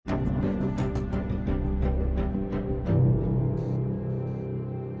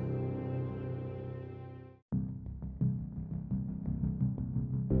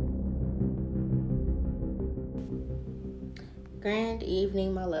Grand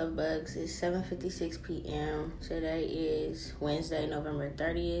evening, my love bugs. It's 7:56 p.m. Today is Wednesday, November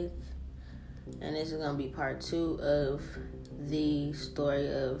 30th, and this is going to be part 2 of the story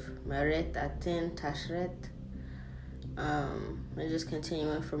of Meritaten Tasherit. And just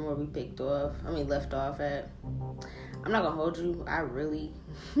continuing from where we left off at. I'm not going to hold you. I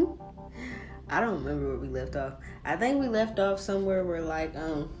don't remember where we left off. I think we left off somewhere where,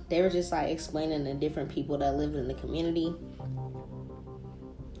 they were just, explaining the different people that lived in the community.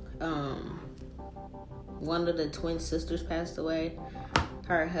 One of the twin sisters passed away.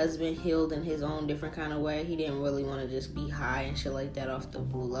 Her husband healed in his own different kind of way. He didn't really want to just be high and shit like that off the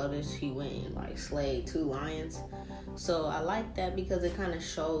Blue Lotus. He went and, slayed 2 lions. So I like that because it kind of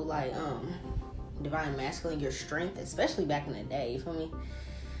showed, divine masculine, your strength, especially back in the day. You feel me?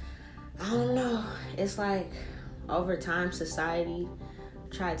 I don't know. It's over time, society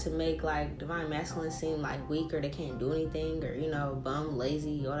tried to make divine masculine seem weak, or they can't do anything, or bum,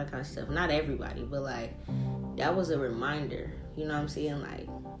 lazy, all that kind of stuff. Not everybody, but that was a reminder. You know what I'm saying?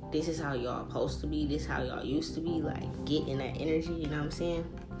 This is how y'all supposed to be. This is how y'all used to be. Get in that energy. You know what I'm saying?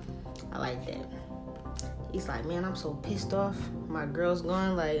 I like that. He's man, I'm so pissed off. My girl's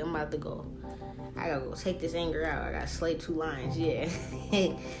gone. I'm about to go. I gotta go take this anger out. I gotta slay 2 lions. Yeah.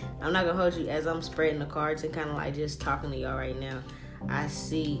 I'm not gonna hold you as I'm spreading the cards and kind of just talking to y'all right now. I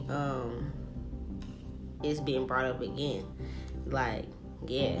see it's being brought up again.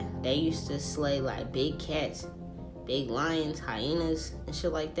 They used to slay big cats, big lions, hyenas, and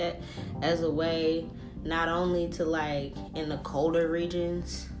shit like that as a way not only to in the colder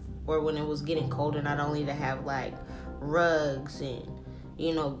regions, or when it was getting colder, not only to have rugs and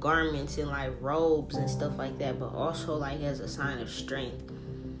garments and robes and stuff like that, but also as a sign of strength,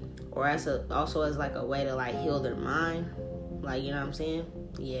 or also as a way to heal their mind. You know what I'm saying?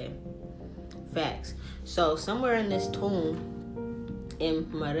 Yeah. Facts. So somewhere in this tomb, in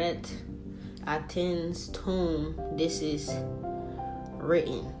Meritaten's tomb, this is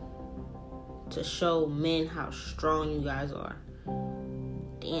written to show men how strong you guys are.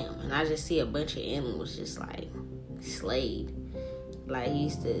 Damn. And I just see a bunch of animals just slayed.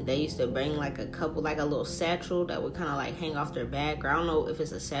 They used to bring a couple, a little satchel that would kind of hang off their back, or I don't know if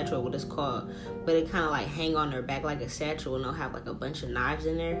it's a satchel or what it's called, but it kind of hang on their back like a satchel, and they'll have a bunch of knives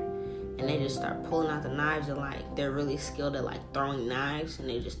in there, and they just start pulling out the knives, and they're really skilled at throwing knives, and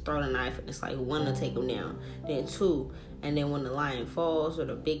they just throw the knife, and it's 1 to take them down, then 2, and then when the lion falls or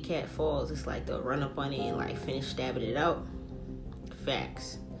the big cat falls, it's they'll run up on it and finish stabbing it out.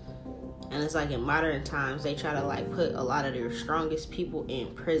 Facts. And it's in modern times, they try to put a lot of their strongest people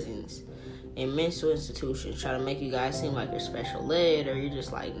in prisons, in mental institutions, try to make you guys seem you're special ed, or you're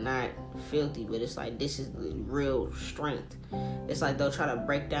just not filthy, but it's this is the real strength. It's they'll try to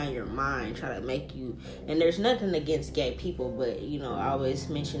break down your mind, try to make you, and there's nothing against gay people, but I always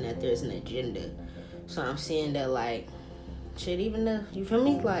mention that there's an agenda. So I'm seeing that even though, you feel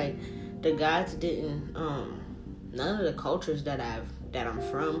me, the gods didn't, none of the cultures that I'm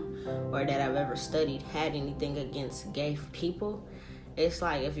from or that I've ever studied had anything against gay people. It's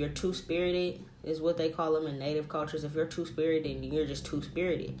if you're two-spirited, is what they call them in native cultures. If you're two-spirited, then you're just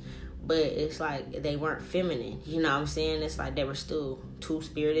two-spirited. But it's they weren't feminine. You know what I'm saying? It's they were still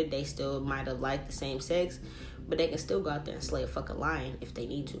two-spirited. They still might have liked the same sex, but they can still go out there and slay a fucking lion if they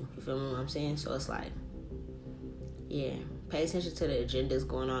need to. You feel me what I'm saying? So it's yeah, pay attention to the agendas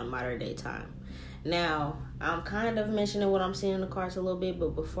going on in modern day time. Now, I'm kind of mentioning what I'm seeing in the cards a little bit,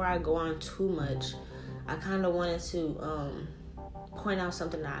 but before I go on too much, I kind of wanted to point out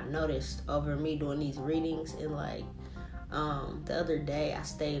something that I noticed over me doing these readings. And the other day, I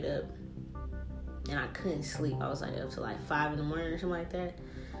stayed up and I couldn't sleep. I was up to 5 in the morning or something like that,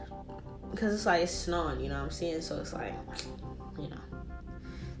 because it's it's snowing, you know what I'm saying? So it's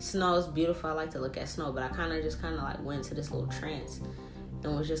snow is beautiful. I like to look at snow, but I kind of went into this little trance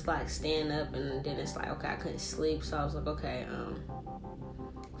and was just staying up, and then it's okay, I couldn't sleep, so I was okay,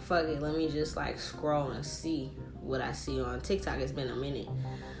 fuck it, let me just scroll and see what I see on TikTok. It's been a minute.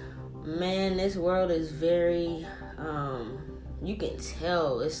 Man, this world is very, you can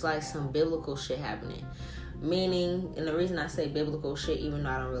tell it's some biblical shit happening. Meaning, and the reason I say biblical shit, even though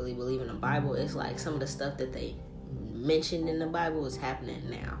I don't really believe in the Bible, is some of the stuff that they mentioned in the Bible is happening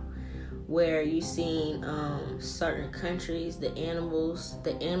now. Where you seen certain countries, the animals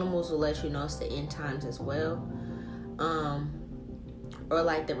will let you know it's the end times as well, or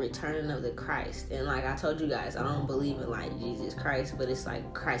the returning of the Christ. And I told you guys, I don't believe in Jesus Christ, but it's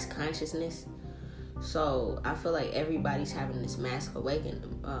Christ consciousness. So I feel everybody's having this mass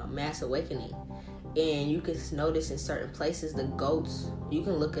awakening, And you can notice in certain places the goats, you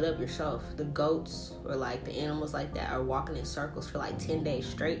can look it up yourself, the goats or like the animals like that are walking in circles for like 10 days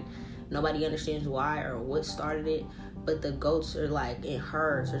straight. Nobody understands why or what started it, but the goats are like in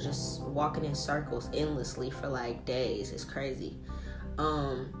herds or just walking in circles endlessly for like days. It's crazy.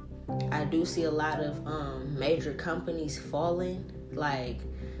 I do see a lot of major companies falling. Like,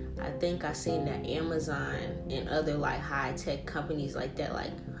 I think I seen that Amazon and other like high tech companies like that,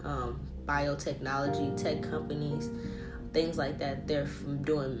 like biotechnology tech companies, things like that, they're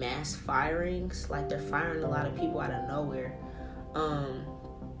doing mass firings. Like, they're firing a lot of people out of nowhere.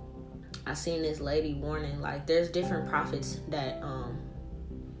 I seen this lady warning, like, there's different prophets that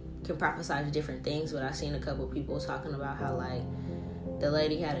can prophesy different things, but I seen a couple people talking about how, like, the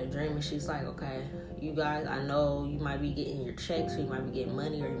lady had a dream and she's like, okay, you guys, I know you might be getting your checks, or you might be getting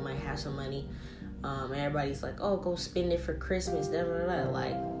money, or you might have some money. And everybody's like, oh, go spend it for Christmas, da da da.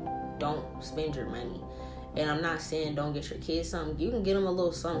 Like, don't spend your money. And I'm not saying don't get your kids something. You can get them a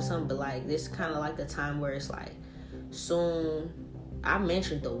little something, but like, this is kind of like the time where it's like, soon. I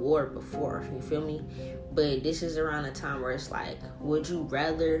mentioned the war before, you feel me? But this is around the time where it's like, would you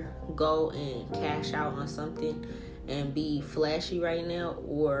rather go and cash out on something and be flashy right now,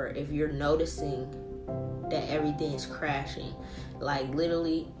 or if you're noticing that everything is crashing? Like,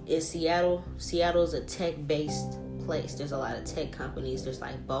 literally in Seattle's a tech-based place. There's a lot of tech companies. There's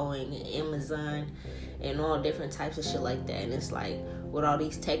like Boeing and Amazon and all different types of shit like that. And it's like, with all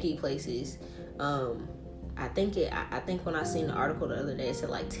these techie places, I think when I seen the article the other day, it said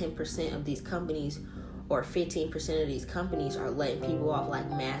like 10% of these companies or 15% of these companies are letting people off, like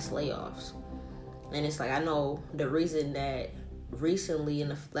mass layoffs. And it's like, I know the reason that recently in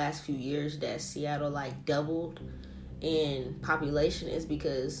the last few years that Seattle like doubled in population is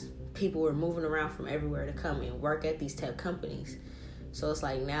because people were moving around from everywhere to come and work at these tech companies. So it's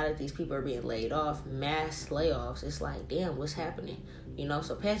like, now that these people are being laid off, mass layoffs, it's like, damn, what's happening? You know,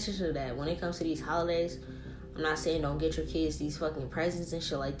 so pay attention to that. When it comes to these holidays, I'm not saying don't get your kids these fucking presents and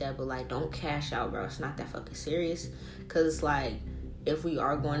shit like that, but like, don't cash out, bro. It's not that fucking serious. Because it's like, if we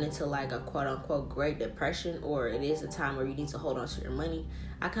are going into like a quote-unquote Great Depression, or it is a time where you need to hold on to your money,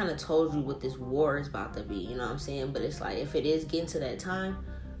 I kind of told you what this war is about to be, you know what I'm saying? But it's like, if it is getting to that time,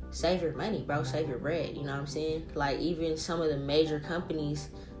 save your money, bro. Save your bread, you know what I'm saying? Like, even some of the major companies,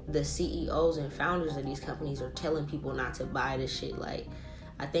 the CEOs and founders of these companies are telling people not to buy this shit. Like,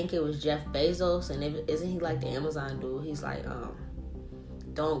 I think it was Jeff Bezos, and isn't he like the Amazon dude? He's like,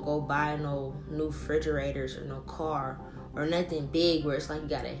 don't go buy no new refrigerators or no car or nothing big where it's like you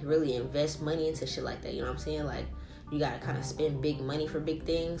gotta really invest money into shit like that, you know what I'm saying? Like, you gotta kind of spend big money for big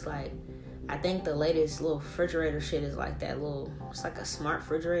things. Like, I think the latest little refrigerator shit is like that little, it's like a smart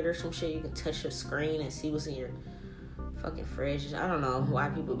refrigerator or some shit. You can touch your screen and see what's in your fucking fridge. I don't know why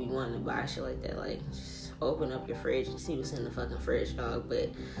people be wanting to buy shit like that. Like, just open up your fridge and see what's in the fucking fridge, dog.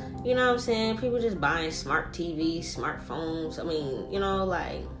 But, you know what I'm saying? People just buying smart TVs, smartphones. I mean, you know,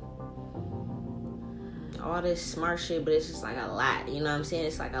 like, all this smart shit, but it's just like a lot, you know what I'm saying?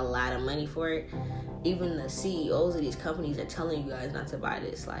 It's like a lot of money for it. Even the CEOs of these companies are telling you guys not to buy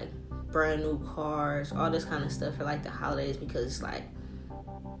this, like, brand new cars, all this kind of stuff for like the holidays, because it's like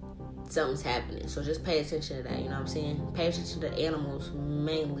something's happening. So just pay attention to that, you know what I'm saying? Pay attention to animals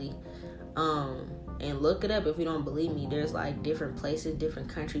mainly, and look it up if you don't believe me. There's like different places, different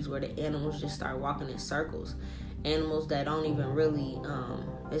countries where the animals just start walking in circles. Animals that don't even really,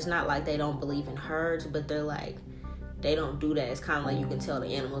 it's not like they don't believe in herds, but they're like, they don't do that. It's kind of like you can tell the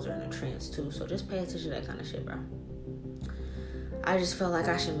animals are in a trance too. So just pay attention to that kind of shit, bro. I just felt like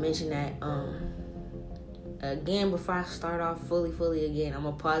I should mention that. Again, before I start off fully again, I'm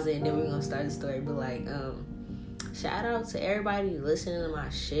gonna pause it and then we're gonna start the story. But like, shout out to everybody listening to my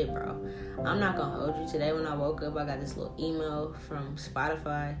shit, bro. I'm not gonna hold you. Today when I woke up, I got this little email from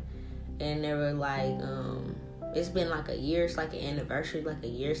Spotify, and they were like, it's been like a year. It's like an anniversary, like a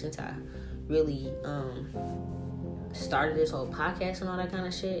year since I really started this whole podcast and all that kind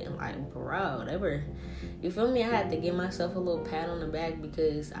of shit. And like, bro, they were, you feel me? I had to give myself a little pat on the back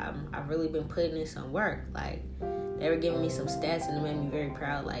because I've really been putting in some work. Like, they were giving me some stats and it made me very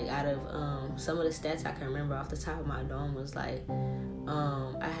proud. Like, out of some of the stats I can remember off the top of my dome was like,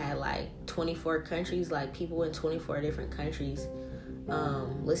 I had like 24 countries, like people in 24 different countries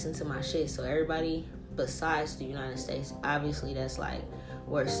listen to my shit. So everybody besides the United States, obviously that's like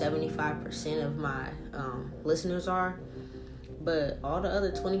where 75% of my listeners are. But all the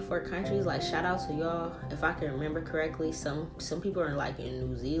other 24 countries, like, shout out to y'all. If I can remember correctly, some people are like in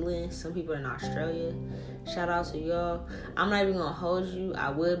New Zealand, some people are in Australia. Shout out to y'all. I'm not even gonna hold you. I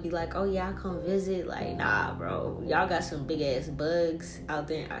would be like, oh yeah, I'll come visit. Like, nah, bro. Y'all got some big ass bugs out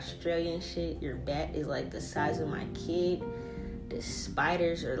there in Australia and shit. Your bat is like the size of my kid. The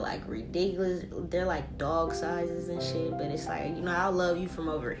spiders are like ridiculous. They're like dog sizes and shit. But it's like, you know, I love you from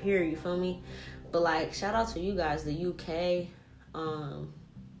over here, you feel me? But like, shout out to you guys, the UK.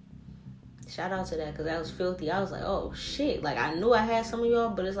 Shout out to that, because that was filthy. I was like, oh shit, like I knew I had some of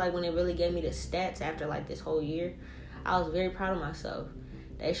y'all, but it's like when it really gave me the stats after like this whole year, I was very proud of myself.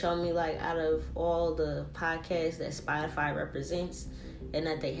 They showed me like out of all the podcasts that Spotify represents and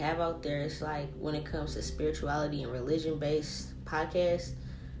that they have out there, it's like when it comes to spirituality and religion based podcasts,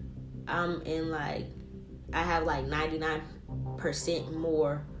 I'm in like, I have like 99%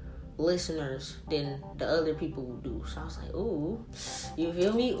 more listeners than the other people will do. So I was like, ooh, you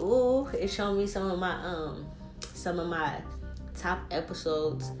feel me? Ooh, it showed me some of my top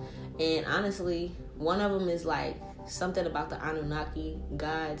episodes, and honestly, one of them is like something about the Anunnaki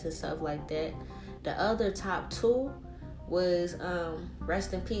gods and stuff like that. The other top two was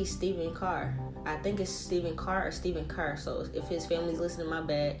rest in peace, Stephen Carr. I think it's Stephen Carr or Stephen Kerr. So if his family's listening, my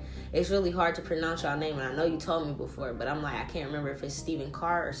bad. It's really hard to pronounce y'all name, and I know you told me before, but I'm like, I can't remember if it's Stephen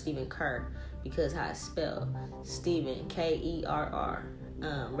Carr or Stephen Kerr because how it's spelled. Stephen, Kerr.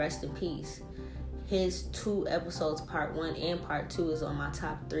 Rest in peace. His 2 episodes, part 1 and part 2, is on my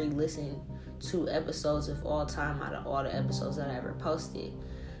top 3 listened to episodes of all time out of all the episodes that I ever posted.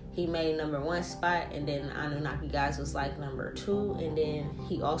 He made number 1 spot, and then Anunnaki Guys was like number 2, and then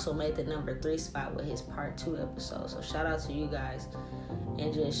he also made the number 3 spot with his part 2 episode. So shout out to you guys,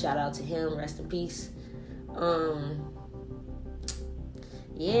 and just shout out to him. Rest in peace.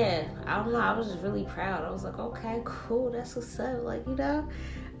 Yeah, I don't know. I was just really proud. I was like, okay, cool. That's what's up. Like, you know.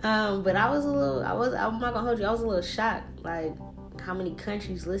 But I'm not gonna hold you. I was a little shocked, like how many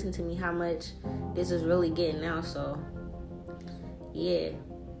countries listen to me, how much this is really getting out. So yeah.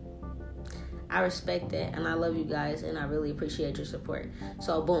 I respect that, and I love you guys, and I really appreciate your support.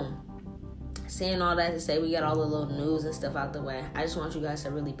 So, boom. Saying all that to say we got all the little news and stuff out the way, I just want you guys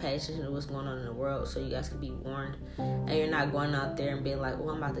to really pay attention to what's going on in the world so you guys can be warned. And you're not going out there and being like, oh,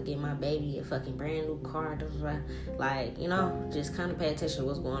 I'm about to get my baby a fucking brand new car. Like, you know, just kind of pay attention to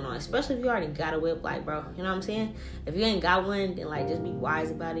what's going on. Especially if you already got a whip, like, bro, you know what I'm saying? If you ain't got one, then, like, just be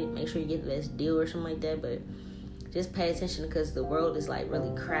wise about it. Make sure you get the best deal or something like that, but just pay attention because the world is like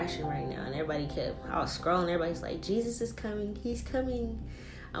really crashing right now, and I was scrolling, everybody's like, Jesus is coming, he's coming.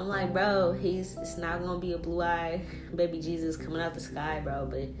 I'm like, bro, it's not gonna be a blue-eyed baby Jesus coming out the sky, bro,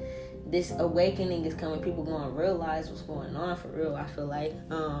 but this awakening is coming. People gonna realize what's going on for real, I feel like.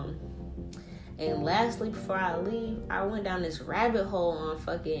 And lastly, before I leave, I went down this rabbit hole on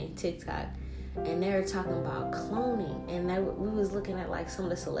fucking TikTok, and they were talking about cloning, and we was looking at like some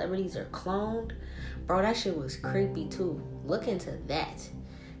of the celebrities are cloned. Bro, that shit was creepy too. Look into that.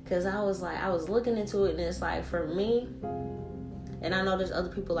 Cause I was looking into it, and it's like, for me, and I know there's other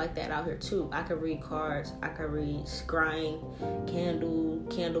people like that out here too. I could read cards, I could read scrying,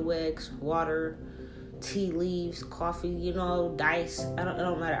 candle wax, water, tea leaves, coffee, you know, dice. It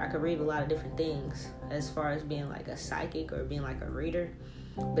don't matter. I could read a lot of different things as far as being like a psychic or being like a reader.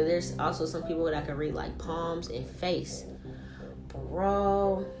 But there's also some people that can read like palms and face.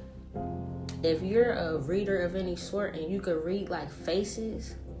 Bro, if you're a reader of any sort and you could read like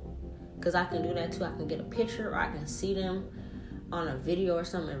faces, because I can do that too. I can get a picture or I can see them on a video or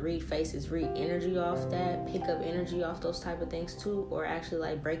something and read faces, read energy off that, pick up energy off those type of things too, or actually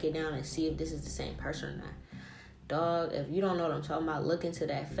like break it down and see if this is the same person or not. Dog, if you don't know what I'm talking about, look into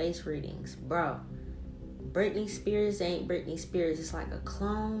that face readings. Bro, Britney Spears ain't Britney Spears. It's like a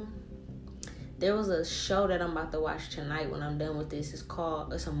clone. There was a show that I'm about to watch tonight when I'm done with this. It's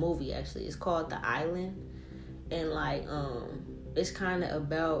a movie actually. It's called The Island. And like, it's kind of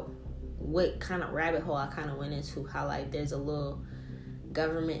about what kind of rabbit hole I kind of went into. How like there's a little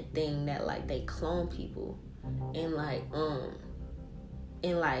government thing that like they clone people. And like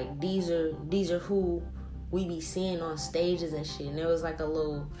these are who we be seeing on stages and shit. And there was like a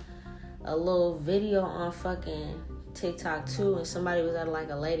little video on fucking TikTok too, and somebody was at like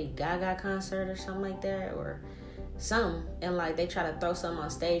a Lady Gaga concert or something like that, or something, and like they try to throw something on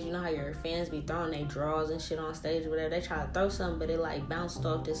stage. You know how your fans be throwing their drawers and shit on stage or whatever. They try to throw something, but it like bounced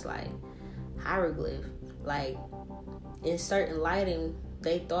off this like hieroglyph. Like in certain lighting,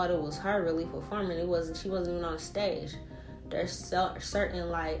 they thought it was her really performing. It wasn't. She wasn't even on stage. There's certain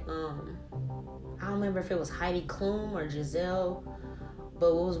like I don't remember if it was Heidi Klum or Giselle, but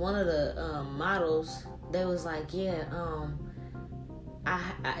it was one of the models. They was like, yeah,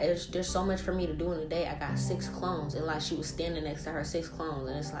 there's so much for me to do in a day. I got 6 clones, and like she was standing next to her 6 clones,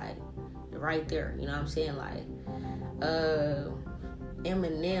 and it's like right there. You know what I'm saying? Like,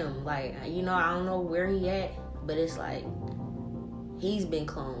 Eminem, like, you know, I don't know where he at, but it's like he's been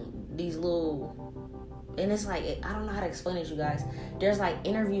cloned. These little, and it's like, I don't know how to explain it, you guys. There's like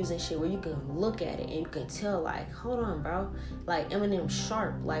interviews and shit where you can look at it and you can tell, like, hold on, bro, like Eminem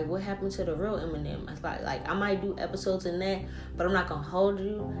sharp. Like, what happened to the real Eminem? It's like I might do episodes in that, but I'm not gonna hold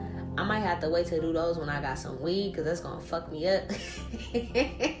you. I might have to wait to do those when I got some weed, because that's gonna fuck me up.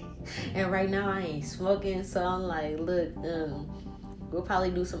 And right now I ain't smoking, so I'm like, look, we'll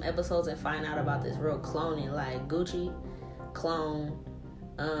probably do some episodes and find out about this real cloning. Like Gucci cloned,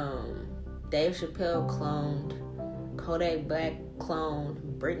 Dave Chappelle cloned, Kodak Black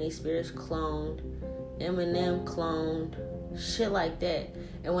cloned, Britney Spears cloned, Eminem cloned, shit like that.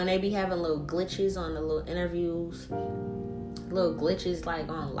 And when they be having little glitches on the little interviews, little glitches like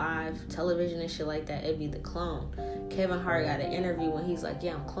on live television and shit like that, it'd be the clone. Kevin Hart got an interview when he's like,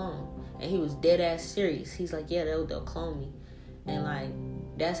 yeah, I'm cloned. And he was dead ass serious. He's like, yeah, they'll clone me. And like,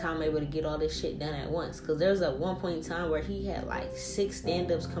 that's how I'm able to get all this shit done at once. Because there's at one point in time where he had like 6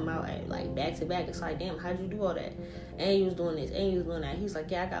 stand-ups come out at like back to back. It's like, damn, how'd you do all that? And he was doing this, and he was doing that. He's like,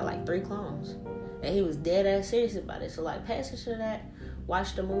 yeah, I got like 3 clones. And he was dead ass serious about it. So like, pay attention to that.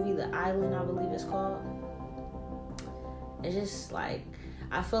 Watch the movie The Island, I believe it's called. It's just like,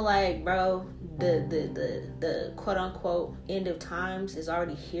 I feel like, bro, the quote unquote end of times is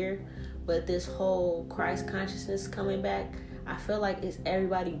already here. But this whole Christ consciousness coming back, I feel like it's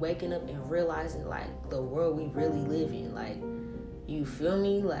everybody waking up and realizing like the world we really live in. Like, you feel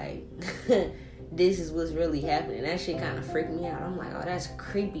me? Like, this is what's really happening. That shit kind of freaked me out. I'm like, oh, that's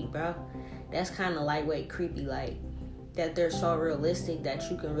creepy, bro. That's kind of lightweight creepy. Like, that they're so realistic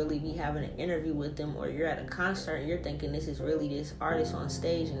that you can really be having an interview with them, or you're at a concert and you're thinking this is really this artist on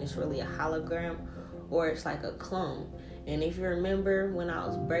stage and it's really a hologram, or it's like a clone. And if you remember when I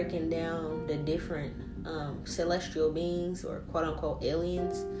was breaking down the different celestial beings, or quote unquote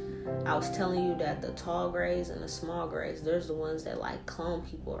aliens, I was telling you that the tall grays and the small grays, there's the ones that like clone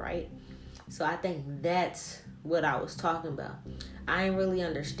people, right? So I think that's what I was talking about. I didn't really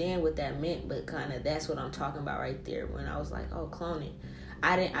understand what that meant, but kind of that's what I'm talking about right there. When I was like, oh, cloning.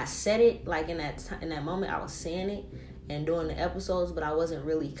 I said it like in that moment. I was saying it and doing the episodes, but I wasn't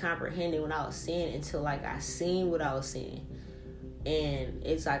really comprehending what I was saying until like I seen what I was saying. And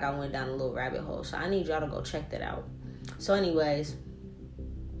it's like I went down a little rabbit hole. So I need y'all to go check that out. So anyways,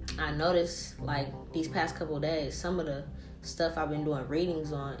 I noticed like these past couple of days, some of the stuff I've been doing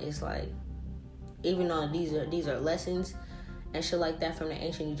readings on is like, even though these are lessons and shit like that from the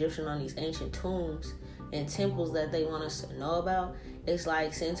ancient Egyptian on these ancient tombs and temples that they want us to know about, it's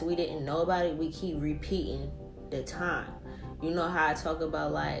like, since we didn't know about it, we keep repeating the time. You know how I talk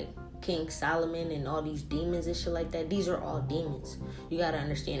about like King Solomon and all these demons and shit like that? These are all demons. You gotta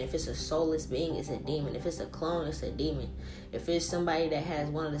understand, if it's a soulless being, it's a demon. If it's a clone, it's a demon. If it's somebody that has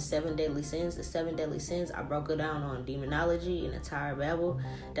one of the 7 deadly sins, the 7 deadly sins, I broke it down on demonology in the Tower of Babel,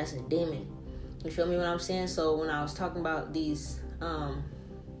 that's a demon. You feel me what I'm saying? So when I was talking about these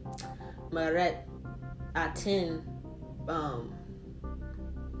Meritaten,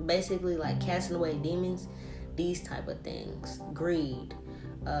 basically like casting away demons, these type of things, greed,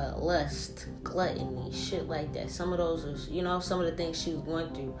 lust, gluttony, shit like that. Some of those are, you know, some of the things she was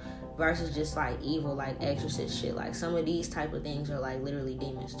going through, versus just like evil, like exorcist shit. Like some of these type of things are like literally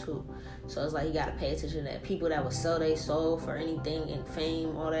demons too. So it's like you gotta pay attention to that. People that would sell their soul for anything and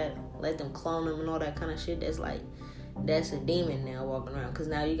fame, all that, let them clone them and all that kind of shit, that's like, that's a demon now walking around. Because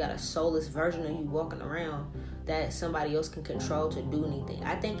now you got a soulless version of you walking around that somebody else can control to do anything.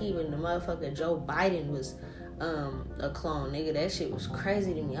 I think even the motherfucker Joe Biden was a clone, nigga. That shit was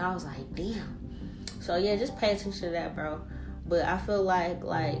crazy to me. I was like, damn. So yeah, just pay attention to that, bro. But I feel like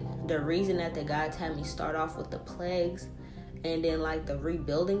the reason that the gods had me start off with the plagues and then like the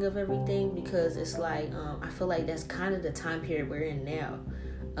rebuilding of everything, because it's like I feel like that's kind of the time period we're in now.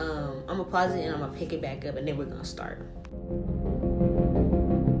 I'm gonna pause it and I'm gonna pick it back up, and then we're gonna start.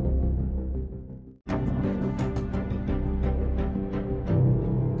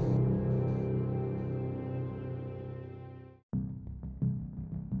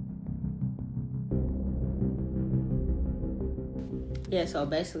 Yeah, so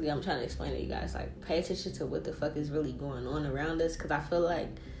basically I'm trying to explain to you guys, like, pay attention to what the fuck is really going on around us, because I feel like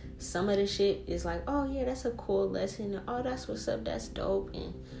some of the shit is like, oh yeah, that's a cool lesson, and oh, that's what's up, that's dope,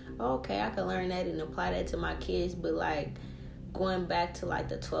 and oh, okay, I can learn that and apply that to my kids. But like going back to like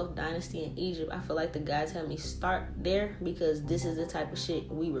the 12th dynasty in Egypt, I feel like the guys had me start there because this is the type of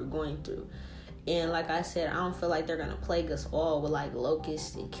shit we were going through. And like I said, I don't feel like they're gonna plague us all with like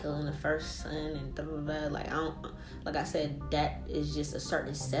locusts and killing the first son and da da da. Like I don't, like I said, that is just a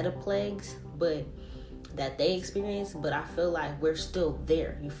certain set of plagues, but that they experience. But I feel like we're still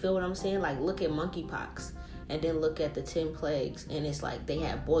there. You feel what I'm saying? Like look at monkeypox, and then look at the 10 plagues, and it's like they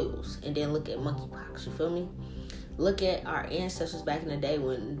have boils, and then look at monkeypox. You feel me? Look at our ancestors back in the day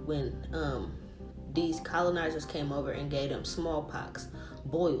when these colonizers came over and gave them smallpox,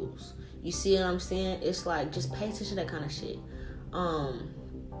 boils. You see what I'm saying? It's like, just pay attention to that kind of shit.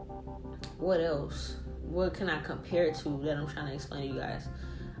 What else? What can I compare it to that I'm trying to explain to you guys?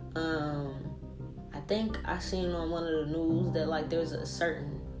 I think I seen on one of the news that like there's a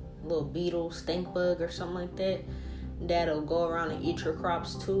certain little beetle, stink bug or something like that, that'll go around and eat your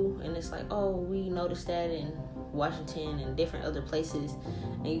crops too. And it's like, oh, we noticed that in Washington and different other places,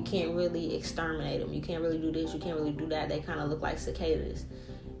 and you can't really exterminate them. You can't really do this. You can't really do that. They kind of look like cicadas.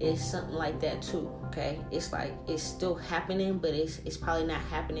 It's something like that too. Okay, it's like it's still happening, but it's probably not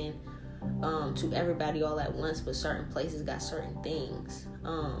happening to everybody all at once. But certain places got certain things.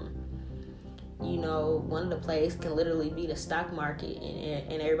 You know, one of the plays can literally be the stock market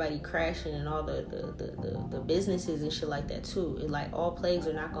and everybody crashing and all the businesses and shit like that too. It, like, all plagues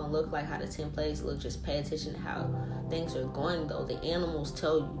are not gonna look like how the 10 plagues look. Just pay attention to how things are going though. The animals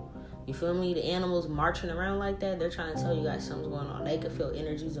tell you. You feel me? The animals marching around like that, they're trying to tell you guys something's going on. They can feel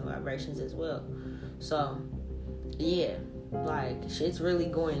energies and vibrations as well. So, yeah, like, shit's really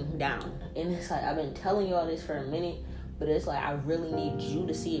going down. And it's like, I've been telling you all this for a minute, but it's like, I really need you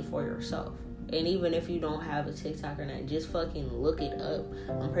to see it for yourself. And even if you don't have a TikTok or not, just fucking look it up.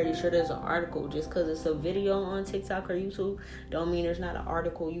 I'm pretty sure there's an article. Just because it's a video on TikTok or YouTube, don't mean there's not an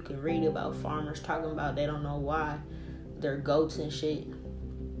article you can read about farmers talking about they don't know why their goats and shit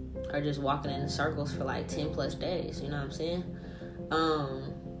are just walking in circles for like 10 plus days. You know what I'm saying?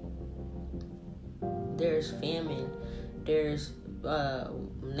 There's famine. There's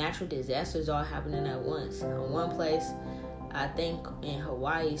natural disasters all happening at once. In one place, I think in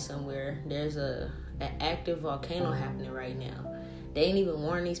Hawaii somewhere, there's an active volcano happening right now. They ain't even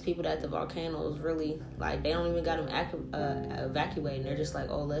warn these people that the volcano is really, like, they don't even got them evacuating. They're just like,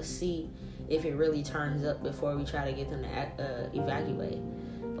 oh, let's see if it really turns up before we try to get them to evacuate.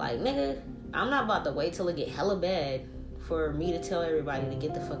 Like, nigga, I'm not about to wait till it get hella bad for me to tell everybody to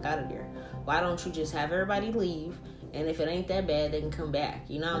get the fuck out of there. Why don't you just have everybody leave, and if it ain't that bad, they can come back?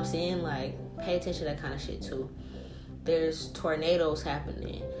 You know what I'm saying? Like, pay attention to that kind of shit too. There's tornadoes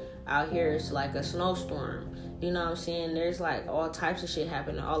happening. Out here, it's like a snowstorm. You know what I'm saying? There's like all types of shit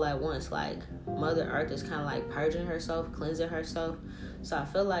happening all at once. Like, Mother Earth is kind of like purging herself, cleansing herself. So I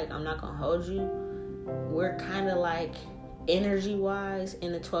feel like, I'm not going to hold you, we're kind of like energy-wise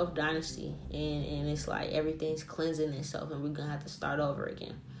in the 12th dynasty. And it's like everything's cleansing itself, and we're going to have to start over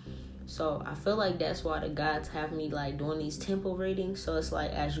again. So I feel like that's why the gods have me like doing these temple readings. So it's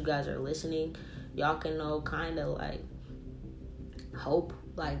like, as you guys are listening, y'all can know kind of like hope.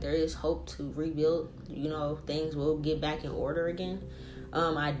 Like, there is hope to rebuild. You know, things will get back in order again.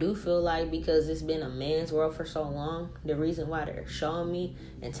 I do feel like, because it's been a man's world for so long, the reason why they're showing me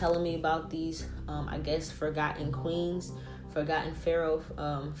and telling me about these, I guess, forgotten queens, forgotten pharaoh,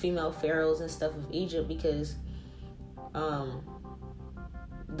 female pharaohs and stuff of Egypt, because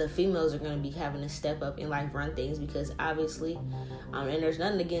the females are going to be having to step up and like run things, because obviously, and there's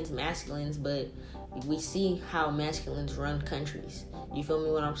nothing against masculines, but we see how masculines run countries. You feel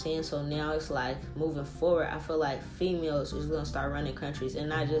me what I'm saying? So now it's like, moving forward, I feel like females is going to start running countries, and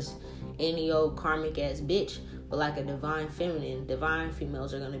not just any old karmic ass bitch, but like a divine feminine. Divine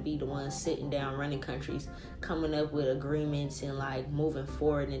females are going to be the ones sitting down running countries, coming up with agreements and like moving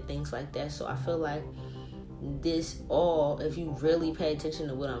forward and things like that. So I feel like this all, if you really pay attention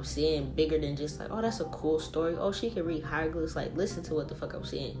to what I'm saying, bigger than just like, oh, that's a cool story, oh, she can read hieroglyphs, like, listen to what the fuck I'm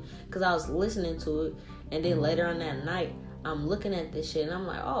saying. Because I was listening to it, and then later on that night, I'm looking at this shit, and I'm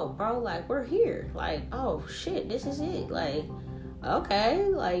like, oh, bro, like, we're here. Like, oh, shit, this is it. Like, okay,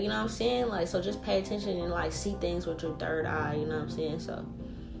 like, you know what I'm saying? Like, so just pay attention and, like, see things with your third eye, you know what I'm saying? So,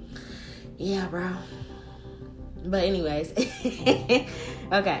 yeah, bro. But anyways,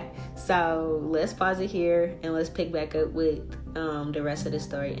 okay, so let's pause it here, and let's pick back up with the rest of the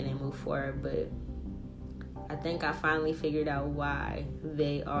story and then move forward. But I think I finally figured out why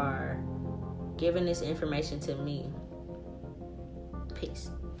they are giving this information to me.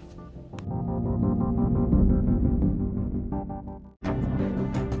 Peace.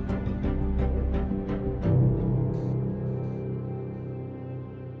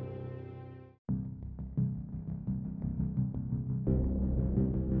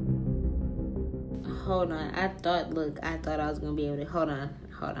 Hold on. I thought I was gonna be able to hold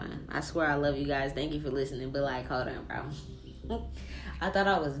hold on. I swear I love you guys. Thank you for listening. But like, hold on, bro. I thought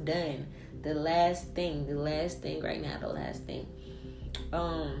I was done. The last thing right now,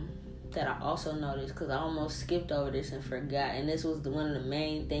 that I also noticed, because I almost skipped over this and forgot, and this was one of the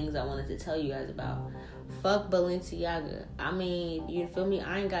main things I wanted to tell you guys about. Fuck Balenciaga. I mean, you feel me?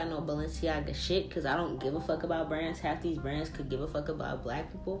 I ain't got no Balenciaga shit, because I don't give a fuck about brands. Half these brands could give a fuck about black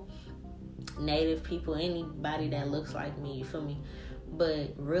people, native people, anybody that looks like me, you feel me?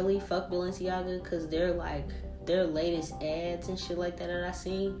 But really, fuck Balenciaga, because they're like, their latest ads and shit like that I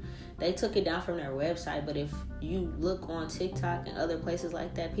seen, they took it down from their website. But if you look on TikTok and other places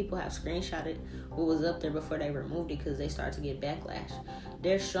like that, people have screenshotted what was up there before they removed it, because they start to get backlash.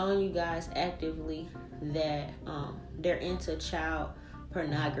 They're showing you guys actively that they're into child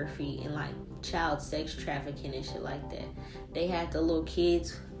pornography and like child sex trafficking and shit like that. They had the little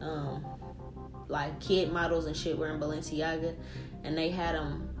kids, like kid models and shit wearing Balenciaga, and they had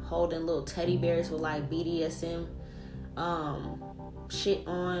them holding little teddy bears with like BDSM shit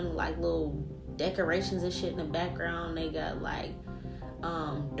on, like little decorations and shit in the background. They got like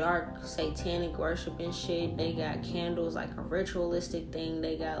dark satanic worship and shit. They got candles, like a ritualistic thing.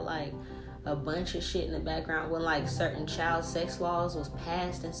 They got like a bunch of shit in the background when like certain child sex laws was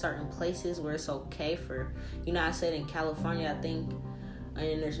passed in certain places where it's okay for, you know, I said in California, I think,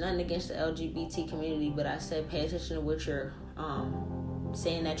 and there's nothing against the LGBT community, but I said pay attention to what you're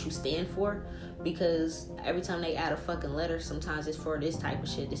saying that you stand for, because every time they add a fucking letter, sometimes it's for this type of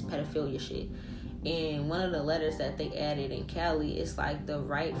shit, this pedophilia shit. And one of the letters that they added in Cali is like the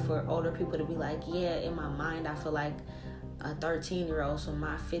right for older people to be like, yeah, in my mind I feel like a 13-year-old, so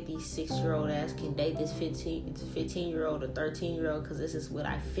my 56-year-old ass can date this 15-year-old or 13-year-old, because this is what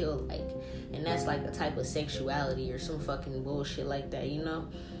I feel like. And that's like a type of sexuality or some fucking bullshit like that, you know,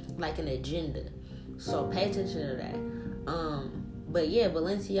 like an agenda. So pay attention to that. But yeah,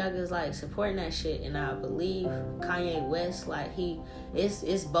 Balenciaga is like supporting that shit, and I believe Kanye West, like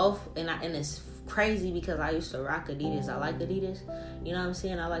it's both, and it's crazy because I used to rock Adidas. I like Adidas, you know what I'm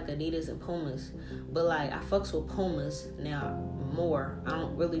saying? I like Adidas and Pumas, but like I fucks with Pumas now more. I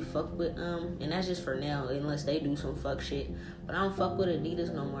don't really fuck with and that's just for now, unless they do some fuck shit. But I don't fuck with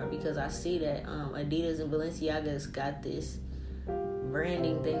Adidas no more, because I see that Adidas and Balenciaga's got this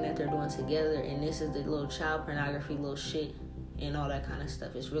branding thing that they're doing together, and this is the little child pornography little shit and all that kind of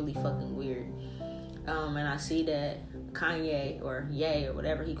stuff. It's really fucking weird. And I see that Kanye, or Ye, or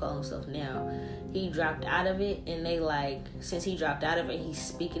whatever he calls himself now, he dropped out of it, and they like, since he dropped out of it, he's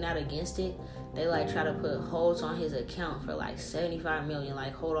speaking out against it. They like try to put holds on his account for like 75 million,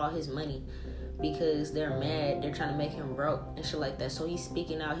 like hold all his money, because they're mad. They're trying to make him broke and shit like that. So he's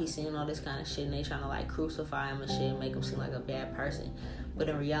speaking out, he's saying all this kind of shit, and they trying to like crucify him and shit and make him seem like a bad person. But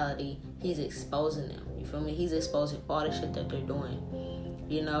in reality, he's exposing them. You feel me? He's exposing all the shit that they're doing.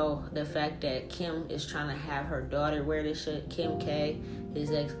 You know, the fact that Kim is trying to have her daughter wear this shit, Kim K, his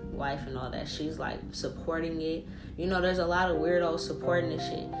ex-wife and all that, she's like supporting it. You know, there's a lot of weirdos supporting this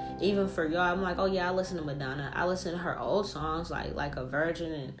shit. Even for y'all, I'm like, oh yeah, I listen to Madonna. I listen to her old songs, like A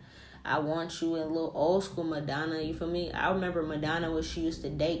Virgin and I Want You, and little old school Madonna, you feel me? I remember Madonna when she used to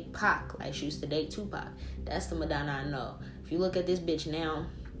date Pac, like she used to date Tupac. That's the Madonna I know. If you look at this bitch now,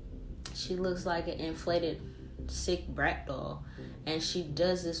 she looks like an inflated, sick brat doll. And she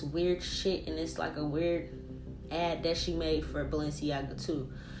does this weird shit, and it's like a weird ad that she made for Balenciaga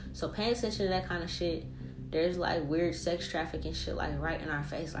too. So pay attention to that kind of shit. There's like weird sex trafficking shit like right in our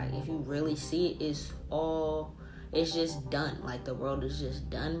face. Like if you really see it, it's just done. Like the world is just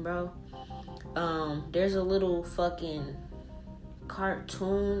done, bro. There's a little fucking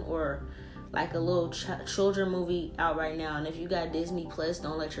cartoon or like a little children movie out right now, and if you got Disney Plus,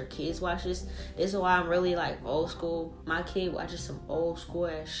 don't let your kids watch this. This is why I'm really like old school. My kid watches some old school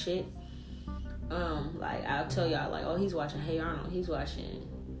ass shit. Like I'll tell y'all, like, oh, he's watching Hey Arnold, he's watching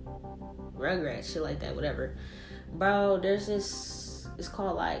Rugrats, shit like that, whatever. Bro, there's this, it's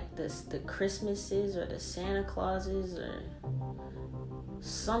called like the Christmases or the Santa Clauses or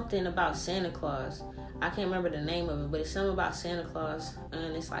something about Santa Claus. I can't remember the name of it, but it's something about Santa Claus,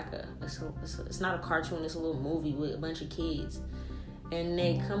 and it's like it's not a cartoon, it's a little movie with a bunch of kids, and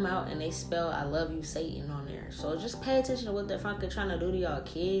they come out and they spell I love you Satan on there. So just pay attention to what they're fucking trying to do to y'all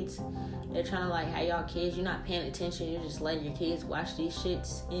kids. They're trying to like, hey, y'all kids, you're not paying attention, you're just letting your kids watch these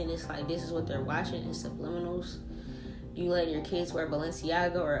shits, and it's like, this is what they're watching, it's subliminals. You letting your kids wear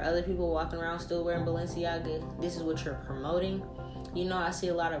Balenciaga, or other people walking around still wearing Balenciaga, this is what you're promoting. You know, I see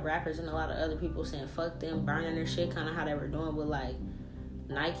a lot of rappers and a lot of other people saying fuck them, burning their shit, kind of how they were doing with like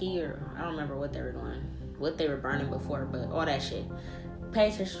Nike, or I don't remember what they were doing, what they were burning before, but all that shit. Pay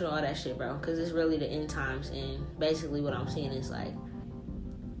attention to all that shit, bro, because it's really the end times, and basically what I'm seeing is like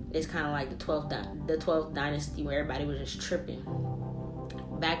it's kind of like the 12th dynasty where everybody was just tripping.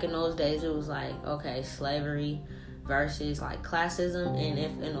 Back in those days, it was like, okay, slavery versus like classism, and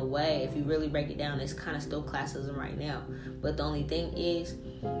if in a way, if you really break it down, it's kind of still classism right now. But the only thing is,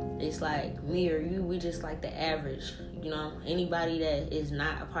 it's like me or you, we just like the average. Anybody that is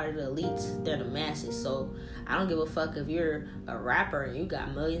not a part of the elites, they're the masses. So I don't give a fuck if you're a rapper and you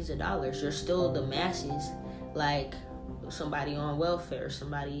got millions of dollars, you're still the masses. Like somebody on welfare,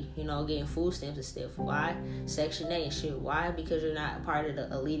 somebody, getting food stamps and stuff. Why? Section 8 and shit. Why? Because you're not a part of the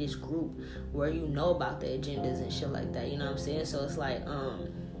elitist group where you know about the agendas and shit like that. You know what I'm saying? So it's like,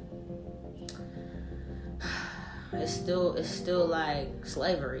 it's still like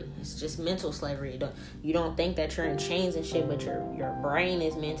slavery. It's just mental slavery. You don't think that you're in chains and shit, but your brain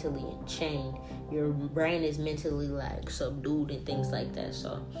is mentally chained. Your brain is mentally like subdued and things like that.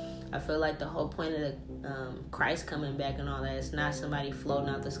 So I feel like the whole point of the Christ coming back and all that, it's not somebody floating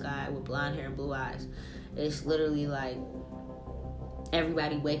out the sky with blonde hair and blue eyes. It's literally like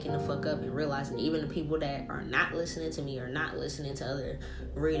everybody waking the fuck up and realizing, even the people that are not listening to me or not listening to other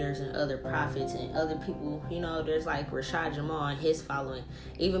readers and other prophets and other people, there's like Rashad Jamal and his following.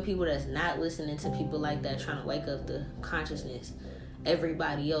 Even people that's not listening to people like that trying to wake up the consciousness,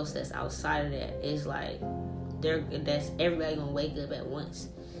 everybody else that's outside of that is like, that's everybody gonna wake up at once.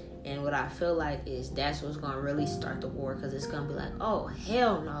 And what I feel like is that's what's gonna really start the war, because it's gonna be like, oh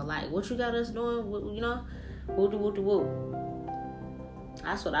hell no, like what you got us doing, woo.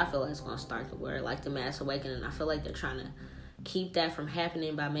 That's what I feel like is gonna start the war, like the mass awakening. I feel like they're trying to keep that from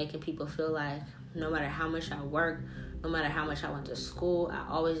happening by making people feel like no matter how much I work, no matter how much I went to school, I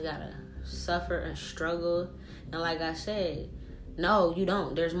always gotta suffer and struggle. And like I said, no, you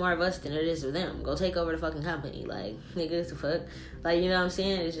don't. There's more of us than there is of them. Go take over the fucking company. Like, nigga, the fuck? Like, you know what I'm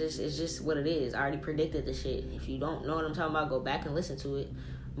saying? It's just what it is. I already predicted the shit. If you don't know what I'm talking about, go back and listen to it.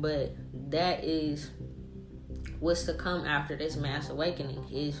 But that is what's to come after this mass awakening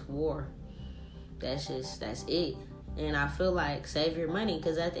is war. That's it. And I feel like save your money,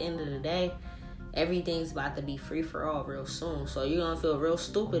 because at the end of the day, everything's about to be free for all real soon. So you're gonna feel real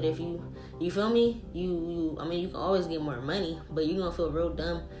stupid if you feel me? You can always get more money, but you're gonna feel real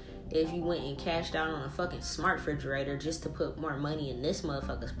dumb if you went and cashed out on a fucking smart refrigerator just to put more money in this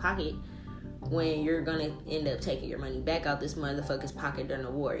motherfucker's pocket, when you're gonna end up taking your money back out this motherfucker's pocket during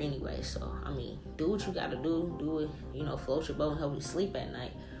the war anyway. So do what you gotta do it, float your boat and help you sleep at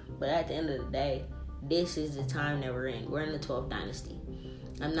night. But at the end of the day, this is the time that we're in. We're in the 12th dynasty.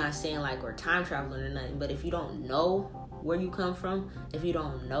 I'm not saying like we're time traveling or nothing, but if you don't know where you come from, if you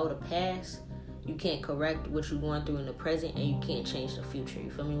don't know the past, you can't correct what you're going through in the present, and you can't change the future.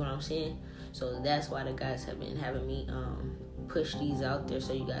 You feel me what I'm saying? So that's why the guys have been having me push these out there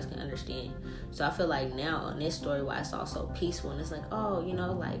so you guys can understand. So I feel like now on this story, why it's all so peaceful, and it's like,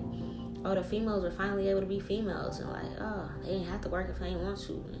 the females are finally able to be females, and like, they ain't have to work if they ain't want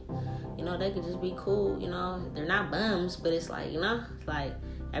to. And, they could just be cool. They're not bums, but it's like, like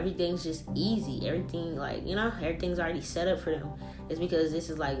everything's just easy. Everything, like, everything's already set up for them. It's because this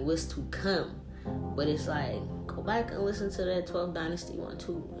is like what's to come. But it's like, go back and listen to that 12th Dynasty one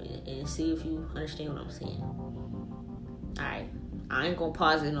too, and see if you understand what I'm saying. Alright, I ain't gonna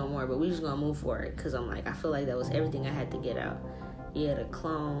pause it no more, but we just gonna move forward, because I feel like that was everything I had to get out. Yeah, the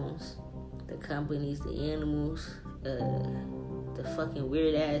clones, the companies, the animals, the fucking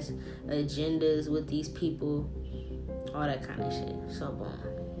weird ass agendas with these people, all that kind of shit. So boom.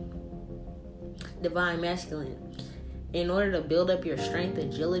 Divine masculine. In order to build up your strength,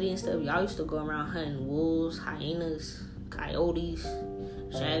 agility, and stuff, y'all used to go around hunting wolves, hyenas, coyotes,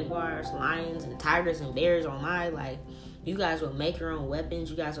 jaguars, lions, and tigers and bears online. Like, you guys would make your own weapons.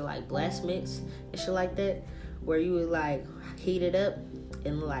 You guys are like blacksmiths and shit like that, where you would like heat it up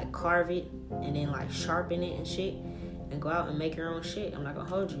and like carve it and then like sharpen it and shit and go out and make your own shit. I'm not gonna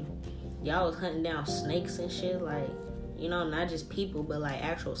hold you. Y'all was hunting down snakes and shit, like, not just people, but like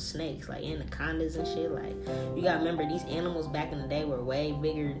actual snakes, like anacondas and shit. Like, you gotta remember, these animals back in the day were way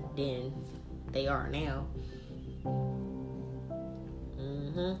bigger than they are now.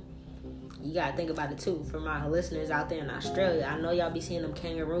 You gotta think about it too. For my listeners out there in Australia, I know y'all be seeing them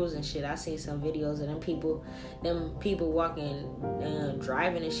kangaroos and shit. I seen some videos of them people walking,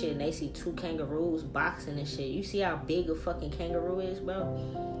 driving and shit, and they see 2 kangaroos boxing and shit. You see how big a fucking kangaroo is,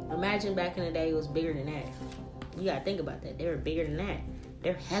 bro? Imagine back in the day it was bigger than that. You gotta think about that. They were bigger than that.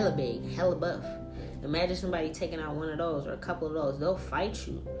 They're hella big, hella buff. Imagine somebody taking out one of those or a couple of those. They'll fight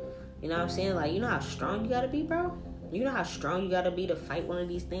you. You know what I'm saying? Like, you know how strong you gotta be, bro? You know how strong you gotta be to fight one of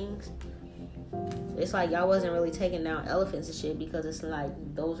these things? It's like y'all wasn't really taking down elephants and shit, because it's like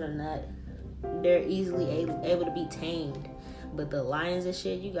those are not, they're easily able to be tamed. But the lions and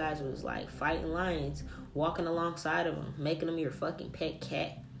shit, you guys was like fighting lions, walking alongside of them, making them your fucking pet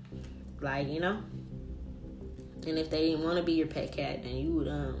cat. Like, you know? And if they didn't want to be your pet cat, then you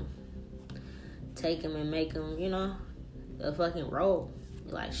would take them and make them, you know, a fucking robe.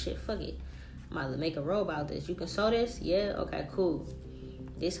 Like, shit, fuck it. I'm about to make a robe out of this. You can sew this? Yeah? Okay, cool.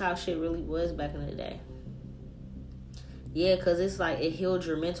 This how shit really was back in the day. Yeah, because it's like, it healed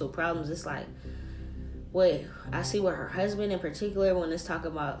your mental problems. It's like, wait, I see what her husband in particular, when it's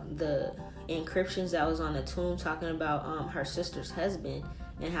talking about the encryptions that was on the tomb, talking about her sister's husband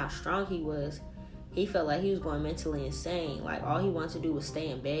and how strong he was. He felt like he was going mentally insane. Like, all he wanted to do was stay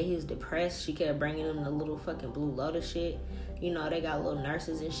in bed. He was depressed. She kept bringing him the little fucking Blue Lotus shit. You know, they got little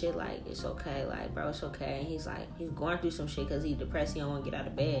nurses and shit. Like, it's okay. Like, bro, it's okay. And he's like, he's going through some shit because he's depressed. He don't want to get out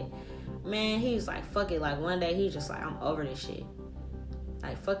of bed. Man, he was like, fuck it. Like, one day, he's just like, I'm over this shit.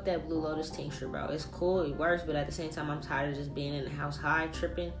 Like, fuck that Blue Lotus tincture, bro. It's cool. It works. But at the same time, I'm tired of just being in the house high,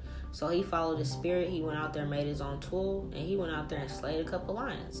 tripping. So he followed his spirit. He went out there and made his own tool. And he went out there and slayed a couple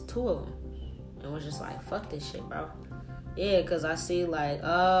lions. 2 of them. And was just like, fuck this shit, bro. Yeah, because I see, like,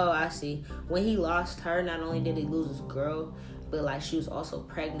 I see. When he lost her, not only did he lose his girl, but, like, she was also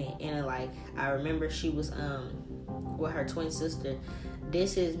pregnant. And, like, I remember she was with her twin sister.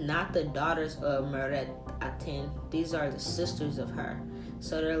 This is not the daughters of Meritaten. These are the sisters of her.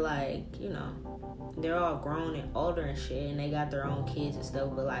 So they're, like, you know, they're all grown and older and shit. And they got their own kids and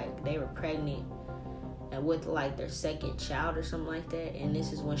stuff. But, like, they were pregnant. And with, like, their second child or something like that. And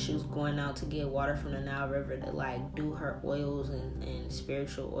this is when she was going out to get water from the Nile River to, like, do her oils and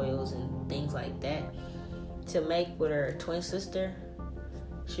spiritual oils and things like that to make with her twin sister.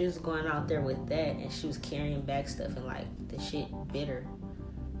 She was going out there with that, and she was carrying back stuff, and, like, the shit bitter.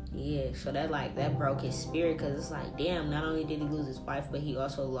 Yeah, so that, like, that broke his spirit, because it's like, damn, not only did he lose his wife, but he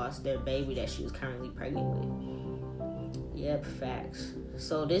also lost their baby that she was currently pregnant with. Yep, facts.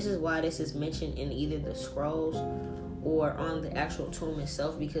 So this is why this is mentioned in either the scrolls or on the actual tomb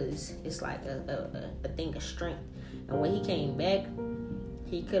itself, because it's like a thing of strength. And when he came back,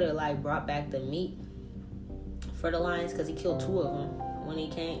 he could have, like, brought back the meat for the lions, because he killed 2 of them. When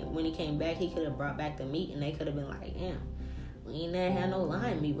he came back, he could have brought back the meat, and they could have been like, damn, we ain't never had no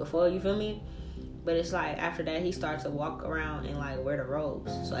lion meat before, you feel me? But it's like, after that, he started to walk around and, like, wear the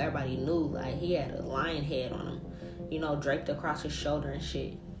robes. So everybody knew, like, he had a lion head on him, you know, draped across his shoulder and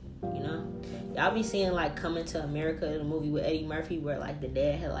shit, you know? Y'all be seeing, like, Coming to America, the movie with Eddie Murphy, where, like, the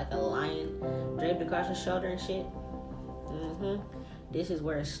dad had, like, a lion draped across his shoulder and shit. This is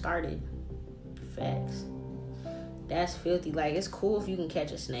where it started. Facts. That's filthy. Like, it's cool if you can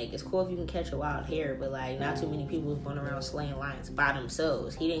catch a snake. It's cool if you can catch a wild hare, but, like, not too many people was going around slaying lions by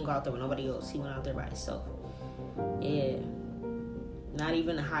themselves. He didn't go out there with nobody else. He went out there by himself. Yeah. Not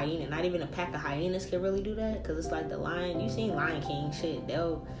even a hyena. Not even a pack of hyenas can really do that, because it's like the lion. You seen Lion King shit.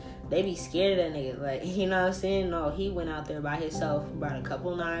 They be scared of that nigga. Like, you know what I'm saying? No, he went out there by himself, brought a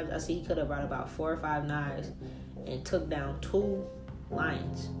couple knives. I see he could have brought about 4 or 5 knives and took down 2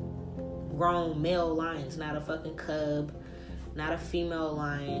 lions. Grown male lions, not a fucking cub, not a female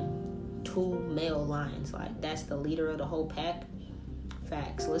lion, 2 male lions. Like, that's the leader of the whole pack.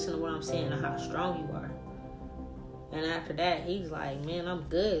 Facts. Listen to what I'm saying and how strong you are. And after that, he's like, man, I'm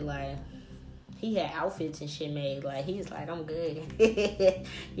good. Like, he had outfits and shit made. Like, he's like, I'm good.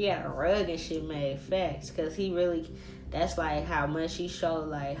 He had a rug and shit made. Facts. Because he really, that's like how much he showed,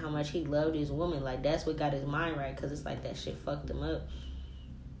 like, how much he loved his woman. Like, that's what got his mind right. Because it's like that shit fucked him up.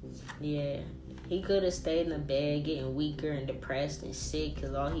 Yeah, he could have stayed in the bed getting weaker and depressed and sick,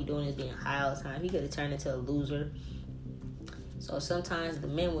 because all he doing is being high all the time. He could have turned into a loser. So sometimes the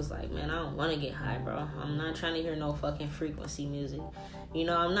men was like, man, I don't want to get high, bro. I'm not trying to hear no fucking frequency music. You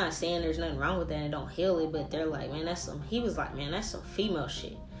know, I'm not saying there's nothing wrong with that and don't heal it, but they're like, man, he was like, man, that's some female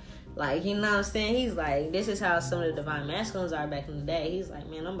shit. Like, you know what I'm saying? He's like, this is how some of the divine masculines are back in the day. He's like,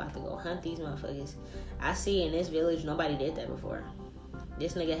 man, I'm about to go hunt these motherfuckers. I see in this village, nobody did that before.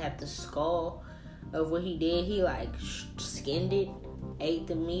 This nigga had the skull of what he did. He, like, skinned it, ate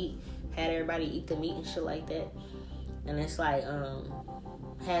the meat, had everybody eat the meat and shit like that. And it's like,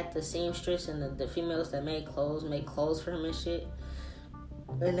 had the seamstress and the females that made clothes for him and shit.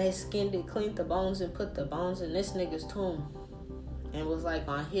 And they skinned it, cleaned the bones, and put the bones in this nigga's tomb. And was, like,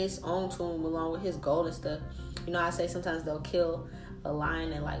 on his own tomb along with his gold and stuff. You know, I say sometimes they'll kill a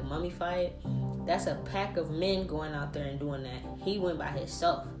lion and, like, mummify it. That's a pack of men going out there and doing that. He went by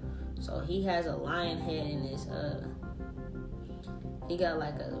himself. So he has a lion head in his, he got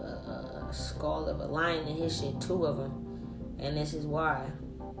like a skull of a lion in his shit, 2 of them. And this is why.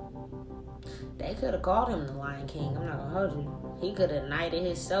 They could have called him the Lion King. I'm not gonna hold you. He could have knighted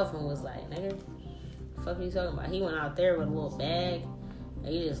himself and was like, nigga, fuck are you talking about? He went out there with a little bag and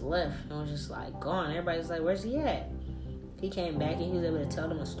he just left and was just like gone. Everybody's like, where's he at? He came back and he was able to tell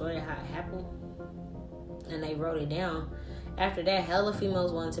them a story of how it happened. And they wrote it down. After that, hella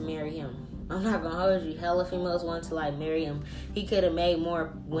females wanted to marry him. I'm not gonna hold you. Hella females wanted to like marry him. He could have made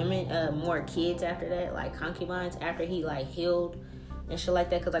more women, more kids after that, like concubines, after he like healed and shit like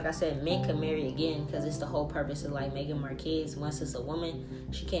that. Because like I said, men can marry again because it's the whole purpose of like making more kids. Once it's a woman,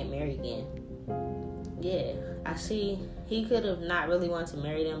 she can't marry again. Yeah, I see. He could have not really wanted to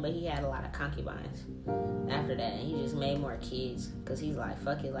marry them, but he had a lot of concubines after that, and he just made more kids because he's like,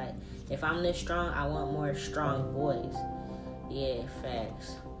 fuck it, like if I'm this strong, I want more strong boys. Yeah,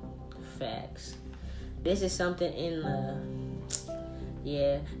 facts. This is something in the,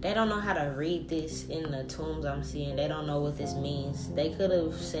 yeah, they don't know how to read this in the tombs I'm seeing. They don't know what this means. They could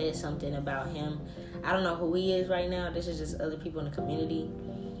have said something about him. I don't know who he is right now. This is just other people in the community,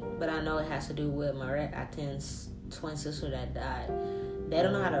 but I know it has to do with Meritaten's twin sister that died. They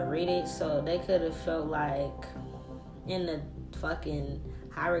don't know how to read it, so they could have felt like in the fucking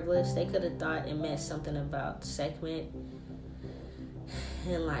hieroglyphs, they could have thought it meant something about Sekhmet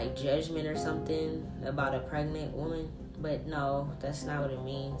and like judgment or something about a pregnant woman, but no, that's not what it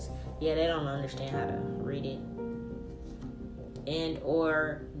means. Yeah, they don't understand how to read it. And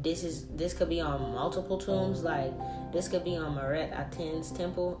or this could be on multiple tombs, like this could be on Meritaten's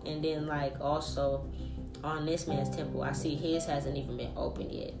temple, and then like also on this man's temple. I see his hasn't even been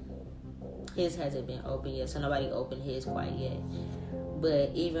opened yet. So nobody opened his quite yet.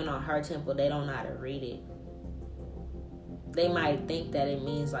 But even on her temple, they don't know how to read it. They might think that it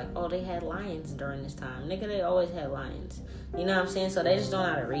means like, oh, they had lions during this time. Nigga, they always had lions. You know what I'm saying? So they just don't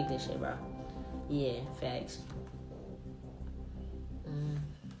know how to read this shit, bro. Yeah, facts.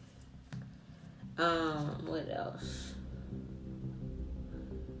 What else?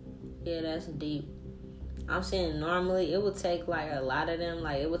 Yeah, that's deep. I'm saying normally it would take like a lot of them,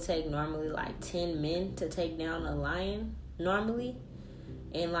 like it would take normally like 10 men to take down a lion normally.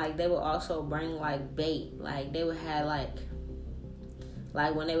 And like they would also bring like bait. Like they would have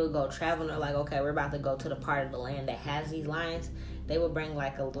like when they would go traveling, they're like, okay, we're about to go to the part of the land that has these lions. They would bring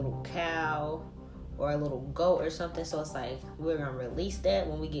like a little cow or a little goat or something. So it's like, we're going to release that.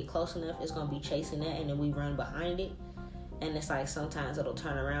 When we get close enough, it's going to be chasing that, and then we run behind it. And it's like sometimes it'll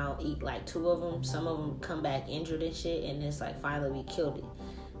turn around, eat like 2 of them. Some of them come back injured and shit, and it's like finally we killed it.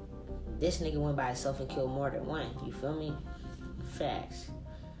 This nigga went by himself and killed more than one. You feel me? Facts.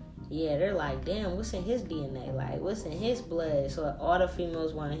 Yeah, they're like, damn, what's in his DNA? Like, what's in his blood? So all the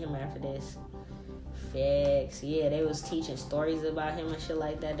females wanted him after this. Facts. Yeah, they was teaching stories about him and shit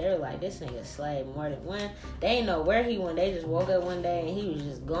like that. They were like, this nigga slayed more than one. They ain't know where he went. They just woke up one day and he was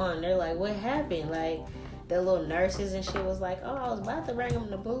just gone. They're like, what happened? Like, the little nurses and shit was like, oh, I was about to bring him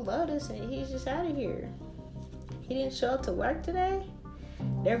the Blue Lotus and he's just out of here. He didn't show up to work today?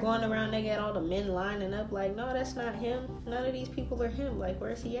 They're going around, they got all the men lining up like, no, that's not him. None of these people are him. Like,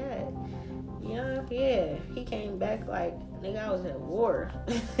 where's he at? You know? Yeah. He came back like, nigga, I was at war.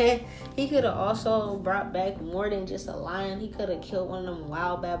 He could have also brought back more than just a lion. He could have killed one of them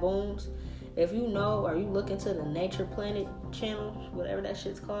wild baboons. If you know, or you look into the Nature Planet channel, whatever that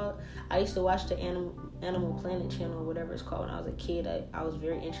shit's called. I used to watch the Animal Planet channel, whatever it's called, when I was a kid. I was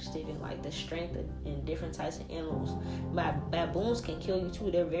very interested in like the strength in different types of animals. Baboons can kill you too.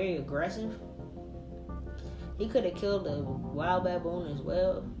 They're very aggressive. He could have killed a wild baboon as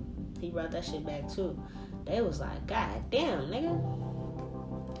well. He brought that shit back too. They was like, God damn, nigga.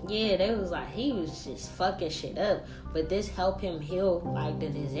 Yeah, they was like, he was just fucking shit up. But this helped him heal like the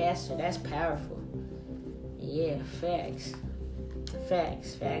disaster. That's powerful. Yeah, facts.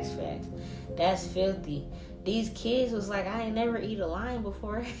 That's filthy. These kids was like, I ain't never eat a lion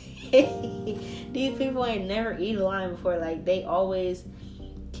before. These people ain't never eat a lion before. Like, they always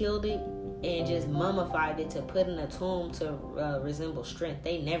killed it and just mummified it to put in a tomb to resemble strength.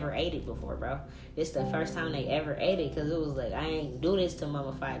 They never ate it before, bro. It's the first time they ever ate it, because it was like, I ain't do this to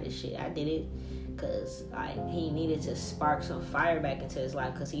mummify this shit. I did it because he needed to spark some fire back into his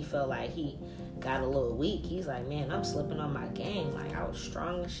life, because he felt like he got a little weak. He's like, man, I'm slipping on my game. Like, I was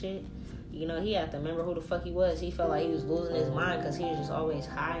strong and shit. You know, he had to remember who the fuck he was. He felt like he was losing his mind because he was just always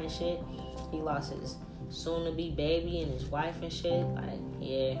high and shit. He lost his soon-to-be baby and his wife and shit. Like,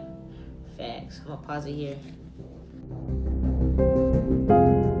 yeah. Facts. I'm gonna pause it here.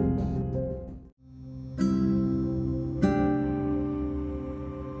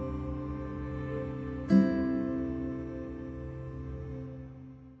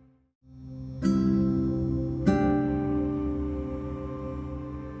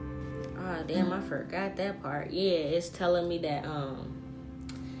 Oh damn, I forgot that part. Yeah, it's telling me that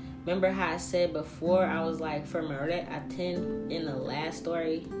remember how I said before, I was like, for Meritaten in the last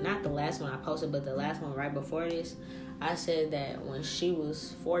story, not the last one I posted, but the last one right before this, I said that when she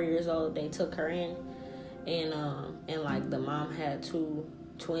was 4 years old, they took her in, and like the mom had 2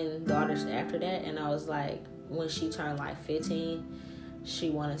 twin daughters after that, and I was like, when she turned like 15, she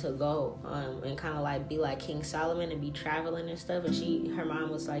wanted to go and kind of like be like King Solomon and be traveling and stuff, and her mom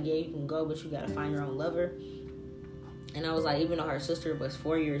was like, yeah, you can go, but you gotta find your own lover. And I was like, even though her sister was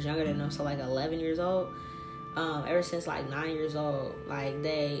 4 years younger than them, so like 11 years old, ever since like 9 years old, like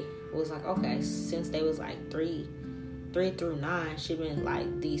they was like, okay, since they was like 3 through 9, she been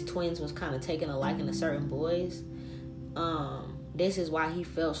like, these twins was kind of taking a liking to certain boys. This is why he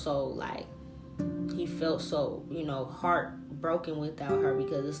felt so, heartbroken without her,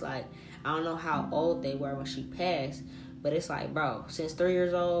 because it's like, I don't know how old they were when she passed, but it's like, bro, since 3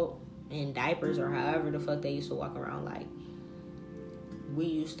 years old, in diapers or however the fuck they used to walk around, like, we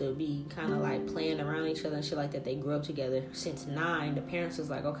used to be kind of like playing around each other and shit like that. They grew up together. Since 9, the parents was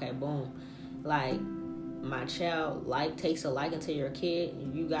like, okay, boom, like, my child takes a liking to your kid.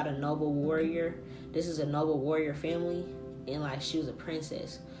 You got a noble warrior. This is a noble warrior family, and like, she was a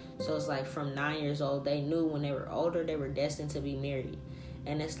princess. So it's like, from 9 years old, they knew when they were older they were destined to be married.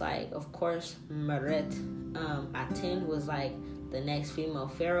 And it's like, of course, Meritaten was like the next female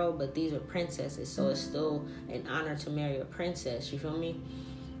pharaoh, but these are princesses, so it's still an honor to marry a princess, you feel me?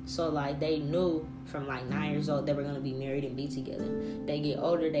 So like, they knew from like 9 years old they were gonna be married and be together. They get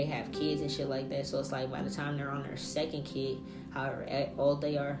older, they have kids and shit like that, so it's like, by the time they're on their second kid, however old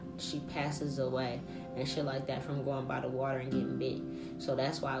they are, she passes away and shit like that from going by the water and getting bit. So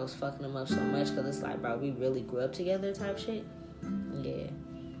that's why I was fucking them up so much, because it's like, bro, we really grew up together type shit. Yeah,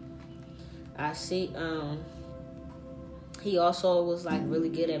 I see. He also was like really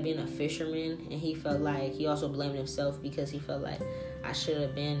good at being a fisherman, and he felt like, he also blamed himself because he felt like, I should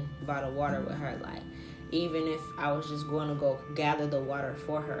have been by the water with her. Like, even if I was just going to go gather the water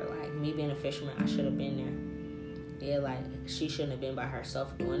for her, like, me being a fisherman, I should have been there. Yeah, like, she shouldn't have been by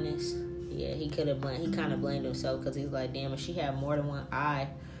herself doing this. Yeah, he kind of blamed himself, because he's like, damn, if she had more than one eye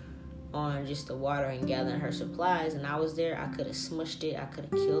on just the water and gathering her supplies, and I was there, I could have smushed it, I could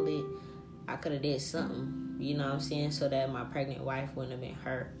have killed it, I could have did something, you know what I'm saying, so that my pregnant wife wouldn't have been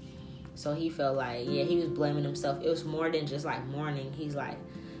hurt. So he felt like, yeah, he was blaming himself. It was more than just like mourning. He's like,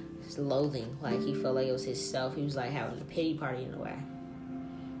 it's loathing. Like, he felt like it was himself. He was like having a pity party in a way.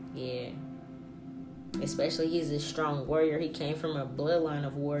 Yeah. Especially, he's a strong warrior. He came from a bloodline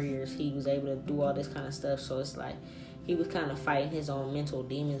of warriors. He was able to do all this kind of stuff. So it's like, he was kind of fighting his own mental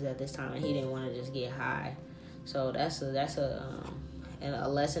demons at this time, and he didn't want to just get high. So that's a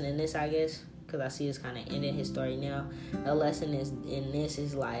lesson in this, I guess, because I see it's kind of ending his story now. A lesson in this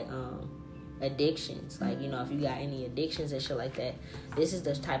is like addictions. Like, you know, if you got any addictions and shit like that, this is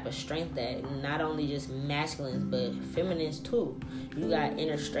the type of strength that not only just masculines but feminines too. You got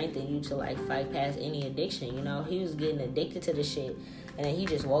inner strength in you to like fight past any addiction. You know, he was getting addicted to the shit, and then he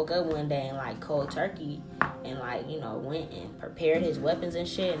just woke up one day and like cold turkey and like, you know, went and prepared his weapons and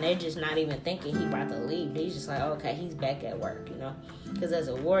shit, and they're just not even thinking he about to leave. He's just like, okay, he's back at work, you know, because as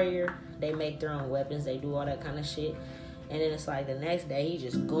a warrior, they make their own weapons, they do all that kind of shit. And then it's like the next day he's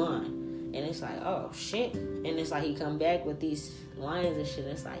just gone, and it's like, oh shit. And it's like he come back with these lions and shit.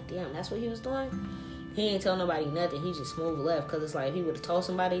 It's like, damn, that's what he was doing. He ain't tell nobody nothing. He just smooth left, because it's like, if he would have told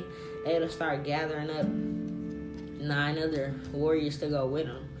somebody, they would have started gathering up 9 other warriors to go with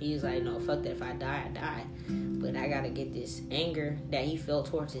him. He's like, no, fuck that. If I die, I die. But I gotta get this anger that he felt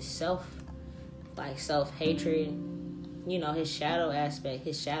towards himself, like self-hatred. You know, his shadow aspect,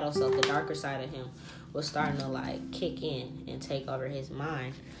 his shadow self, the darker side of him was starting to like kick in and take over his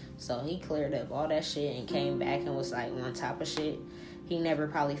mind. So he cleared up all that shit and came back and was like on top of shit. He never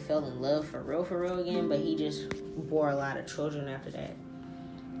probably fell in love for real again, but he just bore a lot of children after that.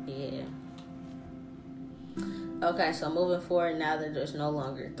 Yeah. Okay, so moving forward, now that there's no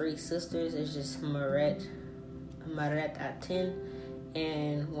longer 3 sisters, it's just Meritaten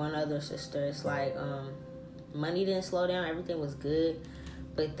and one other sister. It's like, money didn't slow down, everything was good,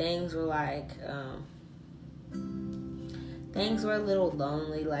 but things were like, things were a little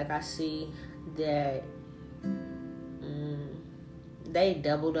lonely. Like, I see that they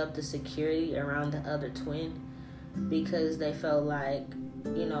doubled up the security around the other twin, because they felt like,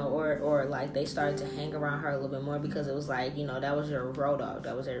 you know, or like they started to hang around her a little bit more, because it was like, you know, that was your road dog,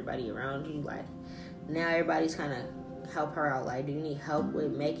 that was everybody around you. Like, now everybody's kind of help her out. Like, do you need help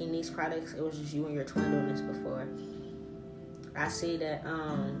with making these products? It was just you and your twin doing this before. I see that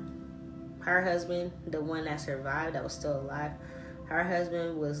her husband, the one that survived, that was still alive, her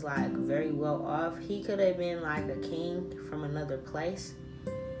husband was like very well off. He could have been like a king from another place,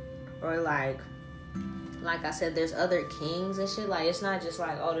 Or like I said, there's other kings and shit. Like, it's not just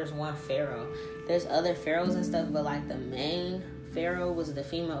like, oh, there's one pharaoh. There's other pharaohs and stuff, but like the main pharaoh was the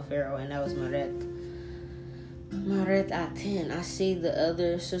female pharaoh, and that was Meritaten. I see the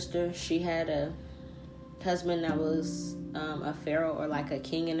other sister, she had a husband that was a pharaoh or like a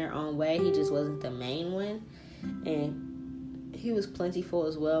king in their own way. He just wasn't the main one, and he was plentiful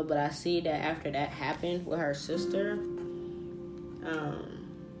as well. But I see that after that happened with her sister,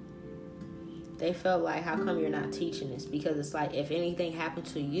 they felt like, how come you're not teaching this? Because it's like, if anything happened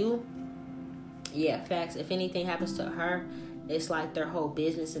to you, yeah, facts, if anything happens to her, it's like their whole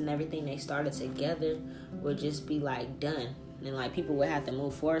business and everything they started together would just be like done, and like people would have to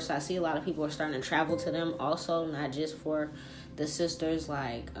move forward. So I see a lot of people are starting to travel to them also, not just for the sisters,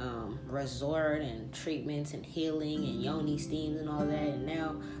 like resort and treatments and healing and yoni steams and all that, and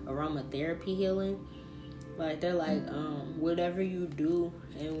now aromatherapy healing. Like, they're like, whatever you do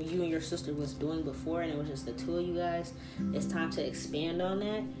and you and your sister was doing before, and it was just the two of you guys, it's time to expand on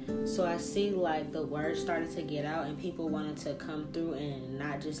that. So I see like the word started to get out, and people wanted to come through and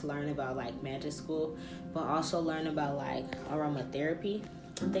not just learn about like magic school, but also learn about like aromatherapy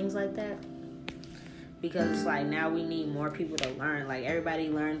and things like that. Because it's like, now we need more people to learn. Like, everybody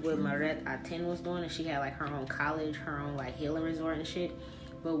learned what Meritaten was doing, and she had like her own college, her own like healing resort and shit.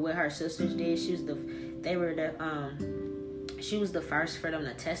 But what her sisters did, she was the first for them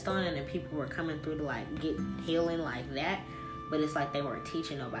to test on, and then people were coming through to like get healing like that. But it's like they weren't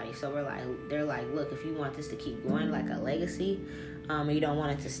teaching nobody. So they're like, look, if you want this to keep going like a legacy, you don't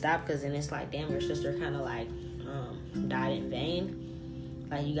want it to stop, because then it's like, damn, your sister kind of like died in vain.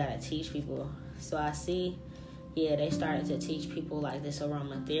 Like, you gotta teach people. So I see, yeah, they started to teach people like this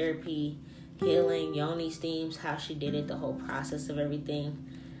aromatherapy, healing, yoni steams, how she did it, the whole process of everything.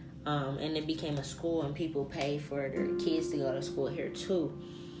 And it became a school, and people pay for their kids to go to school here too.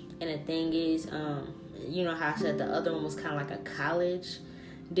 And the thing is, you know how I said the other one was kind of like a college?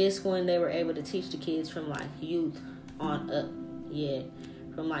 This one, they were able to teach the kids from like youth on up. Yeah,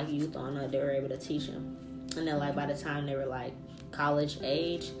 from like youth on up, they were able to teach them. And then like by the time they were like college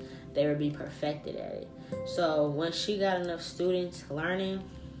age, they would be perfected at it. So when she got enough students learning,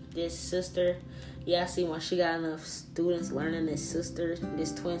 this sister, yeah, I see when she got enough students learning, this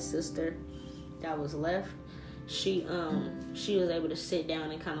twin sister that was left, she was able to sit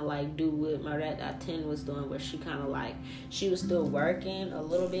down and kind of like do what Meritaten was doing, where she kind of like, she was still working a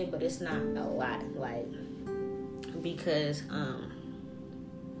little bit, but it's not a lot, like, because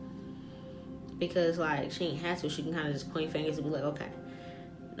like she ain't had to, she can kind of just point fingers and be like, okay,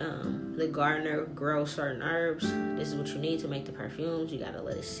 the gardener grows certain herbs, this is what you need to make the perfumes, you gotta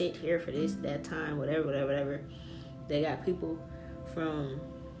let it sit here for this, that time, whatever. They got people from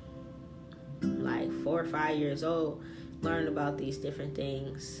like 4 or 5 years old learning about these different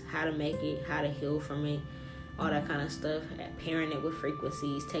things, how to make it, how to heal from it, all that kind of stuff, pairing it with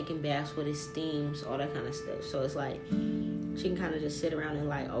frequencies, taking baths with its steams, all that kind of stuff. So it's like, she can kind of just sit around and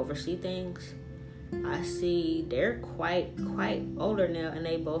like oversee things. I see they're quite older now, and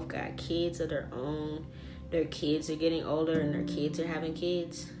they both got kids of their own. Their kids are getting older, and their kids are having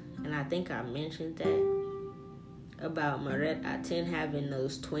kids. And I think I mentioned that about Meritaten having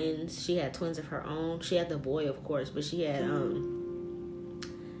those twins. She had twins of her own. She had the boy, of course, but she had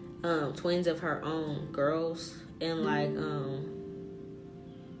twins of her own, girls. And like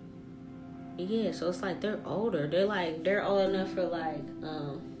yeah, so it's like they're older. They're old enough for like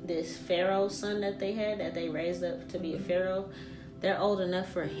this pharaoh's son that they had, that they raised up to be a pharaoh. They're old enough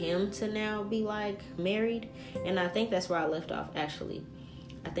for him to now be like married. And I think that's where I left off, actually.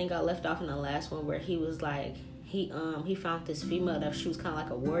 I think I left off in the last one where he was like, he found this female that she was kind of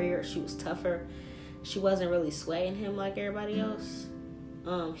like a warrior. She was tougher. She wasn't really swaying him like everybody else.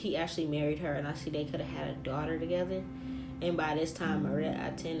 He actually married her, and I see they could have had a daughter together. And by this time,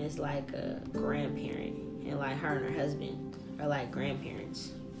 Meritaten is like a grandparent, and like her and her husband are like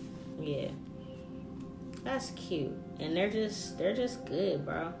grandparents. Yeah, that's cute, and they're just good,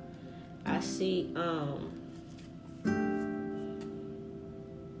 bro. I see.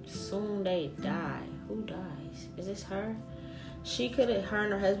 Soon they die. Who dies? Is this her? Her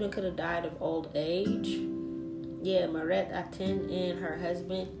and her husband could have died of old age. Yeah, Meritaten and her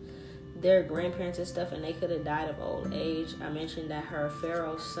husband, they're grandparents and stuff, and they could have died of old age. I mentioned that her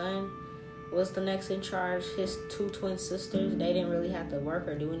pharaoh's son was the next in charge. His 2 twin sisters, they didn't really have to work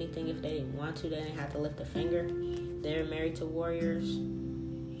or do anything if they didn't want to. They didn't have to lift a finger. They're married to warriors.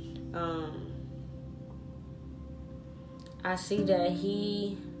 I see that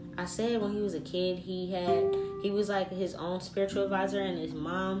I said when he was a kid, he was like his own spiritual advisor, and his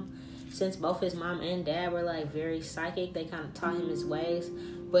mom, since both his mom and dad were like very psychic, they kind of taught him his ways.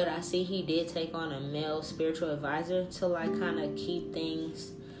 But I see he did take on a male spiritual advisor to like kind of keep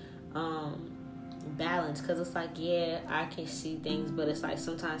things balanced, because it's like, yeah, I can see things, but it's like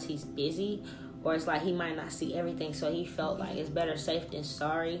sometimes he's busy, or it's like he might not see everything. So he felt like it's better safe than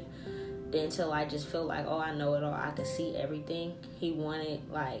sorry than to like just feel like, oh, I know it all, I can see everything. He wanted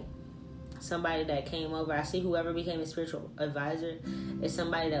like somebody that came over. I see whoever became his spiritual advisor is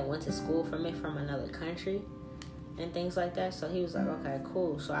somebody that went to school from another country and things like that. So he was like, okay,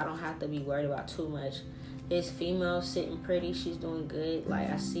 cool, so I don't have to be worried about too much. His female sitting pretty, she's doing good.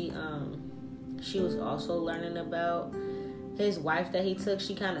 Like I see she was also learning about his wife that he took.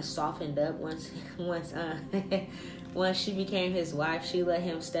 She kind of softened up once once she became his wife. She let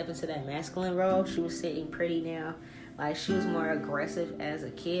him step into that masculine role. She was sitting pretty now. Like she was more aggressive as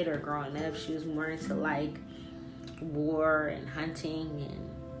a kid or growing up. She was more into like war and hunting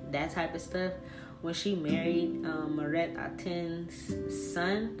and that type of stuff. When she married Meritaten's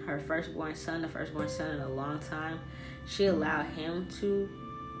son, her firstborn son, the firstborn son in a long time, she allowed him to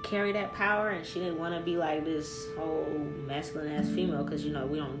carry that power, and she didn't want to be like this whole masculine ass female, because you know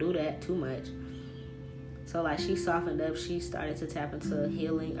we don't do that too much. So like she softened up. She started to tap into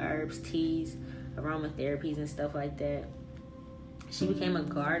healing herbs, teas, aromatherapies and stuff like that. She became a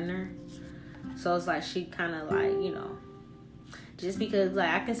gardener. So it's like she kind of like, you know, just because like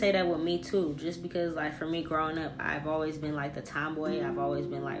I can say that with me too, just because like for me growing up, I've always been like the tomboy. I've always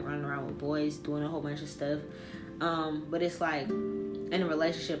been like running around with boys doing a whole bunch of stuff. But it's like in a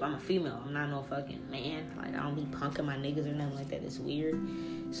relationship, I'm a female. I'm not no fucking man. Like I don't be punking my niggas or nothing like that. It's weird.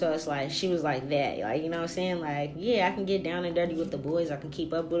 So it's like she was like that. Like, you know what I'm saying? Like, yeah, I can get down and dirty with the boys. I can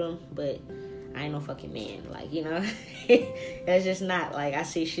keep up with them, but I ain't no fucking man. Like, you know, that's just not like, I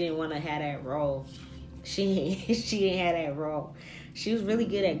see she didn't want to have that role. She didn't have that role. She was really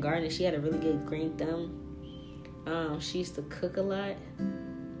good at gardening. She had a really good green thumb. She used to cook a lot,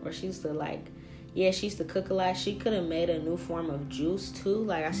 or she used to like, yeah, she used to cook a lot. She could have made a new form of juice too.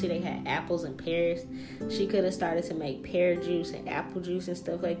 Like I see they had apples and pears. She could have started to make pear juice and apple juice and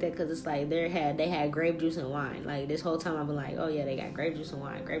stuff like that, because it's like they had grape juice and wine. Like this whole time I've been like, oh yeah, they got grape juice and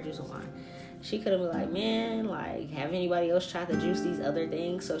wine, grape juice and wine. She could have been like, man, like, have anybody else tried to juice these other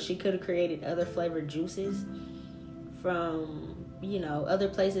things? So she could have created other flavored juices from, you know, other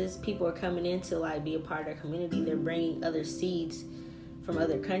places. People are coming in to, like, be a part of their community. They're bringing other seeds from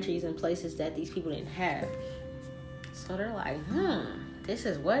other countries and places that these people didn't have. So they're like, this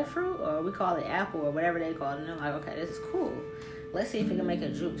is what fruit? Or we call it apple or whatever they call it. And they're like, okay, this is cool. Let's see if we can make a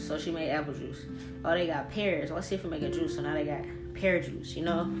juice. So she made apple juice. Oh, they got pears. Let's see if we make a juice. So now they got pear juice, you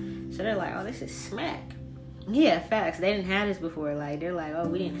know? So they're like, oh, this is smack. Yeah, facts. They didn't have this before. Like, they're like, oh,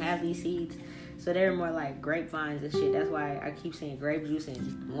 we didn't have these seeds. So they're more like grapevines and shit. That's why I keep saying grape juice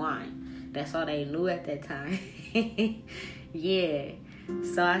and wine. That's all they knew at that time. Yeah.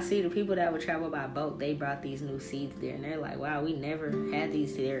 So I see the people that would travel by boat, they brought these new seeds there. And they're like, wow, we never had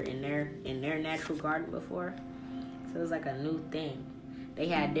these there in their natural garden before. So it was like a new thing. They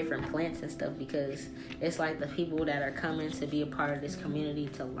had different plants and stuff, because it's like the people that are coming to be a part of this community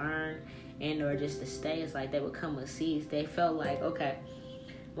to learn and or just to stay, it's like they would come with seeds. They felt like, okay,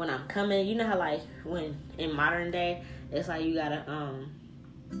 when I'm coming, you know how like when in modern day, it's like you gotta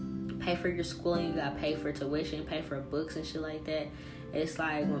pay for your schooling, you gotta pay for tuition, pay for books and shit like that. It's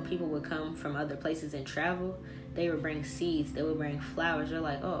like when people would come from other places and travel, they would bring seeds, they would bring flowers. They're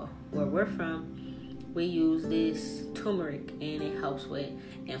like, oh, where we're from, we use this turmeric and it helps with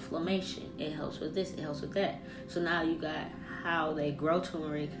inflammation. It helps with this, it helps with that. So now you got how they grow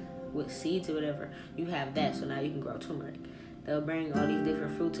turmeric with seeds or whatever. You have that, so now you can grow turmeric. They'll bring all these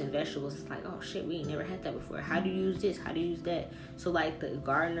different fruits and vegetables. It's like, oh shit, we ain't never had that before. How do you use this? How do you use that? So like the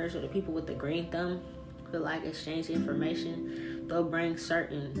gardeners or the people with the green thumb will like exchange information. They'll bring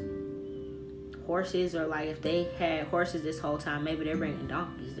certain horses, or like if they had horses this whole time, maybe they're bringing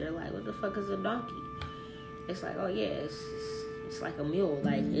donkeys. They're like, what the fuck is a donkey? It's like, oh yeah, it's like a mule.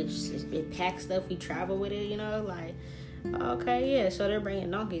 Like it packs stuff. We travel with it, you know. Like, okay, yeah. So they're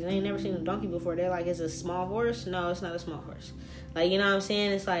bringing donkeys. I ain't never seen a donkey before. They're like, it's a small horse. No, it's not a small horse. Like, you know what I'm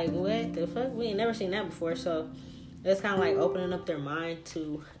saying? It's like, what the fuck? We ain't never seen that before. So it's kind of like opening up their mind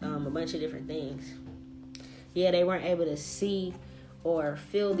to a bunch of different things. Yeah, they weren't able to see or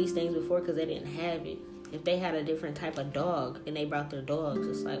feel these things before because they didn't have it. If they had a different type of dog and they brought their dogs,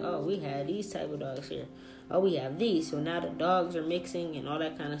 it's like, oh, we had these type of dogs here. Oh, we have these. So now the dogs are mixing and all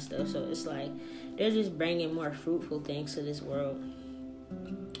that kind of stuff. So it's like they're just bringing more fruitful things to this world,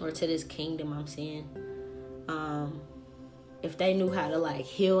 or to this kingdom, I'm saying. If they knew how to like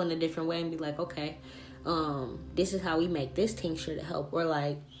heal in a different way and be like, okay, this is how we make this tincture to help. Or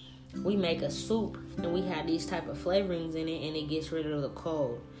like, we make a soup and we have these type of flavorings in it, and it gets rid of the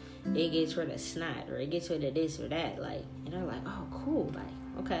cold, it gets rid of snot, or it gets rid of this or that, like, and they're like, oh, cool,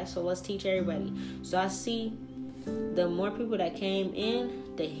 like, okay, so let's teach everybody. So I see the more people that came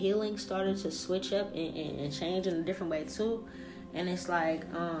in, the healing started to switch up and change in a different way too. And it's like,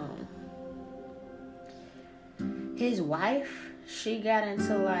 his wife, she got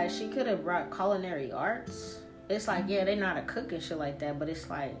into, like, she could have brought culinary arts. It's like, yeah, they not a cook and shit like that, but it's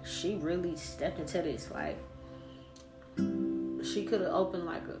like, she really stepped into this. Like, she could have opened,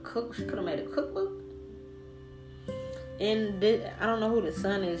 like, she could have made a cookbook. And I don't know who the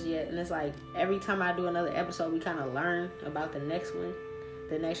son is yet. And it's like, every time I do another episode, we kind of learn about the next one,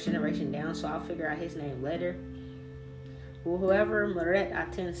 the next generation down. So I'll figure out his name later. Well, whoever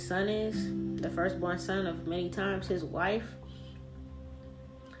Meritaten's son is, the firstborn son of many times, his wife,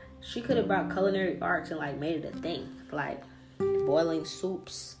 she could have brought culinary arts and, like, made it a thing. Like, boiling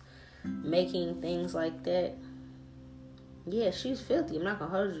soups, making things like that. Yeah, she's filthy. I'm not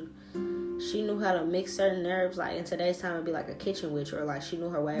going to hold you. She knew how to mix certain herbs. Like, in today's time, it'd be like a kitchen witch. Or, like, she knew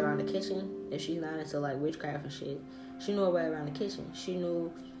her way around the kitchen. If she's not into, like, witchcraft and shit, she knew her way around the kitchen. She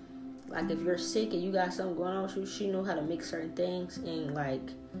knew, like, if you're sick and you got something going on with you, she knew how to mix certain things and, like,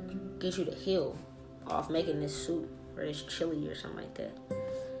 get you to heal off making this soup or this chili or something like that.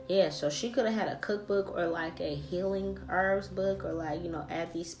 Yeah, so she could have had a cookbook or, like, a healing herbs book, or, like, you know,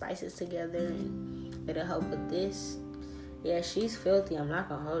 add these spices together and it'll help with this. Yeah, she's filthy. I'm not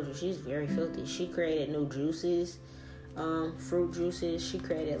gonna hold you. She's very filthy. She created new juices, fruit juices. She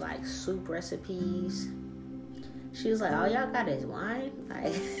created, like, soup recipes. She was like, all y'all got is wine?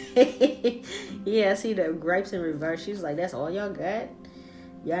 Like, yeah, I see the grapes in reverse. She was like, that's all y'all got?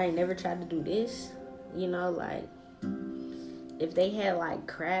 Y'all ain't never tried to do this? You know, like, if they had, like,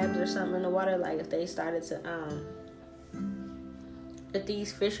 crabs or something in the water, like, if they started to, if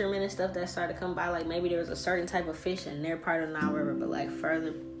these fishermen and stuff that started to come by, like, maybe there was a certain type of fish in their part of the Nile River, but, like,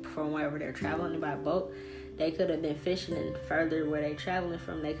 further from wherever they're traveling by boat, they could have been fishing, and further where they're traveling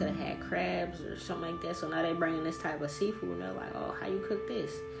from, they could have had crabs or something like that. So now they're bringing this type of seafood, and they're like, oh, how you cook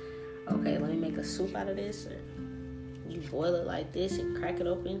this? Okay, let me make a soup out of this, or you boil it like this and crack it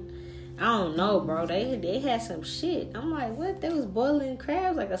open. I don't know, bro. They had some shit. I'm like, what? They was boiling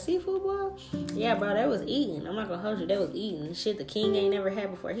crabs like a seafood boil? Yeah, bro, they was eating. I'm not gonna hold you. They was eating shit the king ain't never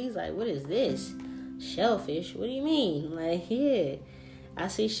had before. He's like, what is this? Shellfish? What do you mean? Like, yeah. I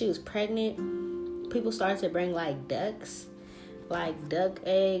see she was pregnant. People started to bring, like, ducks, like duck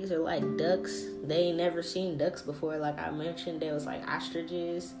eggs or, like, ducks. They ain't never seen ducks before. Like I mentioned, there was, like,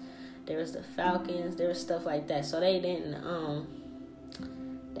 ostriches. There was the falcons. There was stuff like that. So they didn't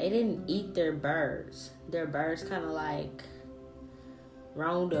eat their birds. Their birds kind of, like,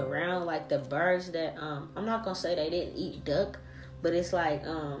 roamed around. Like the birds that, I'm not going to say they didn't eat duck, but it's like,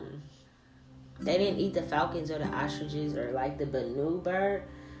 they didn't eat the falcons or the ostriches or, like, the Banu bird,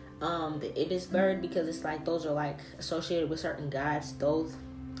 the ibis bird, because it's like those are, like, associated with certain gods. Those,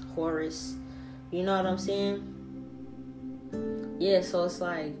 Horus, you know what I'm saying? Yeah, so it's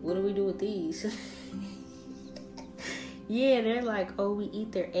like, what do we do with these? Yeah, they're like, oh, we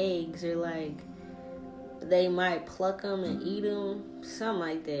eat their eggs, or, like, they might pluck them and eat them, something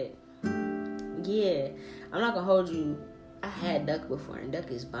like that. Yeah, I'm not gonna hold you. I had duck before, and duck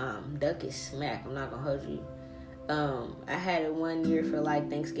is bomb. Duck is smack. I'm not gonna hold you. I had it one year for, like,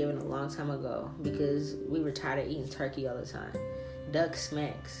 Thanksgiving a long time ago, because we were tired of eating turkey all the time. Duck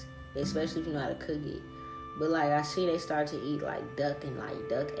smacks, especially if you know how to cook it. But, like, I see they start to eat, like, duck and, like,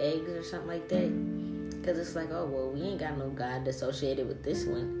 duck eggs or something like that. Because it's like, oh, well, we ain't got no god associated with this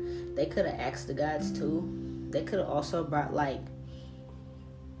one. They could have asked the gods, too. They could have also brought, like,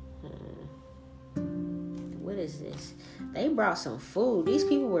 what is this? They brought some food. These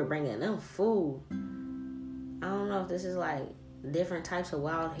people were bringing them food. I don't know if this is, like, different types of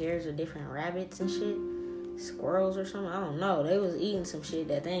wild hares or different rabbits and shit. Squirrels or something. I don't know. They was eating some shit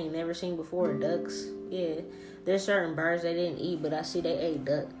that they ain't never seen before. Ducks. Yeah. There's certain birds they didn't eat, but I see they ate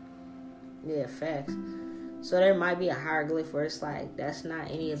duck. Yeah, facts. So there might be a hieroglyph where it's like, that's not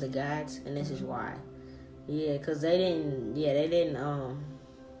any of the gods, and this is why. Yeah, because they didn't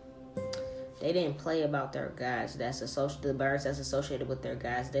play about their gods. That's the birds that's associated with their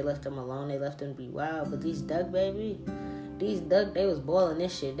gods. They left them alone. They left them to be wild. But these duck, baby, they was boiling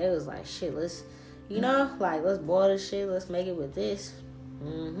this shit. They was like, shit, let's boil this shit. Let's make it with this.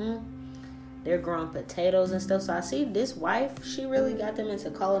 They're growing potatoes and stuff. So I see this wife, she really got them into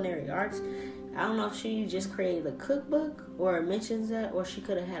culinary arts. I don't know if she just created a cookbook or mentions that, or she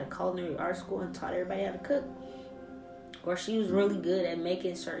could have had a culinary art school and taught everybody how to cook. Or she was really good at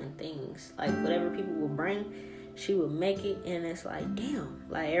making certain things. Like, whatever people will bring, She would make it, and it's like, damn.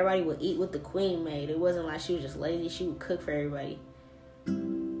 Like, everybody would eat what the queen made. It wasn't like she was just lazy. She would cook for everybody.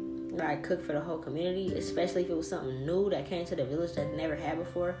 Like, cook for the whole community, especially if it was something new that came to the village that never had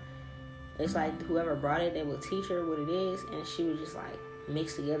before. It's like whoever brought it, they would teach her what it is, and she would just, like,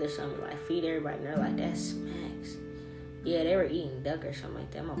 mix together something, like, feed everybody. And they're like, that smacks. Yeah, they were eating duck or something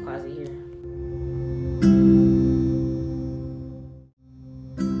like that. I'm gonna pause it here.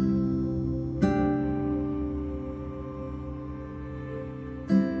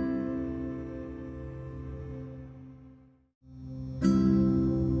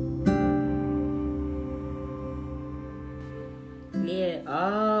 Yeah.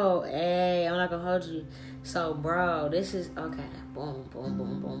 Oh, hey, I'm not gonna hold you. So, bro, this is okay. Boom, boom,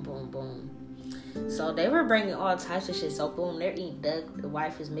 boom, boom, boom, boom. So they were bringing all types of shit. So boom, they're eating duck. The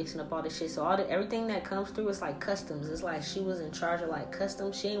wife is mixing up all this shit. So everything that comes through is like customs. It's like she was in charge of like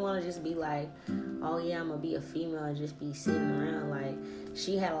customs. She didn't want to just be like, oh yeah, I'm gonna be a female and just be sitting around. Like,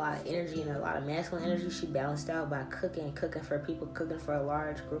 she had a lot of energy and a lot of masculine energy. She balanced out by cooking for people, cooking for a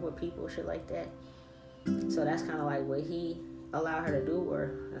large group of people, shit like that. So that's kind of like what he allowed her to do,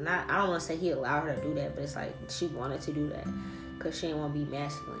 or not. I don't want to say he allowed her to do that, but it's like she wanted to do that because she didn't want to be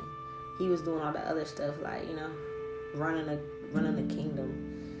masculine. He was doing all the other stuff, like, you know, running the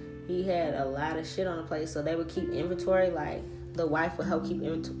kingdom. He had a lot of shit on the plate, so they would keep inventory. Like, the wife would help keep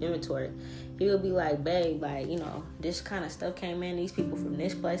inventory. He would be like, babe, like, you know, this kind of stuff came in. These people from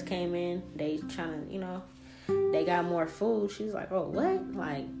this place came in. They trying to, you know, they got more food. She's like, oh, what?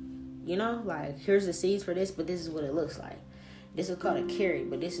 Like, you know, like, here's the seeds for this, but this is what it looks like. This is called a carrot,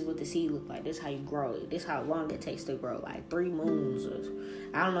 but this is what the seed look like. This is how you grow it. This is how long it takes to grow. Like 3 moons.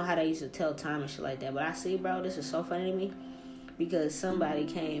 I don't know how they used to tell time and shit like that. But I see, bro, this is so funny to me. Because somebody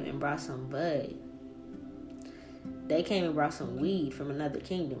came and brought some bud. They came and brought some weed from another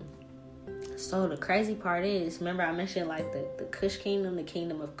kingdom. So the crazy part is, remember I mentioned like the Kush kingdom, the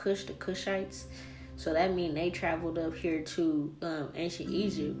kingdom of Kush, the Kushites. So that means they traveled up here to ancient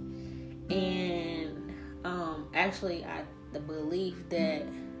Egypt. And actually, the belief that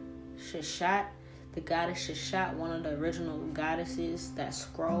Shashat, the goddess Shashat, one of the original goddesses that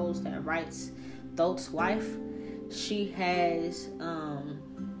scrolls, that writes Thoth's wife, she has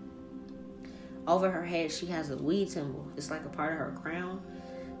over her head she has a weed symbol. It's like a part of her crown.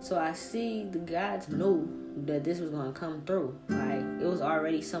 So I see the gods knew that this was going to come through. Like, it was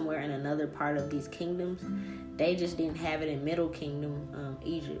already somewhere in another part of these kingdoms. They just didn't have it in Middle Kingdom,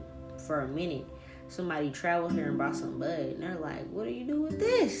 Egypt, for a minute. Somebody traveled here and brought some bud, and they're like, what do you do with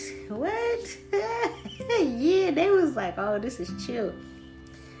this? What? Yeah, they was like, oh, this is chill.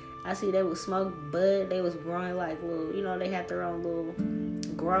 I see they would smoke bud. They was growing like little, you know, they had their own little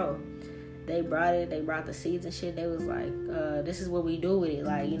grow. They brought the seeds and shit. They was like, this is what we do with it.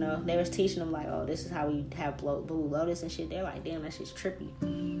 Like, you know, they was teaching them like, oh, this is how we have blue lotus and shit. They're like, damn, that shit's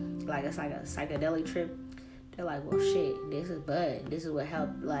trippy. Like, it's like a psychedelic trip. They're like, well, shit, this is bud. This is what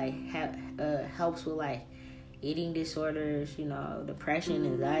helps with like eating disorders, you know, depression,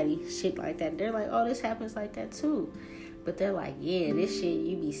 anxiety, shit like that. They're like, oh, this happens like that too. But they're like, yeah, this shit,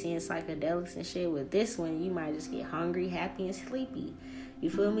 you be seeing psychedelics and shit. With this one, you might just get hungry, happy, and sleepy. You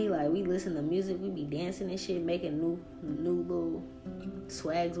feel me? Like, we listen to music, we be dancing and shit, making new little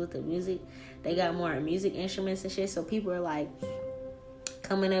swags with the music. They got more music instruments and shit. So people are like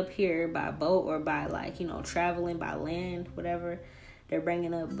coming up here by boat or by, like, you know, traveling by land, whatever. They're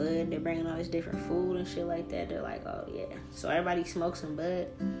bringing up bud. They're bringing all this different food and shit like that. They're like, oh yeah. So everybody smokes some bud,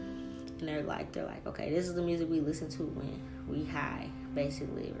 and they're like, okay, this is the music we listen to when we high,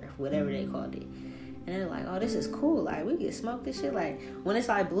 basically, or whatever they called it. And they're like, oh, this is cool. Like, we can smoke this shit. Like, when it's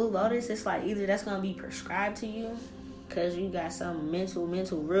like Blue Lotus, it's like either that's gonna be prescribed to you because you got some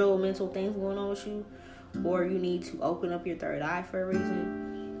real mental things going on with you, or you need to open up your third eye for a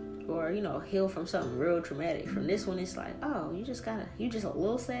reason, or, you know, heal from something real traumatic. From this one, it's like, oh, you just a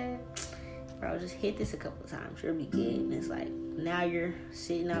little sad, bro, just hit this a couple of times, you'll be good. And it's like, now you're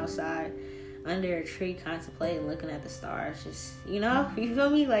sitting outside under a tree contemplating, looking at the stars, just, you know, you feel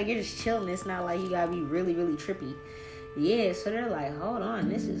me? Like, you're just chilling. It's not like you gotta be really, really trippy. Yeah, so they're like, hold on,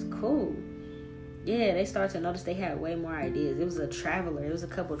 this is cool. Yeah, they start to notice they had way more ideas. It was a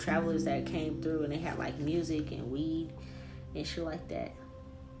couple travelers that came through, and they had like music and weed and shit like that.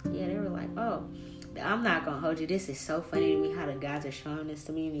 Yeah, they were like, oh, I'm not gonna hold you. This is so funny to me how the guys are showing this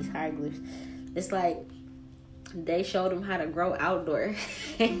to me in these hieroglyphs. It's like they showed them how to grow outdoor.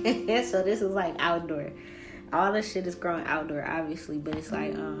 So this is like outdoor. All this shit is growing outdoor, obviously, but it's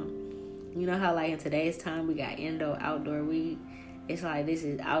like, you know how like in today's time we got indoor, outdoor weed. It's like, this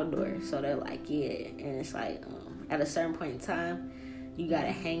is outdoor. So they're like, yeah. And it's like, at a certain point in time, you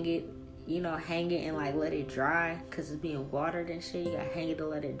gotta hang it. hang it and like let it dry because it's being watered and shit. You gotta hang it to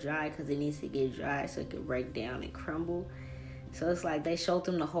let it dry because it needs to get dry so it can break down and crumble. So it's like they showed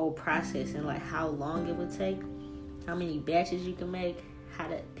them the whole process and like how long it would take, how many batches you can make, how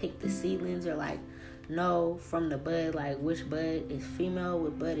to pick the seedlings, or like know from the bud like which bud is female,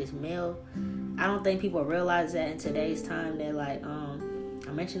 which bud is male. I don't think people realize that in today's time that like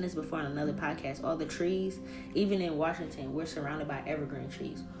I mentioned this before on another podcast, all the trees, even in Washington, we're surrounded by evergreen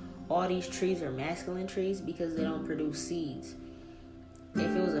trees. All these trees are masculine trees because they don't produce seeds.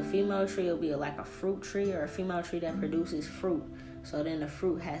 If it was a female tree, it would be like a fruit tree or a female tree that produces fruit. So then the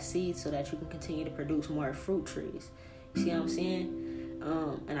fruit has seeds so that you can continue to produce more fruit trees. You see what I'm saying?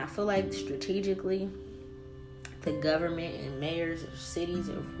 And I feel like strategically, the government and mayors of cities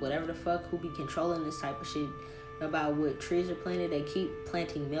or whatever the fuck who be controlling this type of shit about what trees are planted, they keep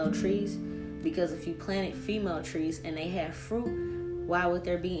planting male trees. Because if you planted female trees and they have fruit, why would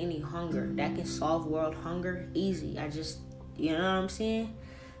there be any hunger? That can solve world hunger easy. You know what I'm saying?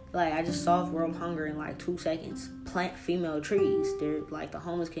 Like, I just solved world hunger in like 2 seconds. Plant female trees. They're like, the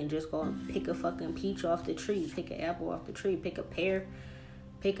homeless can just go and pick a fucking peach off the tree, pick an apple off the tree, pick a pear,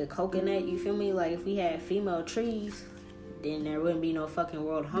 pick a coconut. You feel me? Like, if we had female trees, then there wouldn't be no fucking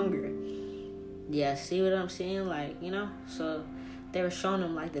world hunger. Yeah, see what I'm saying? Like, so they were showing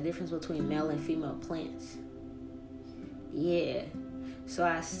them like the difference between male and female plants. Yeah. So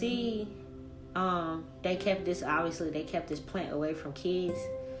I see they kept this plant away from kids.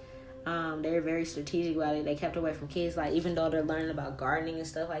 They were very strategic about it. They kept it away from kids. Like, even though they're learning about gardening and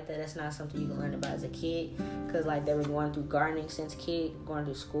stuff like that, that's not something you can learn about as a kid. Because, like, they were going through gardening since kid, going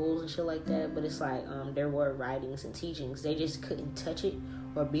through schools and shit like that. But it's like, there were writings and teachings. They just couldn't touch it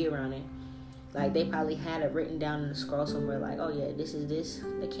or be around it. Like, they probably had it written down in a scroll somewhere, like, oh yeah, this is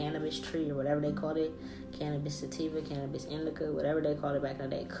the cannabis tree, or whatever they called it, cannabis sativa, cannabis indica, whatever they called it back in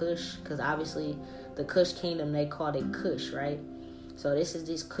the day, Kush, because obviously the Kush kingdom, they called it Kush, right? So this is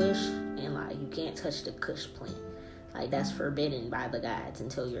this Kush, and like, you can't touch the Kush plant. Like, that's forbidden by the gods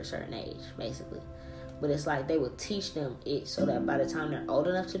until you're a certain age, basically. But it's like, they would teach them it so that by the time they're old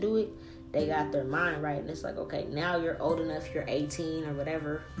enough to do it, they got their mind right, and it's like, okay, now you're old enough, you're 18 or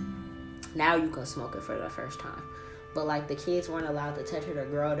whatever, now you can smoke it for the first time. But like, the kids weren't allowed to touch it or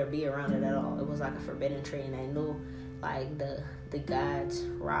grow it or be around it at all. It was like a forbidden tree, and they knew like the gods,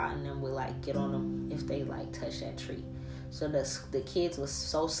 Ra, and them would like get on them if they like touch that tree. So the kids was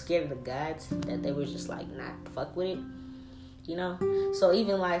so scared of the gods that they was just like not fuck with it. So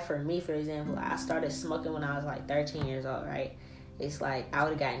even like for me, for example, I started smoking when I was like 13 years old, right? It's like I would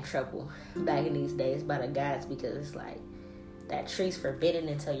have gotten in trouble back in these days by the gods, because it's like, that tree's forbidden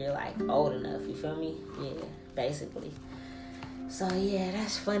until you're like old enough, you feel me? Yeah, basically. So yeah,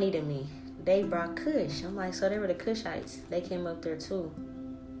 that's funny to me. They brought Kush. I'm like, so they were the Kushites. They came up there too.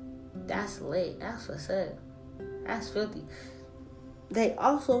 That's lit. That's what's up. That's filthy. They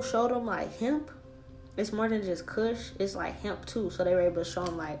also showed them like hemp. It's more than just Kush. It's like hemp too. So they were able to show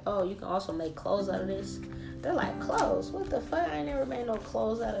them like, oh, you can also make clothes out of this. They're like, clothes? What the fuck? I ain't never made no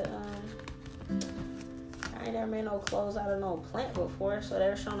clothes out of no plant before. So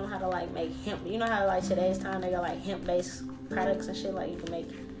they're showing them how to like make hemp. You know how like today's time they got like hemp based products and shit, like you can make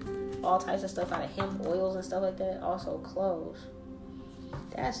all types of stuff out of hemp oils and stuff like that. Also clothes.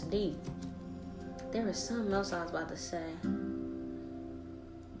 That's deep. There was something else I was about to say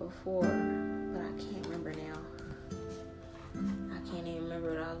before, but I can't remember now. I can't even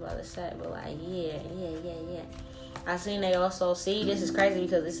remember what I was about to say, but like yeah. I seen they also see, this is crazy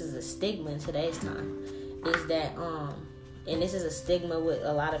because this is a stigma in today's time. Is that and this is a stigma with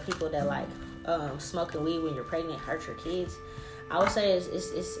a lot of people that like smoking weed when you're pregnant hurt your kids. I would say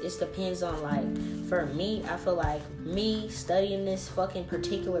it depends on, like, for me, I feel like me studying this fucking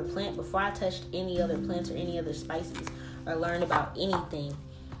particular plant before I touched any other plants or any other spices or learned about anything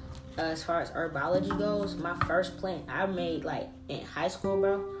as far as herbology goes, my first plant I made like in high school,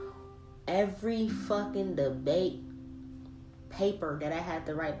 bro, every fucking debate paper that I had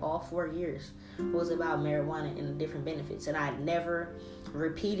to write all 4 years was about marijuana and the different benefits, and I never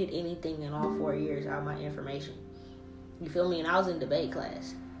repeated anything in all 4 years out of my information. You feel me? And I was in debate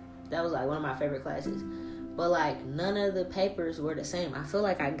class. That was like one of my favorite classes. But like none of the papers were the same. I feel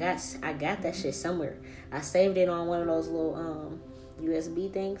like I got that shit somewhere. I saved it on one of those little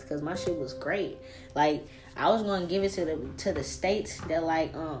USB things because my shit was great. Like I was going to give it to the states that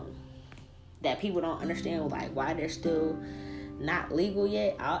like that people don't understand like why they're still not legal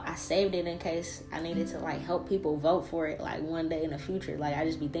yet. I saved it in case I needed to like help people vote for it like one day in the future. Like I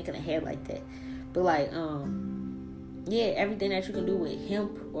just be thinking ahead like that. But like yeah, everything that you can do with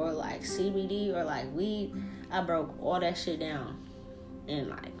hemp or like CBD or like weed, I broke all that shit down And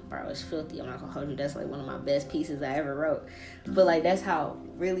like, bro, it's filthy. I'm not gonna hold you. That's like one of my best pieces I ever wrote. But like, that's how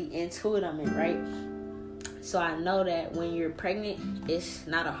really into it I'm in, right? So I know that when you're pregnant, it's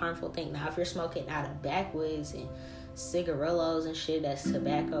not a harmful thing. Now, if you're smoking out of backwoods and cigarillos and shit, that's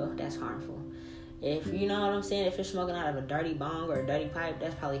tobacco, that's harmful. If you know what I'm saying, if you're smoking out of a dirty bong or a dirty pipe,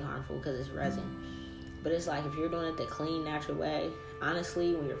 that's probably harmful because it's resin. But it's like if you're doing it the clean, natural way,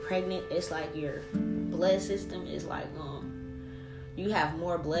 honestly, when you're pregnant, it's like your blood system is like, you have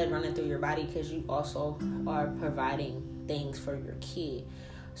more blood running through your body because you also are providing things for your kid.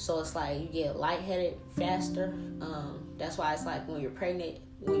 So it's like you get lightheaded faster. That's why it's like when you're pregnant,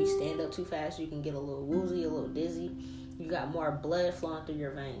 when you stand up too fast, you can get a little woozy, a little dizzy. You got more blood flowing through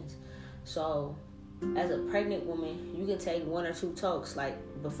your veins. So as a pregnant woman, you can take 1 or 2 tokes. Like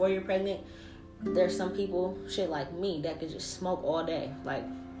before you're pregnant, there's some people, shit like me, that could just smoke all day. Like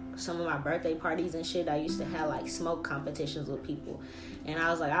some of my birthday parties and shit, I used to have like smoke competitions with people. And I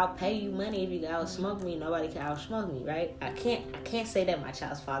was like, I'll pay you money if you can outsmoke me. Nobody can outsmoke me, right? I can't say that my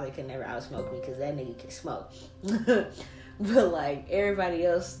child's father can never outsmoke me because that nigga can smoke. But like everybody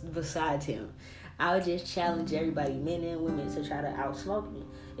else besides him, I would just challenge everybody, men and women, to try to outsmoke me.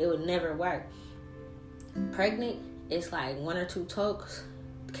 It would never work. Pregnant, it's like 1 or 2 tokes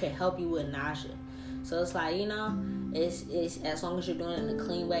can help you with nausea. So it's like, it's as long as you're doing it in a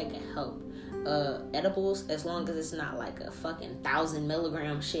clean way, it can help. Edibles, as long as it's not like a fucking 1,000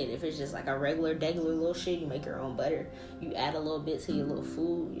 milligram shit. If it's just like a regular little shit, you make your own butter, you add a little bit to your little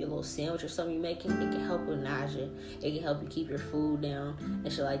food, your little sandwich or something you're making, it can help with nausea. It can help you keep your food down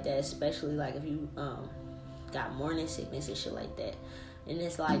and shit like that, especially like if you got morning sickness and shit like that. And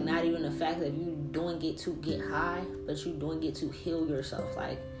it's like not even the fact that you doing it to get high, but you doing it to heal yourself.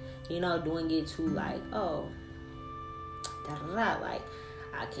 Like, doing it to like, like,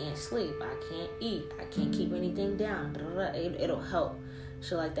 I can't sleep, I can't eat, I can't keep anything down, it'll help.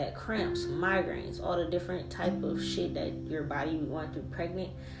 Shit like that, cramps, migraines, all the different type of shit that your body be going through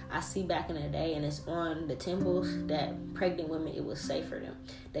pregnant. I see back in the day, and it's on the temples, that pregnant women, it was safe for them.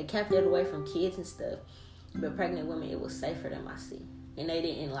 They kept it away from kids and stuff, but pregnant women, it was safe for them, I see. And they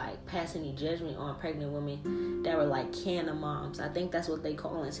didn't like pass any judgment on pregnant women that were like canna moms. I think that's what they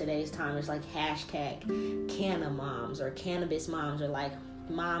call in today's time. It's like hashtag canna moms or cannabis moms or like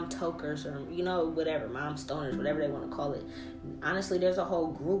mom tokers or whatever, mom stoners, whatever they want to call it. Honestly, there's a whole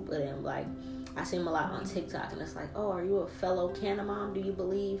group of them. Like I see them a lot on TikTok, and it's like, oh, are you a fellow canna mom? Do you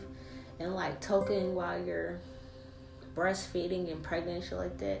believe in like token while you're breastfeeding and pregnant and shit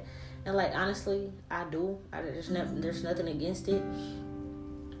like that? And like honestly, I do. There's nothing against it.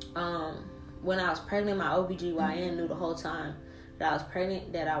 When I was pregnant, my OBGYN knew the whole time that I was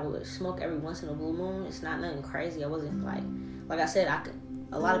pregnant that I would smoke every once in a blue moon. It's not nothing crazy. I wasn't like I said,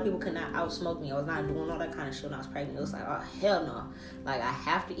 a lot of people could not outsmoke me. I was not doing all that kind of shit when I was pregnant. It was like, oh hell no. Like I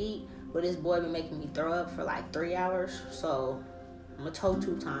have to eat, but this boy been making me throw up for like 3 hours. So I'm gonna toke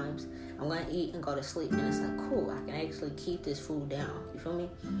 2 times. I'm gonna eat and go to sleep. And it's like, cool, I can actually keep this food down. You feel me?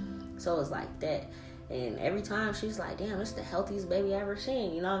 So it's like that. And every time she's like, damn, this is the healthiest baby I ever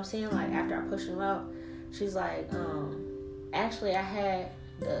seen. You know what I'm saying? Like after I pushed him out, she's like, actually I had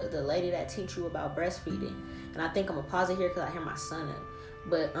the lady that teach you about breastfeeding. And I think I'm gonna pause it here because I hear my son up.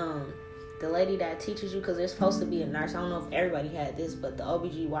 But the lady that teaches you, because there's supposed to be a nurse. I don't know if everybody had this, but the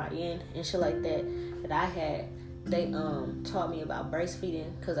OBGYN and shit like that I had, they taught me about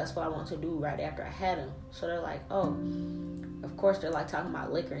breastfeeding because that's what I want to do right after I had him. So they're like, oh, of course they're like talking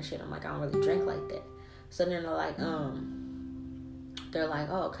about liquor and shit. I'm like, I don't really drink like that. So then they're like,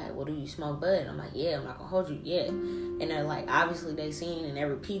 oh, okay, well, do you smoke bud? I'm like, yeah, I'm not gonna hold you, yeah. And they're like, obviously they seen in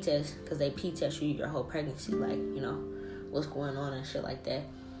every P test, because they P test you your whole pregnancy, like, what's going on and shit like that.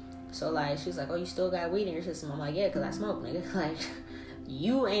 So like, she's like, oh, you still got weed in your system? I'm like, yeah, because I smoke, nigga. Like,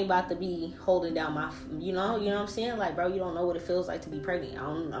 you ain't about to be holding down my, you know what I'm saying? Like, bro, you don't know what it feels like to be pregnant.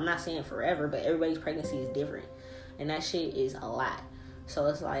 I'm not saying forever, but everybody's pregnancy is different. And that shit is a lot. So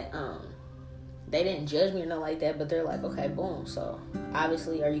it's like, they didn't judge me or nothing like that, but they're like, okay, boom. So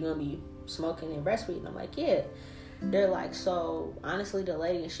obviously, are you going to be smoking and breastfeeding? I'm like, yeah. They're like, so honestly, the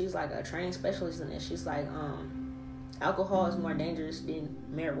lady, she's like a trained specialist in this. She's like, alcohol is more dangerous than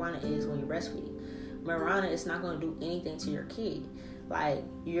marijuana is when you're breastfeeding. Marijuana is not going to do anything to your kid. Like,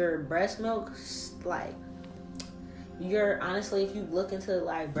 your breast milk, like, honestly, if you look into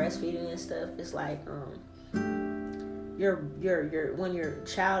like breastfeeding and stuff, it's like, your when your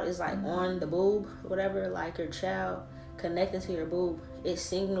child is like on the boob, whatever, like your child connecting to your boob, it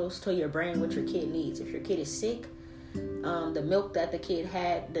signals to your brain what your kid needs. If your kid is sick, the milk that the kid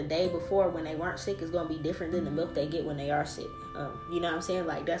had the day before when they weren't sick is going to be different than the milk they get when they are sick. You know what I'm saying?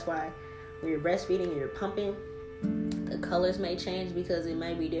 Like, that's why when you're breastfeeding and you're pumping, the colors may change because it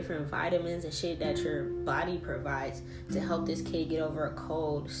may be different vitamins and shit that your body provides to help this kid get over a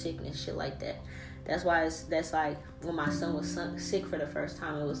cold, sickness, shit like that. That's why that's like when my son was sick for the first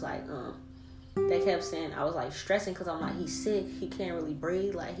time, it was like they kept saying, I was like stressing because I'm like, he's sick, he can't really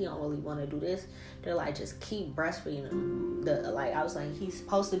breathe, like he don't really want to do this. They're like, just keep breastfeeding him. I was like, he's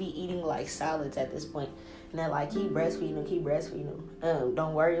supposed to be eating like salads at this point, and they're like, keep breastfeeding him.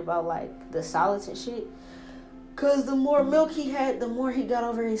 Don't worry about like the solids and shit, because the more milk he had, the more he got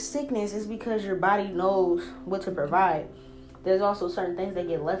over his sickness. Is because your body knows what to provide. There's also certain things that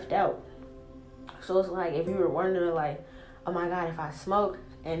get left out. So it's like, if you were wondering like, oh my God, if I smoke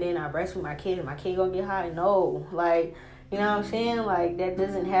and then I breastfeed my kid and my kid gonna get high, no, like, you know what I'm saying? Like, that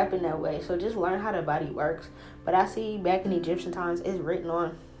doesn't happen that way. So just learn how the body works. But I see back in Egyptian times, it's written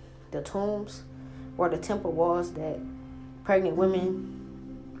on the tombs or the temple walls that pregnant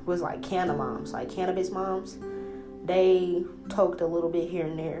women was like cannabis moms. They toked a little bit here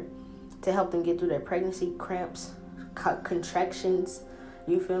and there to help them get through their pregnancy cramps, contractions,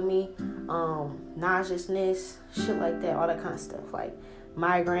 you feel me? Nauseousness, shit like that, all that kind of stuff, like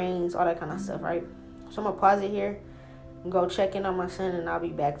migraines, all that kind of stuff, right? So I'm gonna pause it here and go check in on my son, and I'll be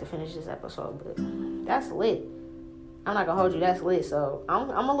back to finish this episode. But that's lit. I'm not gonna hold you, that's lit. So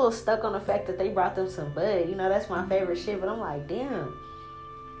I'm a little stuck on the fact that they brought them some bud. You know, that's my favorite shit, but I'm like, damn,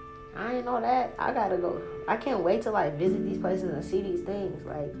 I ain't know that. I gotta go. I can't wait to like visit these places and see these things.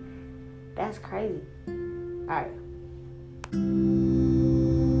 Like, that's crazy. Alright.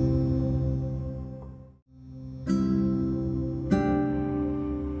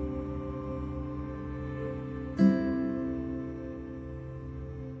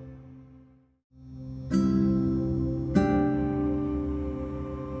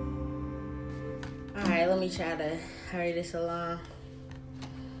 Let me try to hurry this along.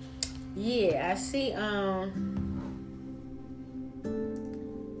 Yeah, I see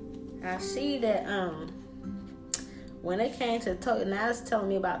that when it came to now it's telling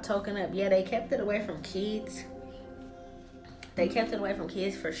me about token up. Yeah, they kept it away from kids. They kept it away from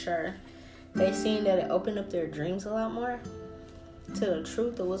kids for sure. They seen that it opened up their dreams a lot more to the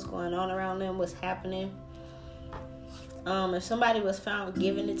truth of what's going on around them, what's happening. If somebody was found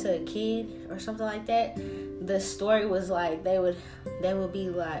giving it to a kid or something like that, the story was like they would be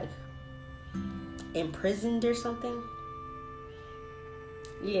like imprisoned or something.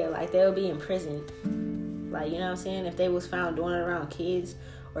 Yeah, like they would be imprisoned. Like, you know what I'm saying? If they was found doing it around kids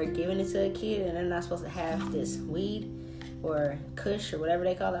or giving it to a kid and they're not supposed to have this weed or kush or whatever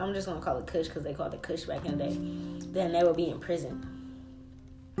they call it. I'm just gonna call it kush because they called it kush back in the day. Then they would be in prison.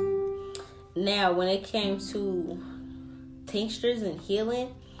 Now, when it came to tinctures and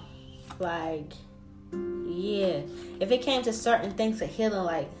healing, like, yeah, if it came to certain things of healing,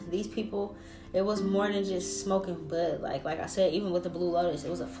 like these people, it was more than just smoking bud. Like I said, even with the Blue Lotus, it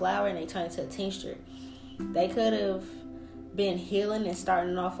was a flower and they turned it into a tincture. They could have been healing and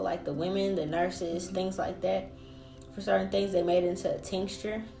starting off with like the women, the nurses, things like that. For certain things, they made it into a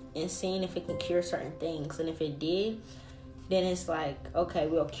tincture and seeing if it can cure certain things. And if it did, then it's like, okay,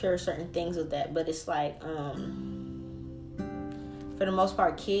 we'll cure certain things with that. But it's like, for the most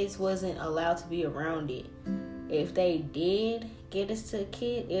part, kids wasn't allowed to be around it. If they did get this to a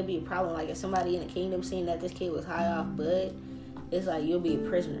kid, it'd be a problem. Like if somebody in the kingdom seen that this kid was high off bud, it's like you'll be a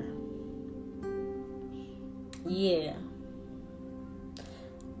prisoner. Yeah.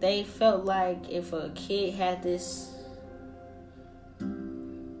 They felt like if a kid had this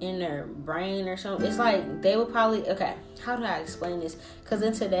in their brain or something, it's like they would probably, okay, how do I explain this? Because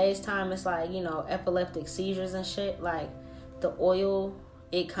in today's time, it's like, you know, epileptic seizures and shit, like the oil,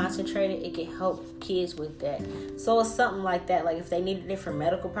 it concentrated, it can help kids with that. So it's something like that. Like if they needed it for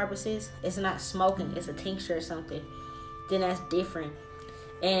medical purposes, it's not smoking, it's a tincture or something, then that's different.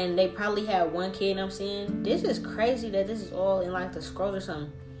 And they probably had one kid, I'm saying, this is crazy that this is all in like the scrolls or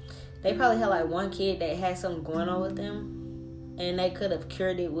something. They probably had like one kid that had something going on with them, and they could have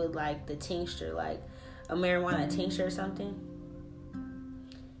cured it with like the tincture, like a marijuana tincture or something.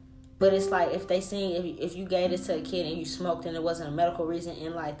 But it's like if they seen, if you gave this to a kid and you smoked and it wasn't a medical reason,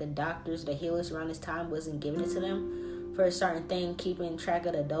 and like the doctors, the healers around this time wasn't giving it to them for a certain thing, keeping track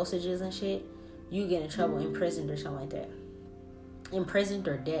of the dosages and shit, you get in trouble, imprisoned or something like that. Imprisoned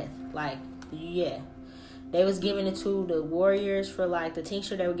or death. Like, yeah. They was giving it to the warriors for like the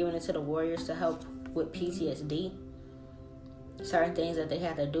tincture, they were giving it to the warriors to help with PTSD. Certain things that they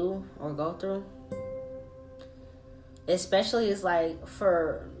had to do or go through. Especially it's like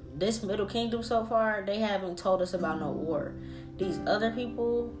for this Middle Kingdom so far, they haven't told us about no war. These other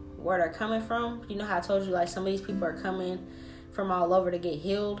people, where they're coming from, you know how I told you like some of these people are coming from all over to get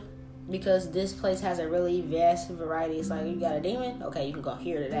healed. because this place has a really vast variety. It's like, you got a demon, okay, you can go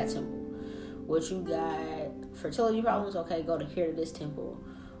here to that temple. What you got fertility problems, okay, go to here to this temple.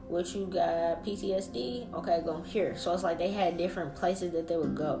 What you got PTSD, okay, go here. So it's like they had different places that they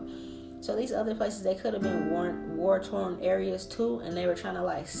would go. So these other places, they could have been war-torn areas too, and they were trying to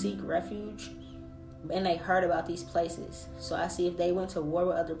like seek refuge, and they heard about these places. So I see if they went to war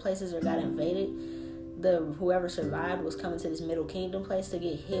with other places or got invaded, whoever survived was coming to this Middle Kingdom place to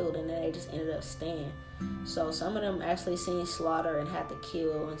get healed, and then they just ended up staying. So some of them actually seen slaughter and had to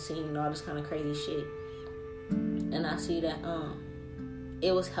kill and seen all this kind of crazy shit. And I see that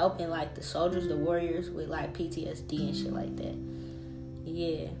it was helping like the soldiers, the warriors with like PTSD and shit like that.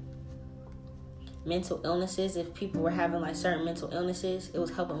 Yeah. Mental illnesses, if people were having like certain mental illnesses, it was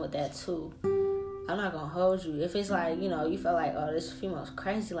helping with that too. I'm not gonna hold you. If it's like, you felt like, oh, this female's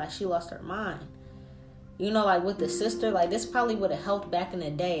crazy, like she lost her mind. Like with the sister, like this probably would have helped back in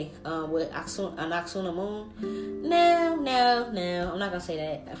the day with an Aksuna Moon. No, I'm not gonna say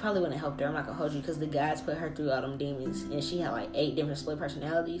that. I probably wouldn't have helped her. I'm not gonna hold you because the guys put her through all them demons and she had like 8 different split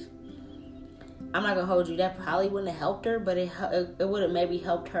personalities. I'm not gonna hold you. That probably wouldn't have helped her, but it would have maybe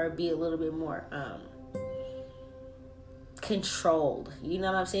helped her be a little bit more controlled. You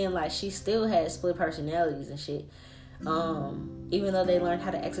know what I'm saying? Like she still had split personalities and shit. Even though they learned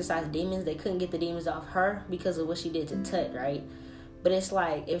how to exorcise demons, they couldn't get the demons off her because of what she did to Tut, right? But it's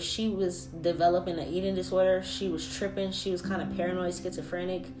like if she was developing an eating disorder, she was tripping, she was kind of paranoid,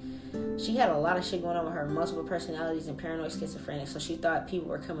 schizophrenic. She had a lot of shit going on with her, multiple personalities and paranoid schizophrenic, so she thought people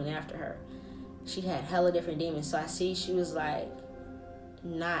were coming after her. She had hella different demons, so I see she was like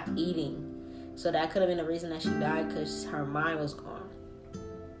not eating. So that could have been the reason that she died, because her mind was gone.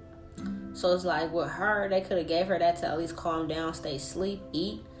 So it's like with her, they could have gave her that to at least calm down, stay asleep,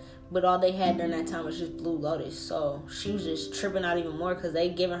 eat. But all they had during that time was just Blue Lotus. So she was just tripping out even more because they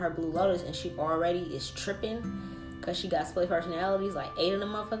giving her Blue Lotus and she already is tripping because she got split personalities, like 8 of them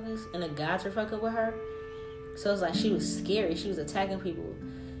motherfuckers, and the gods were fucking with her. So it's like she was scary. She was attacking people.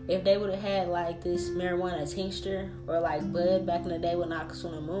 If they would have had like this marijuana tincture or like bud back in the day with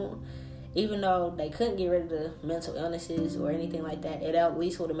Nakasuna Moon, even though they couldn't get rid of the mental illnesses or anything like that, it at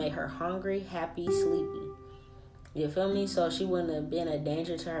least would have made her hungry, happy, sleepy. You feel me? So she wouldn't have been a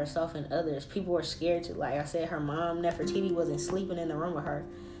danger to herself and others. People were scared to, like I said, her mom, Nefertiti, wasn't sleeping in the room with her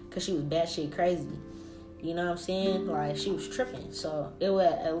because she was batshit crazy. You know what I'm saying? Like, she was tripping. So it would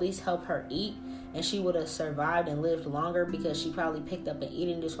at least help her eat, and she would have survived and lived longer because she probably picked up an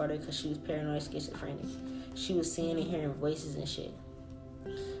eating disorder because she was paranoid schizophrenic. She was seeing and hearing voices and shit.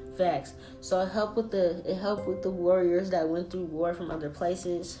 Facts. So it helped with the warriors that went through war from other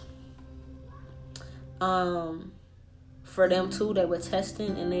places. For them too, they were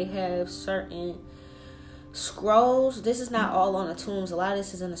testing, and they have certain scrolls. This is not all on the tombs. A lot of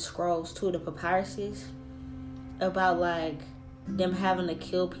this is in the scrolls too, the papyruses, about like them having to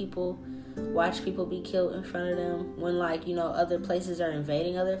kill people, watch people be killed in front of them when, like, other places are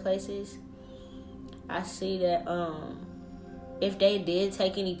invading other places. I see that if they did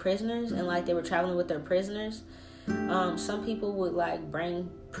take any prisoners and like they were traveling with their prisoners, some people would like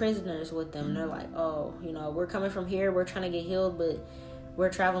bring prisoners with them. They're like, oh, we're coming from here, we're trying to get healed, but we're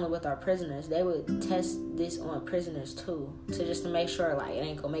traveling with our prisoners. They would test this on prisoners too, to make sure like it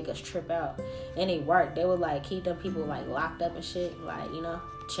ain't gonna make us trip out. And it worked. They would like keep them people like locked up and shit, like,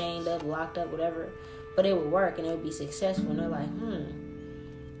 chained up, locked up, whatever, but it would work and it would be successful. And they're like,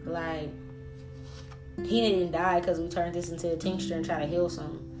 like, he didn't die because we turned this into a tincture and try to heal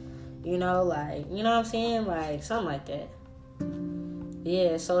something. Like, you know what I'm saying? Like, something like that.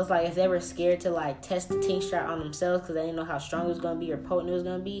 Yeah, so it's like if they were scared to, like, test the tincture out on themselves because they didn't know how strong it was going to be or potent it was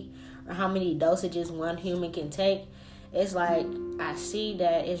going to be or how many dosages one human can take, it's like I see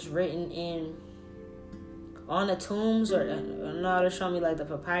that it's written on the tombs, or no, they're showing me, like, the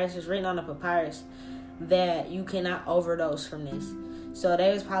papyrus. It's written on the papyrus that you cannot overdose from this. So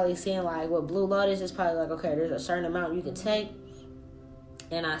they was probably seeing, like, with Blue Lotus, it's probably like, okay, there's a certain amount you can take.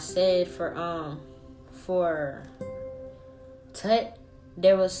 And I said for Tut,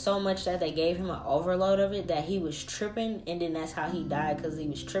 there was so much that they gave him an overload of it that he was tripping, and then that's how he died, because he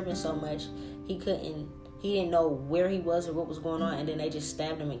was tripping so much he didn't know where he was or what was going on, and then they just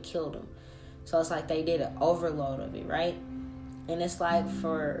stabbed him and killed him. So it's like they did an overload of it, right? And it's like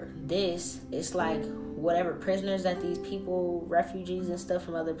for this, it's like whatever prisoners that these people, refugees and stuff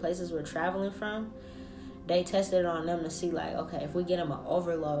from other places were traveling from, they tested it on them to see, like, okay, if we get them an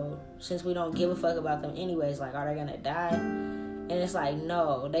overload, since we don't give a fuck about them anyways, like, are they gonna die? And it's like,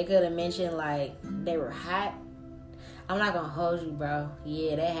 no. They could have mentioned, like, they were hot. I'm not gonna hold you, bro.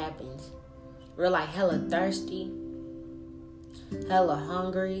 Yeah, that happens. We're, like, hella thirsty, hella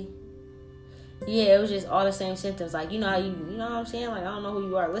hungry, Yeah, it was just all the same symptoms. Like, you know what I'm saying? Like, I don't know who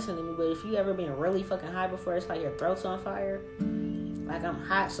you are listening to me, but if you ever been really fucking high before, it's like your throat's on fire. Like, I'm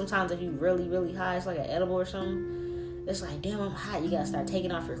hot. Sometimes if you really, really high, it's like an edible or something. It's like, damn, I'm hot. You gotta start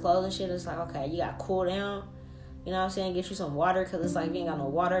taking off your clothes and shit. It's like, okay, you gotta cool down. You know what I'm saying? Get you some water, because it's like, if you ain't got no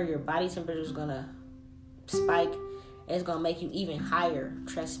water, your body temperature is gonna spike. And it's gonna make you even higher.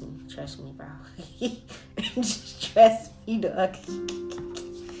 Trust me, bro. Just trust me, dog.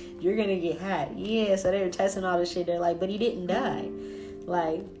 You're gonna get hot. Yeah, so they were testing all this shit. They're like, but he didn't die.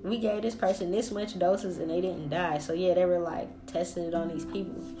 Like, we gave this person this much doses and they didn't die. So yeah, they were like testing it on these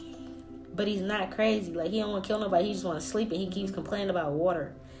people. But he's not crazy. Like, he don't want to kill nobody. He just want to sleep, and he keeps complaining about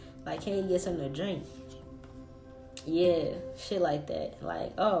water. Like, can't he get something to drink? Yeah, shit like that.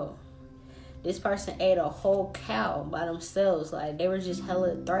 Like, oh, this person ate a whole cow by themselves. Like, they were just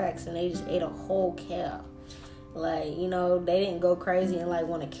hella thrax and they just ate a whole cow. Like, you know, they didn't go crazy and, like,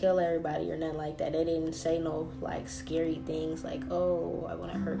 want to kill everybody or nothing like that. They didn't say no, like, scary things like, oh, I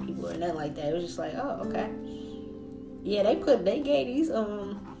want to hurt people or nothing like that. It was just like, oh, okay. Yeah, they gave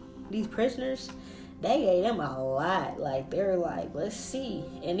these prisoners, they gave them a lot. Like, they were like, let's see.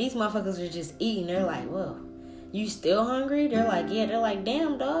 And these motherfuckers are just eating. They're like, whoa, you still hungry? They're like, yeah. They're like,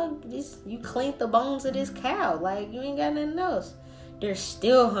 damn, dog, you cleaned the bones of this cow. Like, you ain't got nothing else. They're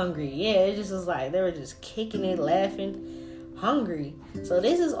still hungry. Yeah, it just was like, they were just kicking it, laughing, hungry. So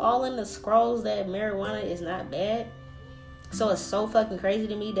this is all in the scrolls that marijuana is not bad. So it's so fucking crazy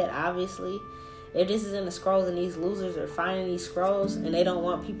to me that obviously, if this is in the scrolls and these losers are finding these scrolls and they don't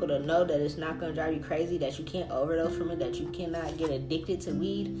want people to know that it's not going to drive you crazy, that you can't overdose from it, that you cannot get addicted to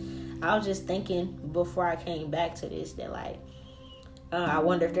weed. I was just thinking before I came back to this that, like, I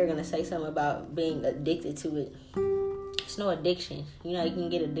wonder if they're going to say something about being addicted to it. It's no addiction. You know, you can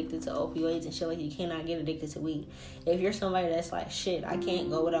get addicted to opioids and shit, like you cannot get addicted to weed. If you're somebody that's like, shit, I can't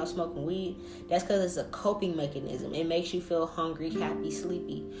go without smoking weed, that's because it's a coping mechanism. It makes you feel hungry, happy,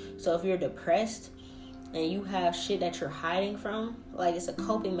 sleepy. So if you're depressed and you have shit that you're hiding from, like, it's a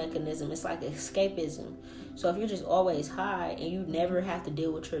coping mechanism. It's like escapism. So if you're just always high and you never have to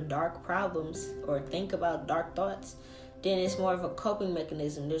deal with your dark problems or think about dark thoughts, then it's more of a coping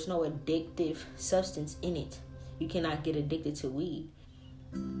mechanism. There's no addictive substance in it. You cannot get addicted to weed.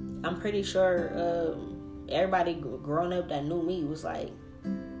 I'm pretty sure everybody growing up that knew me was like,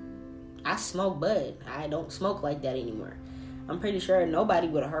 I smoke bud. I don't smoke like that anymore. I'm pretty sure nobody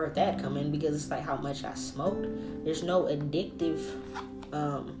would have heard that coming because it's like how much I smoked. There's no addictive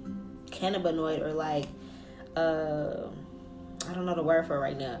cannabinoid or like, I don't know the word for it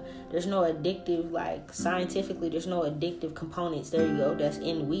right now. There's no addictive, like, scientifically, there's no addictive components, there you go, that's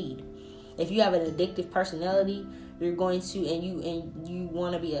in weed. If you have an addictive personality, you're going to, and you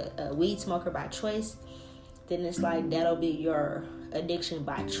want to be a weed smoker by choice, then it's like that'll be your addiction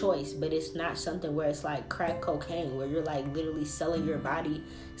by choice. But it's not something where it's like crack cocaine, where you're like literally selling your body,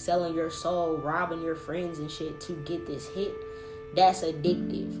 selling your soul, robbing your friends and shit to get this hit. That's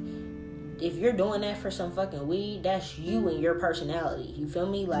addictive. If you're doing that for some fucking weed, that's you and your personality. You feel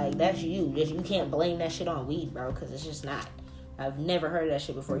me? Like, that's you. You can't blame that shit on weed, bro, because it's just not. I've never heard of that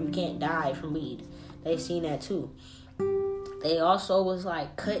shit before. You can't die from weed. They've seen that too. They also was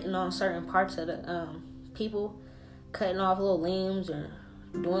like cutting on certain parts of the people, cutting off little limbs or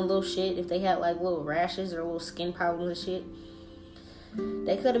doing little shit. If they had like little rashes or little skin problems and shit,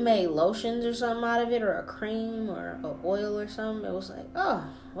 they could have made lotions or something out of it, or a cream or an oil or something. It was like, oh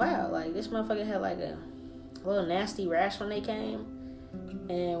wow, like this motherfucker had like a little nasty rash when they came,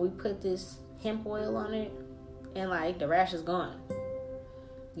 and we put this hemp oil on it. And, like, the rash is gone.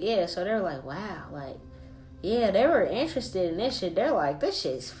 Yeah, so they're like, wow, like, yeah, they were interested in this shit. They're like, this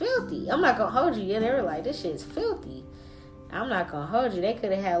shit's filthy. I'm not gonna hold you. Yeah, they were like, this shit's filthy. I'm not gonna hold you. They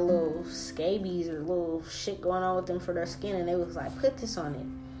could have had little scabies or little shit going on with them for their skin, and they was like, put this on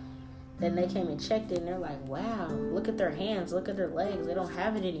it. Then they came and checked it, and they're like, wow, look at their hands, look at their legs. They don't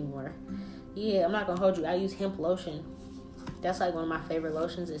have it anymore. Yeah, I'm not gonna hold you. I use hemp lotion. That's, like, one of my favorite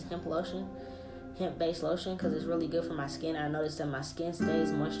lotions is hemp lotion. Hemp-based lotion, because it's really good for my skin. I noticed that my skin stays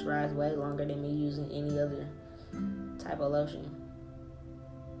moisturized way longer than me using any other type of lotion.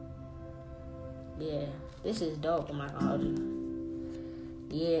 Yeah, this is dope. I'm not gonna hold you.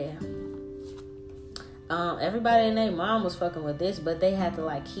 Yeah. Everybody and their mom was fucking with this, but they had to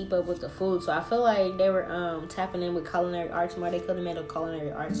like keep up with the food. So I feel like they were tapping in with culinary arts more. They could have made a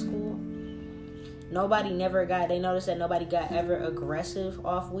culinary arts school. They noticed that nobody got ever aggressive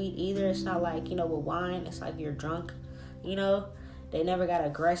off weed either. It's not like, with wine, it's like you're drunk, They never got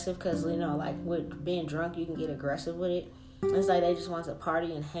aggressive because, like with being drunk, you can get aggressive with it. It's like they just want to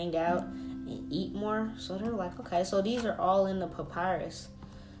party and hang out and eat more. So they're like, okay, so these are all in the papyrus.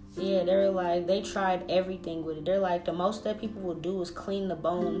 Yeah, they're like, they tried everything with it. They're like, the most that people will do is clean the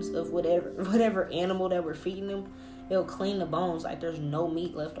bones of whatever animal that we're feeding them. It'll clean the bones. Like, there's no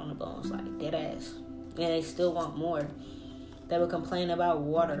meat left on the bones. Like, dead ass. And they still want more. They would complain about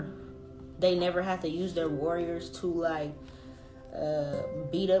water. They never have to use their warriors to, like,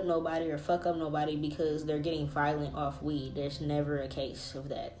 beat up nobody or fuck up nobody because they're getting violent off weed. There's never a case of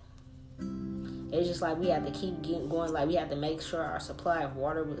that. It's just like we have to keep getting going. Like, we have to make sure our supply of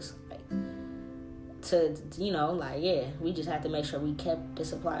water was like we just have to make sure we kept the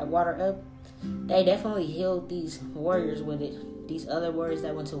supply of water up. They definitely healed these warriors with it. These other warriors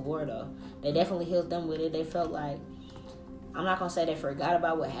that went to war, though, they definitely healed them with it. They felt like, I'm not gonna say they forgot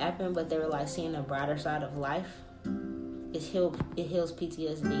about what happened, but they were like seeing the brighter side of life. It heals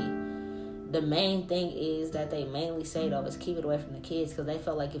PTSD. The main thing is that they mainly say, though, is keep it away from the kids, because they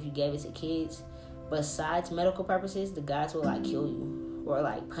felt like if you gave it to kids, besides medical purposes, the gods will like kill you or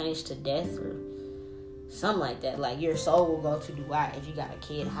like punish to death or something like that. Like, your soul will go to Dubai if you got a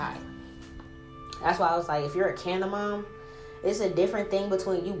kid high. That's why I was like, if you're a canna mom, it's a different thing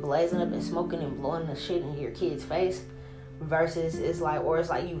between you blazing up and smoking and blowing the shit in your kid's face versus it's like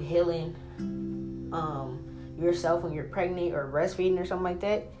you healing yourself when you're pregnant or breastfeeding or something like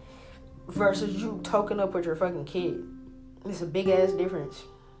that versus you toking up with your fucking kid. It's a big ass difference.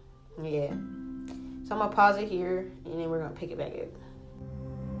 Yeah. So I'm gonna pause it here and then we're gonna pick it back up.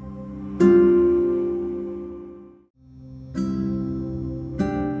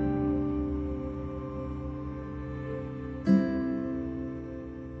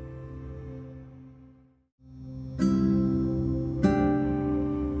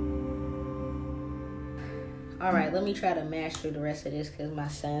 Alright, let me try to mash through the rest of this because my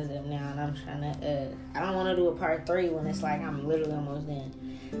son's up now and I'm trying to, I don't want to do a part 3 when it's like I'm literally almost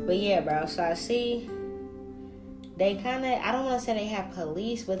done. But yeah, bro, so I see they kind of, I don't want to say they have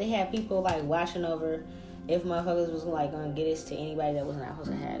police, but they have people like watching over if motherfuckers was like going to get this to anybody that was not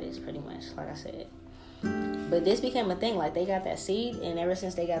supposed to have this, pretty much, like I said. But this became a thing, like they got that seed, and ever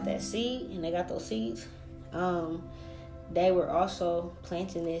since they got that seed and they got those seeds, they were also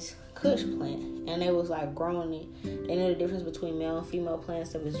planting this kush plant, and they was like growing it. They knew the difference between male and female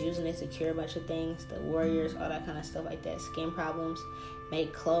plants. That was using it to cure a bunch of things, the warriors, all that kind of stuff like that, skin problems,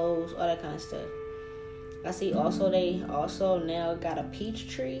 make clothes, all that kind of stuff. I see also they also now got a peach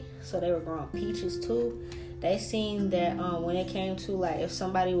tree, so they were growing peaches too. They seen that when it came to like if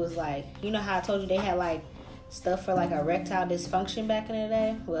somebody was like, you know how I told you they had like stuff for like erectile dysfunction back in the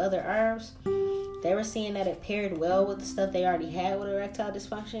day with other herbs. They were seeing that it paired well with the stuff they already had with erectile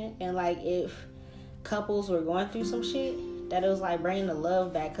dysfunction. And, like, if couples were going through some shit, that it was, like, bringing the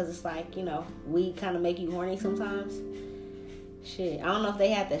love back. Because it's, like, you know, weed kind of make you horny sometimes. Shit. I don't know if they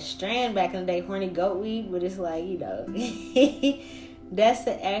had the strand back in the day, horny goat weed. But it's, like, you know. That's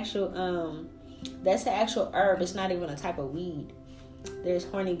the actual herb. It's not even a type of weed. There's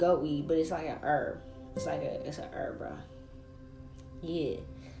horny goat weed, but it's, like, an herb. It's an herb, bro. Yeah.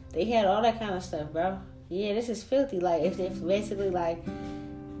 They had all that kind of stuff, bro. Yeah, this is filthy. Like, if basically, like,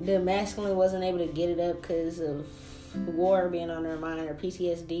 the masculine wasn't able to get it up because of war being on their mind or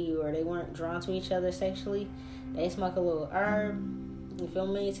PTSD or they weren't drawn to each other sexually, they smoke a little herb, you feel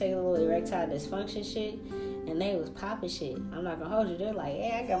me? Take a little erectile dysfunction shit, and they was popping shit. I'm not gonna hold you. They're like,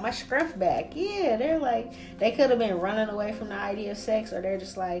 yeah, I got my scruff back. Yeah, they're like, they could have been running away from the idea of sex, or they're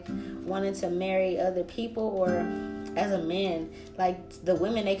just like wanting to marry other people, or as a man, like the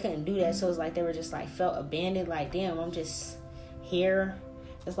women, they couldn't do that, so it's like they were just like felt abandoned, like damn, I'm just here.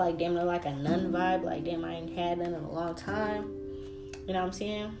 It's like damn, they're like a nun vibe, like damn, I ain't had none in a long time. You know what I'm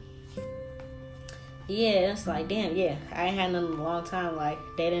saying? Yeah, it's like damn, yeah, I ain't had none in a long time. Like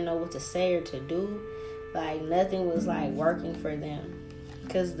they didn't know what to say or to do. Like nothing was like working for them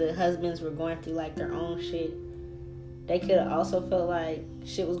because the husbands were going through like their own shit. They could have also felt like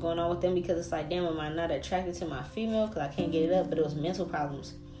shit was going on with them because it's like, damn, am I not attracted to my female because I can't get it up? But it was mental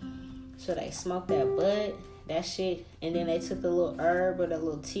problems. So they smoked that bud, that shit, and then they took the little herb or the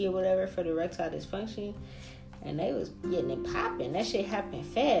little tea or whatever for the erectile dysfunction, and they was getting it popping. That shit happened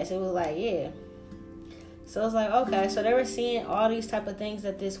fast. It was like, yeah. So it's like, okay, so they were seeing all these type of things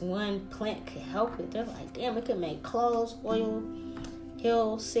that this one plant could help with. They're like, damn, it could make clothes, oil,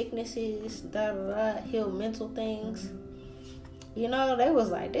 heal sicknesses, heal mental things. You know, they was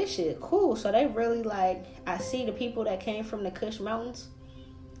like, this shit cool. So they really like, I see the people that came from the Kush Mountains.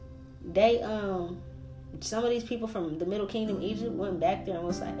 They, some of these people from the Middle Kingdom, Egypt, went back there and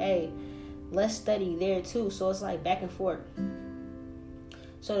was like, hey, let's study there too. So it's like back and forth.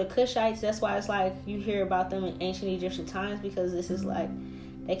 So the Kushites, that's why it's like you hear about them in ancient Egyptian times, because this is like,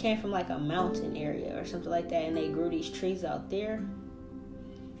 they came from like a mountain area or something like that, and they grew these trees out there.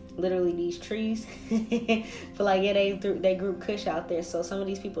 literally these trees. But like, yeah, they grew kush out there. So some of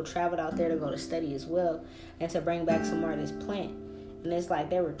these people traveled out there to go to study as well, and to bring back some more of this plant. And it's like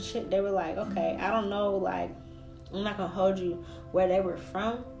they were like, okay, I don't know, like, I'm not gonna hold you where they were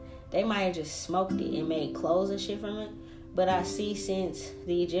from. They might have just smoked it and made clothes and shit from it. But I see, since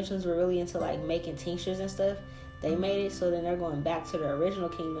the Egyptians were really into like making tinctures and stuff, they made it. So then they're going back to the original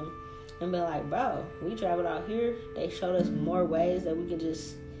kingdom and be like, bro, we traveled out here. They showed us more ways that we could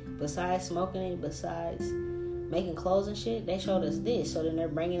just, besides smoking it, besides making clothes and shit, they showed us this. So then they're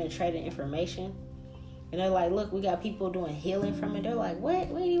bringing and trading information. And they're like, look, we got people doing healing from it. They're like, what?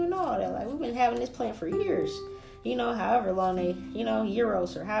 We didn't even know all that. Like, we've been having this plant for years. You know, however long they,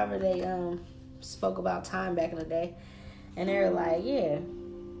 euros or however they spoke about time back in the day. And they're like, yeah.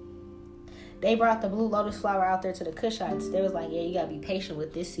 They brought the blue lotus flower out there to the Kushites. They was like, yeah, you got to be patient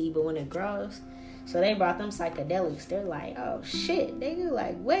with this seed, but when it grows. So they brought them psychedelics. They're like, oh, shit. They do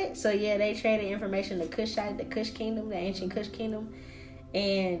like, what? So, yeah, they traded information to Kushite, the Kush kingdom, the ancient Kush kingdom.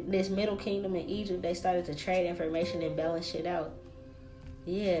 And this middle kingdom in Egypt, they started to trade information and balance shit out.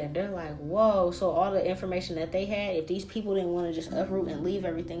 Yeah, they're like, whoa. So all the information that they had, if these people didn't want to just uproot and leave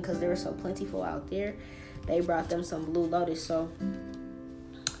everything because they were so plentiful out there, they brought them some blue lotus. So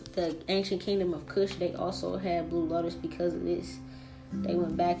the ancient kingdom of Kush, they also had blue lotus because of this. They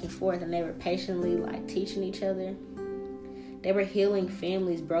went back and forth, and they were patiently like teaching each other. They were healing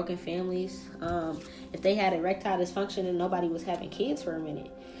families, broken families. If they had erectile dysfunction, and nobody was having kids for a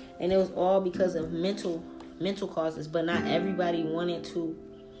minute. And it was all because of mental causes. But not everybody wanted to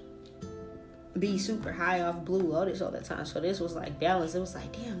be super high off blue lotus all the time. So this was like balance. It was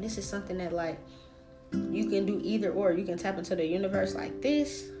like, damn, this is something that like you can do either or. You can tap into the universe like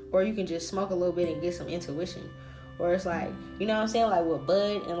this, or you can just smoke a little bit and get some intuition. Or it's like, you know what I'm saying? Like with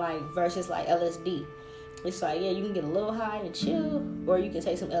bud and like versus like LSD. It's like, yeah, you can get a little high and chill, or you can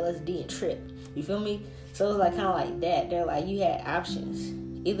take some LSD and trip. You feel me? So it was like kind of like that. They're like, you had options.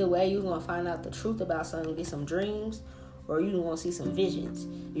 Either way, you're going to find out the truth about something, get some dreams, or you're going to see some visions.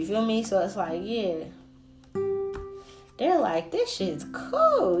 You feel me? So it's like, yeah. They're like, this shit's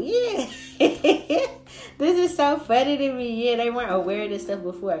cool. Yeah. This is so funny to me. Yeah, they weren't aware of this stuff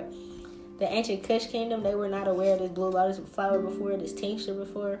before. The ancient Kush kingdom, they were not aware of this blue lotus flower before, this tincture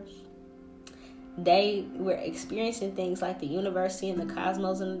before. They were experiencing things like the universe, seeing the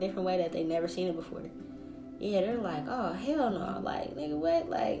cosmos in a different way that they never seen it before. Yeah, they're like, oh, hell no. Like, nigga, what?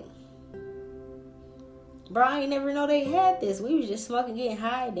 Like, bro, I ain't never know they had this. We was just smoking, getting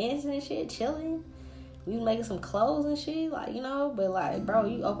high, dancing and shit, chilling. We was making some clothes and shit, like, you know. But, like, bro,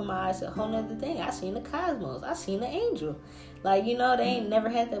 you open my eyes to a whole nother thing. I seen the cosmos. I seen the angel. Like, you know, they ain't never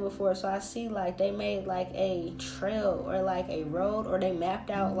had that before. So I see, like, they made, like, a trail or, like, a road. Or they mapped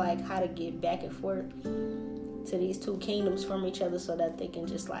out, like, how to get back and forth to these two kingdoms from each other so that they can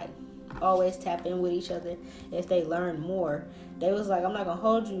just, like, always tap in with each other if they learn more. They was like, I'm not gonna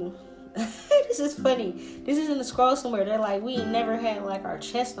hold you. This is funny. This is in the scroll somewhere. They're like, we ain't never had, like, our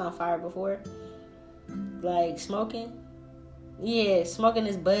chest on fire before. Like, smoking. Yeah, smoking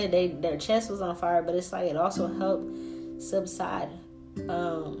this bud, their chest was on fire, but it's like it also helped subside.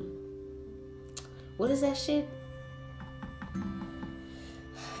 What is that shit?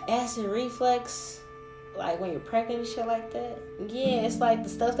 Acid reflux. Like when you're pregnant and shit like that. Yeah, it's like the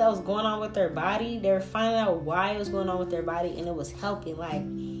stuff that was going on with their body. They were finding out why it was going on with their body, and it was helping. Like,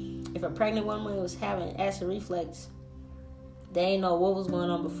 if a pregnant woman was having acid reflux, they ain't know what was going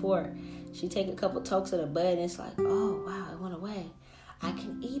on before. She take a couple tokes of the bud, and it's like, oh, wow, it went away. I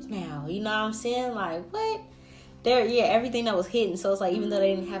can eat now. You know what I'm saying? Like, what? Everything that was hidden. So it's like, even though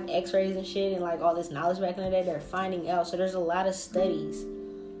they didn't have x-rays and shit and like all this knowledge back in the day, they're finding out. So there's a lot of studies.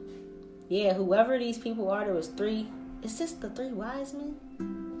 Yeah, whoever these people are, there was three. Is this the three wise men?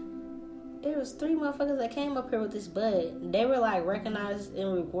 There was three motherfuckers that came up here with this bud. They were like recognized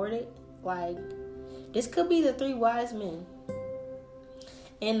and rewarded. Like, this could be the three wise men.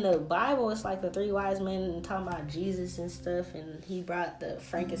 In the Bible, it's like the three wise men and talking about Jesus and stuff, and he brought the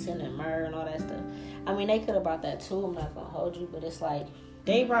frankincense and myrrh and all that stuff. I mean, they could have brought that too. I'm not gonna hold you, but it's like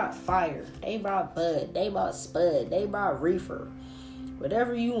they brought fire, they brought bud, they brought spud, they brought reefer,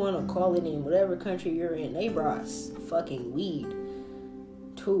 whatever you want to call it in whatever country you're in. They brought fucking weed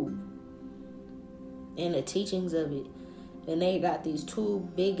too, and the teachings of it. And they got these two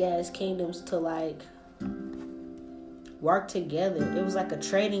big ass kingdoms to like work together. It was like a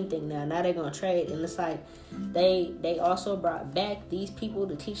trading thing now. Now they're gonna trade, and it's like they also brought back these people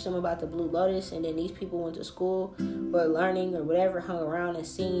to teach them about the blue lotus, and then these people went to school or learning or whatever, hung around and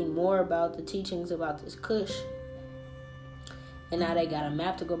seen more about the teachings about this Kush, and now they got a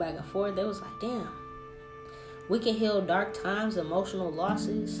map to go back and forth. They was like, damn, we can heal dark times, emotional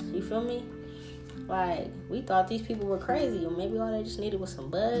losses. You feel me? Like, we thought these people were crazy, or maybe all they just needed was some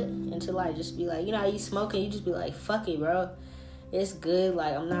bud, and to like just be like, you know how you smoking, you just be like, fuck it, bro, it's good,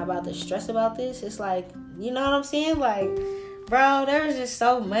 like, I'm not about to stress about this. It's like, you know what I'm saying? Like, bro, there's just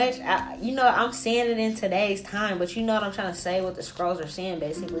so much. I'm saying it in today's time, but you know what I'm trying to say, what the scrolls are saying,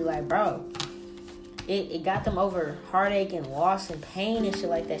 basically. Like, bro, it got them over heartache and loss and pain and shit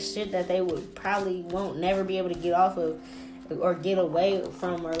like that, shit that they would probably won't never be able to get off of or get away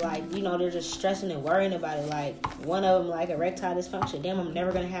from, or like, you know, they're just stressing and worrying about it. Like, one of them, like, erectile dysfunction. Damn, I'm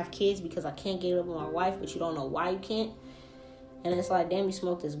never gonna have kids because I can't get up with my wife, but you don't know why you can't. And it's like, damn, you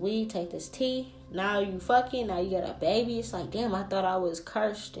smoke this weed, take this tea, now you fucking, now you got a baby. It's like, damn, I thought I was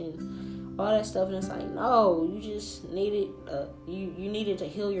cursed and all that stuff. And it's like, no, you just needed you needed to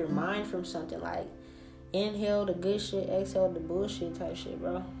heal your mind from something. Like, inhale the good shit, exhale the bullshit type shit,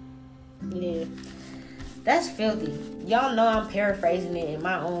 bro. Yeah, that's filthy. Y'all know I'm paraphrasing it in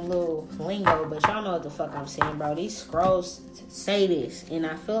my own little lingo, but y'all know what the fuck I'm saying, bro. These scrolls say this, and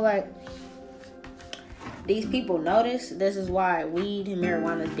I feel like these people notice. This is why weed and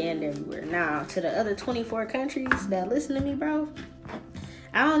marijuana is banned everywhere. Now, to the other 24 countries that listen to me, bro,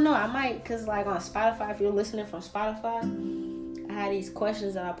 I don't know. I might, because like on Spotify, if you're listening from Spotify, I had these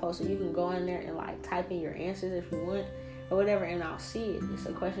questions that I posted. You can go in there and like type in your answers if you want or whatever, and I'll see it. It's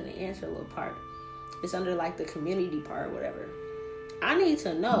a question and answer little part. It's under like the community part or whatever. I need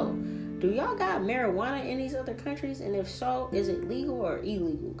to know, do y'all got marijuana in these other countries? And if so, is it legal or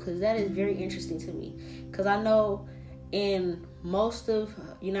illegal? Because that is very interesting to me. Because I know in most of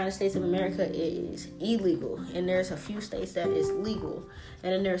United States of America, it is illegal. And there's a few states that is legal.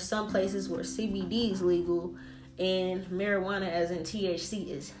 And then there's some places where CBD is legal and marijuana, as in THC,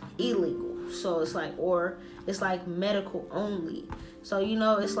 is illegal. So it's like, or it's like medical only. So, you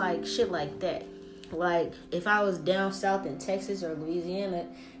know, it's like shit like that. Like, if I was down south in Texas or Louisiana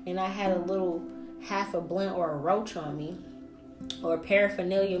and I had a little half a blunt or a roach on me, or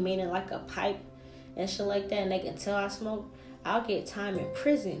paraphernalia, meaning like a pipe and shit like that, and they can tell I smoke, I'll get time in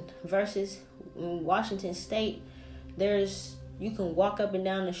prison. Versus in Washington State, you can walk up and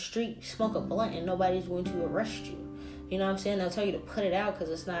down the street, smoke a blunt, and nobody's going to arrest you. You know what I'm saying? They'll tell you to put it out because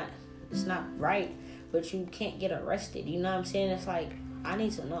it's not right, but you can't get arrested. You know what I'm saying? It's like, I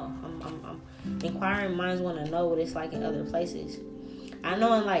need to know. I'm inquiring minds want to know what it's like in other places. I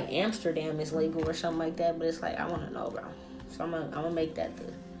know in like Amsterdam it's legal or something like that, but it's like, I want to know, bro. So I'm gonna make that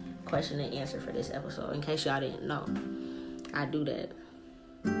the question and answer for this episode, in case y'all didn't know. I do that.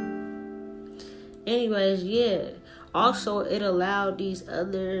 Anyways, yeah. Also, it allowed these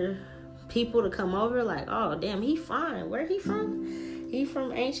other people to come over. Like, oh damn, he fine. Where he from? He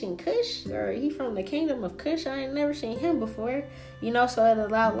from ancient Kush, or he from the kingdom of Kush. I ain't never seen him before. You know, so it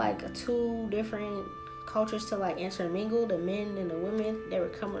allowed like two different cultures to like intermingle. The men and the women, they were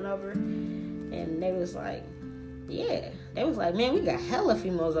coming over, and they was like, yeah, they was like, man, we got hella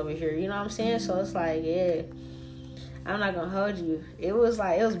females over here. You know what I'm saying? So it's like, yeah, I'm not gonna hold you. It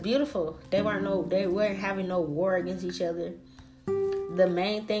was beautiful. They weren't having no war against each other. The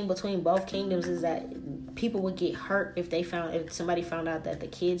main thing between both kingdoms is that people would get hurt if somebody found out that the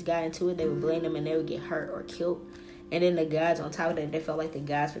kids got into it. They would blame them and they would get hurt or killed. And then the gods, on top of that, they felt like the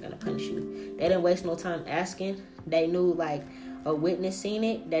gods were gonna punish you. They didn't waste no time asking. They knew, like, a witness seen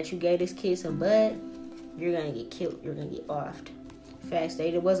it, that you gave this kid some bud, you're gonna get killed. You're gonna get offed. Facts.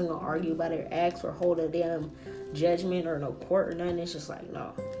 They wasn't gonna argue about their acts or hold a damn judgment or no court or nothing. It's just like,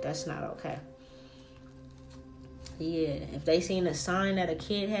 no, that's not okay. Yeah, if they seen a sign that a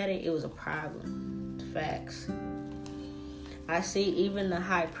kid had it, it was a problem. Facts. I see even the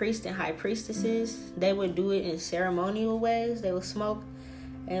high priest and high priestesses, they would do it in ceremonial ways. They would smoke.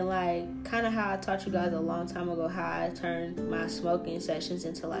 And like, kind of how I taught you guys a long time ago, how I turned my smoking sessions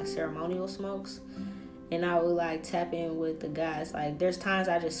into like ceremonial smokes. And I would like tap in with the guys. Like, there's times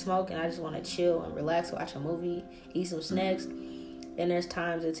I just smoke and I just want to chill and relax, watch a movie, eat some snacks. And there's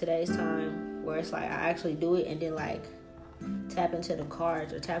times in today's time where it's like I actually do it and then like tap into the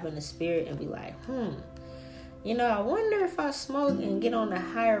cards or tap in the spirit and be like, you know, I wonder if I smoke and get on a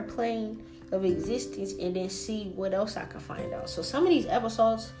higher plane of existence and then see what else I can find out. So some of these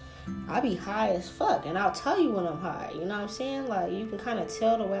episodes, I be high as fuck, and I'll tell you when I'm high. You know what I'm saying? Like, you can kind of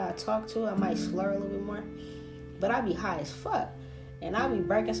tell the way I talk to. I might slur a little bit more, but I be high as fuck, and I be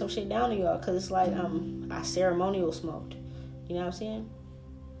breaking some shit down to y'all because it's like I ceremonial smoked. You know what I'm saying?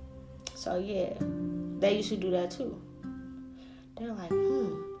 So yeah, they used to do that too. They're like,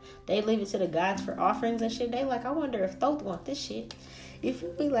 they leave it to the gods for offerings and shit. They like, I wonder if Thoth want this shit. If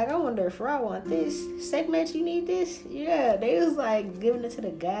you be like, I wonder if Ra want this. Segment, you need this? Yeah, they was like giving it to the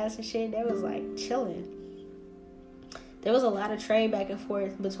gods and shit. They was like chilling. there was a lot of trade back and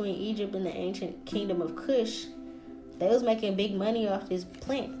forth between Egypt and the ancient kingdom of Kush. They was making big money off this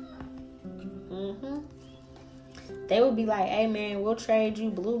plant. They would be like, hey man, we'll trade you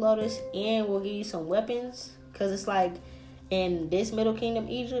blue lotus and we'll give you some weapons. Because it's like, in this Middle Kingdom,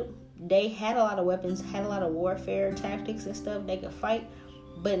 Egypt, they had a lot of weapons, had a lot of warfare tactics and stuff they could fight,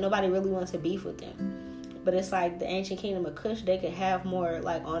 but nobody really wanted to beef with them. But it's like the ancient kingdom of Kush, they could have more,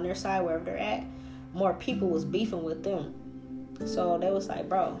 like, on their side, wherever they're at, more people was beefing with them. So they was like,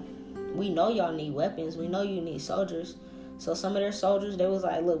 bro, we know y'all need weapons. We know you need soldiers. So some of their soldiers, they was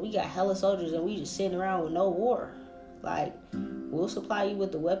like, look, we got hella soldiers and we just sitting around with no war. Like, we'll supply you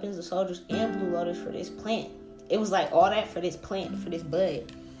with the weapons, the soldiers, and blue lotus for this plant. It was like all that for this plant, for this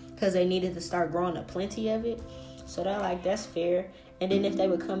bud. Because they needed to start growing a plenty of it. So they're like, that's fair. And then if they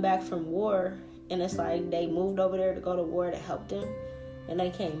would come back from war, and it's like they moved over there to go to war to help them, and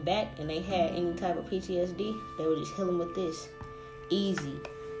they came back and they had any type of PTSD, they would just heal them with this. Easy.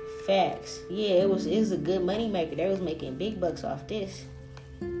 Facts. Yeah, it was a good money maker. They was making big bucks off this.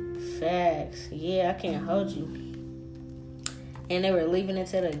 Facts. Yeah, I can't hold you. And they were leaving it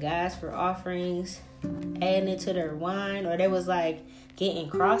to the guys for offerings, adding it to their wine, or they was like getting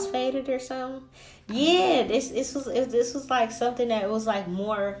crossfaded or something. Yeah, this was like something that was like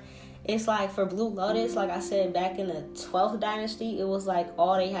more. It's like for Blue Lotus, like I said, back in the 12th dynasty, it was like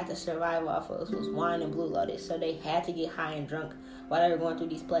all they had to survive off of was wine and Blue Lotus. So they had to get high and drunk while they were going through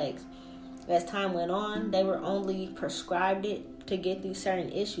these plagues. As time went on, they were only prescribed it to get through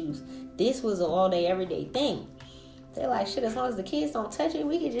certain issues. This was an all-day, everyday thing. They're like, shit, as long as the kids don't touch it,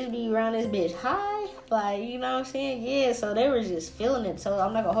 we could just be around this bitch high. Like, you know what I'm saying? Yeah, so they were just feeling it. So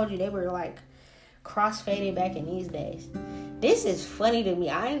I'm not going to hold you. They were like crossfaded back in these days. This is funny to me.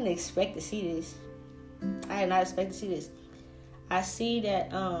 I didn't expect to see this. I did not expect to see this. I see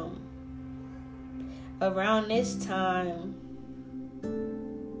that around this time,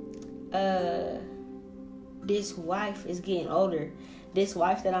 this wife is getting older. This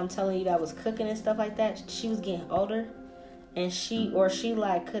wife that I'm telling you that was cooking and stuff like that, she was getting older, and she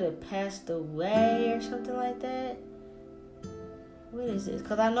like could have passed away or something like that. What is this?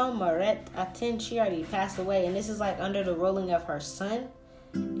 Because I know Meritaten, she already passed away, and this is like under the ruling of her son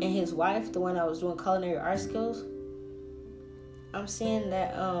and his wife, the one that was doing culinary art skills. I'm seeing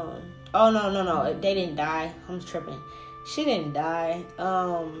that, oh, no, they didn't die. I'm tripping. She didn't die.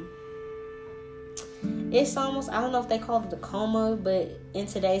 It's almost, I don't know if they call it the coma, but in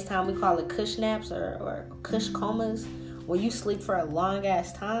today's time we call it kush naps or kush comas, where you sleep for a long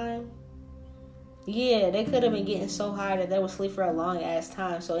ass time. Yeah, they could have been getting so high that they would sleep for a long ass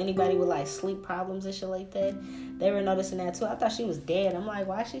time. So anybody with like sleep problems and shit like that, they were noticing that too. I thought she was dead. I'm like,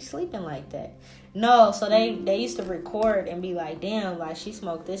 why is she sleeping like that? No, so they used to record and be like, damn, like she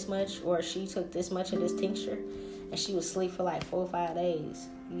smoked this much or she took this much of this tincture and she would sleep for like 4 or 5 days.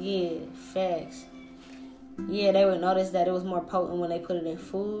 Yeah, facts. Yeah, they would notice that it was more potent when they put it in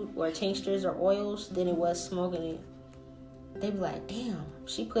food or tinctures or oils than it was smoking it. They'd be like, damn,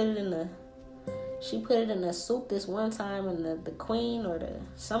 she put it in the soup this one time, and the queen or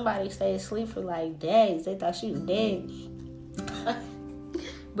somebody stayed asleep for like days. They thought she was dead.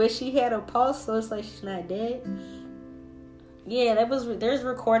 But she had a pulse, so it's like she's not dead. Yeah, there's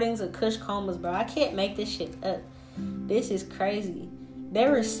recordings of kush comas, bro. I can't make this shit up. This is crazy. They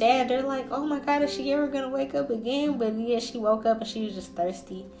were sad. They're like, oh my God, is she ever gonna wake up again? But yeah, she woke up and she was just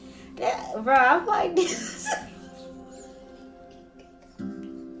thirsty. Bro, I'm like, this.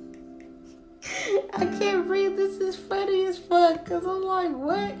 I can't breathe. This is funny as fuck. Because I'm like,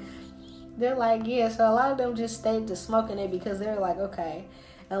 what? They're like, yeah. So a lot of them just stayed to smoking it because they're like, okay,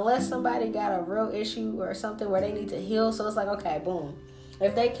 unless somebody got a real issue or something where they need to heal. So it's like, okay, boom.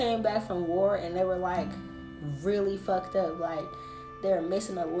 If they came back from war and they were like really fucked up, like they were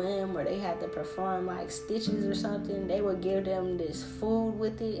missing a limb or they had to perform like stitches or something, they would give them this food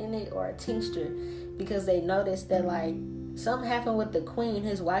with it in it or a tincture, because they noticed that like something happened with the queen,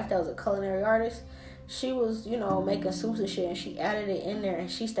 his wife that was a culinary artist. She was, making soups and shit, and she added it in there,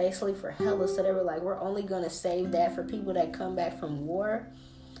 and she stayed asleep for hella. So they were like, we're only going to save that for people that come back from war,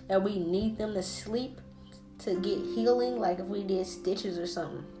 and we need them to sleep to get healing, like if we did stitches or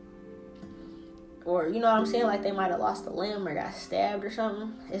something. Or, you know what I'm saying? Like they might have lost a limb or got stabbed or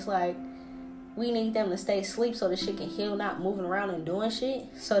something. It's like, we need them to stay asleep so the shit can heal, not moving around and doing shit.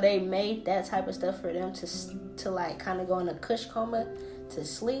 So they made that type of stuff for them to like kind of go in a kush coma to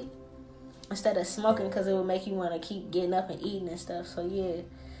sleep instead of smoking, because it would make you want to keep getting up and eating and stuff. So yeah,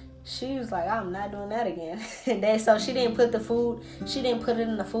 she was like, I'm not doing that again. And so she didn't put it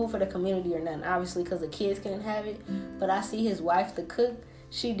in the food for the community or nothing, obviously, because the kids couldn't have it. But I see his wife, the cook,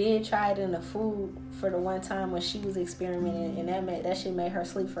 she did try it in the food for the one time when she was experimenting, and that shit made her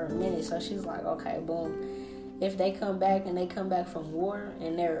sleep for a minute. So she's like, okay, boom. If they come back and they come back from war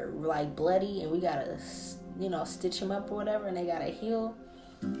and they're like bloody and we gotta, stitch them up or whatever, and they gotta heal,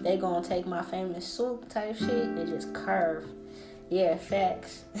 they gonna take my famous soup type shit and just carve. Yeah,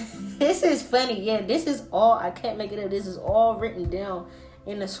 facts. This is funny. Yeah, this is all, I can't make it up. This is all written down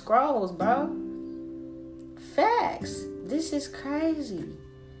in the scrolls, bro. Facts. This is crazy.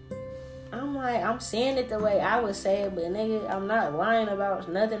 I'm like, I'm saying it the way I would say it, but nigga, I'm not lying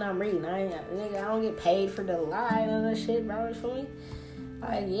about nothing I'm reading. I don't get paid for the lie and that shit, bro. You feel me?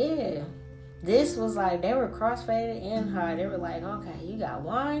 Like, yeah. This was like, they were crossfaded and high. They were like, okay, you got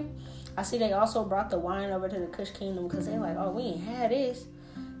wine? I see they also brought the wine over to the Kush Kingdom because they like, oh, we ain't had this.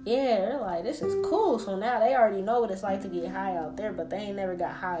 Yeah, they're like, this is cool. So now they already know what it's like to get high out there, but they ain't never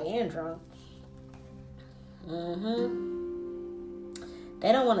got high and drunk.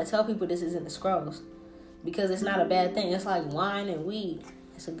 They don't want to tell people this is in the scrolls because it's not a bad thing. It's like wine and weed.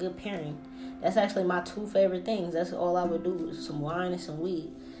 It's a good pairing. That's actually my 2 favorite things. That's all I would do is some wine and some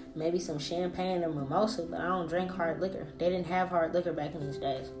weed. Maybe some champagne or mimosa, but I don't drink hard liquor. They didn't have hard liquor back in these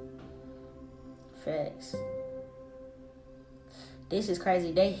days. Facts. This is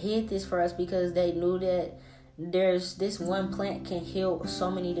crazy. They hid this for us because they knew that there's this one plant can heal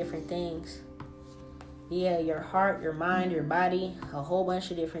so many different things. Yeah, your heart, your mind, your body, a whole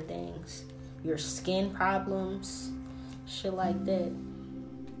bunch of different things. Your skin problems, shit like that.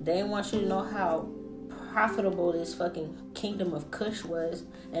 They want you to know how profitable this fucking kingdom of Kush was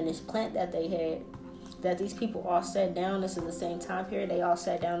and this plant that they had. That these people all sat down. This is the same time period. They all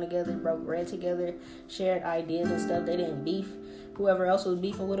sat down together, broke bread together, shared ideas and stuff. They didn't beef. Whoever else was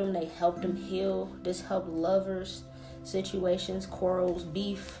beefing with them, they helped them heal. This helped lovers, situations, quarrels,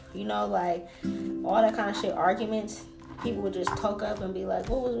 beef, like all that kind of shit, arguments. People would just talk up and be like,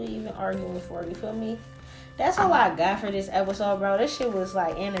 what was we even arguing for? You feel me? That's all I got for this episode, bro. This shit was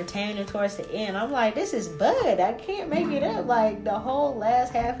like entertaining towards the end. I'm like, this is Bud. I can't make it up. Like the whole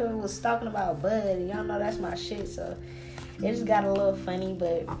last half of it was talking about Bud, and y'all know that's my shit. So it just got a little funny,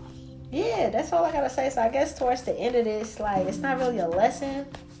 but yeah, that's all I gotta say. So I guess towards the end of this, like, it's not really a lesson.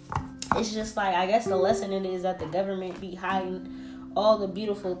 It's just like, I guess the lesson in it is that the government be hiding all the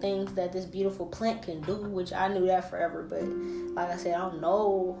beautiful things that this beautiful plant can do, which I knew that forever, but like I said, I don't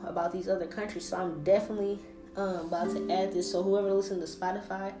know about these other countries, so I'm definitely about to add this. So whoever listens to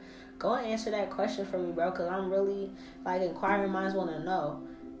Spotify, go and answer that question for me, bro, because I'm really, like, inquiring minds want to know,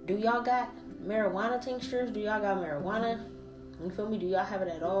 do y'all got marijuana tinctures? Do y'all got marijuana? You feel me? Do y'all have it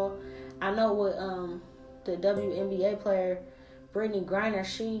at all? I know with the WNBA player Brittany Griner,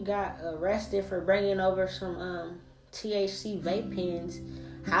 she got arrested for bringing over some THC vape pens.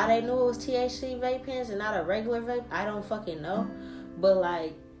 How they knew it was THC vape pens and not a regular vape, I don't fucking know. But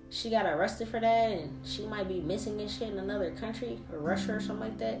like, she got arrested for that, and she might be missing and shit in another country, or Russia or something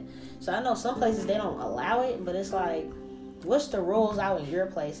like that. So I know some places they don't allow it, but it's like, what's the rules out in your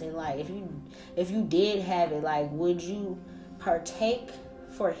place? And like, if you did have it, like, would you partake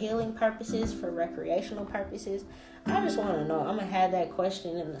for healing purposes, for recreational purposes? I just want to know. I'm going to have that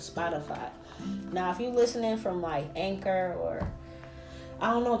question in the Spotify. Now, if you're listening from like Anchor or, I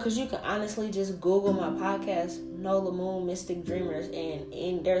don't know, because you can honestly just Google my podcast, Nola Moon Mystic Dreamers,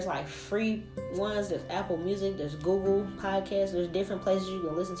 and there's like free ones. There's Apple Music, there's Google Podcasts, there's different places you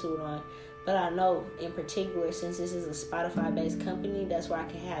can listen to it on. But I know in particular, since this is a Spotify-based company, that's where I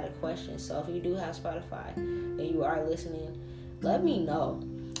can have the question. So if you do have Spotify and you are listening, let me know.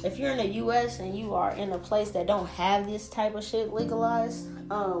 If you're in the U.S. and you are in a place that don't have this type of shit legalized,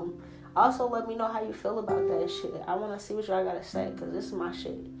 also let me know how you feel about that shit. I want to see what y'all got to say, because this is my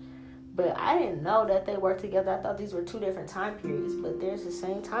shit. But I didn't know that they worked together. I thought these were 2 different time periods, but there's the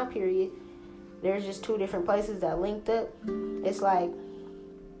same time period. There's just 2 different places that linked up. It's like,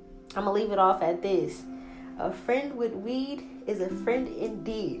 I'm going to leave it off at this. A friend with weed is a friend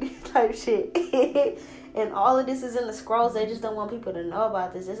indeed, type shit. And all of this is in the scrolls. They just don't want people to know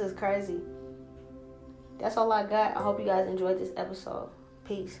about this. This is crazy. That's all I got. I hope you guys enjoyed this episode.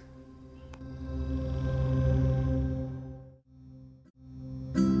 Peace.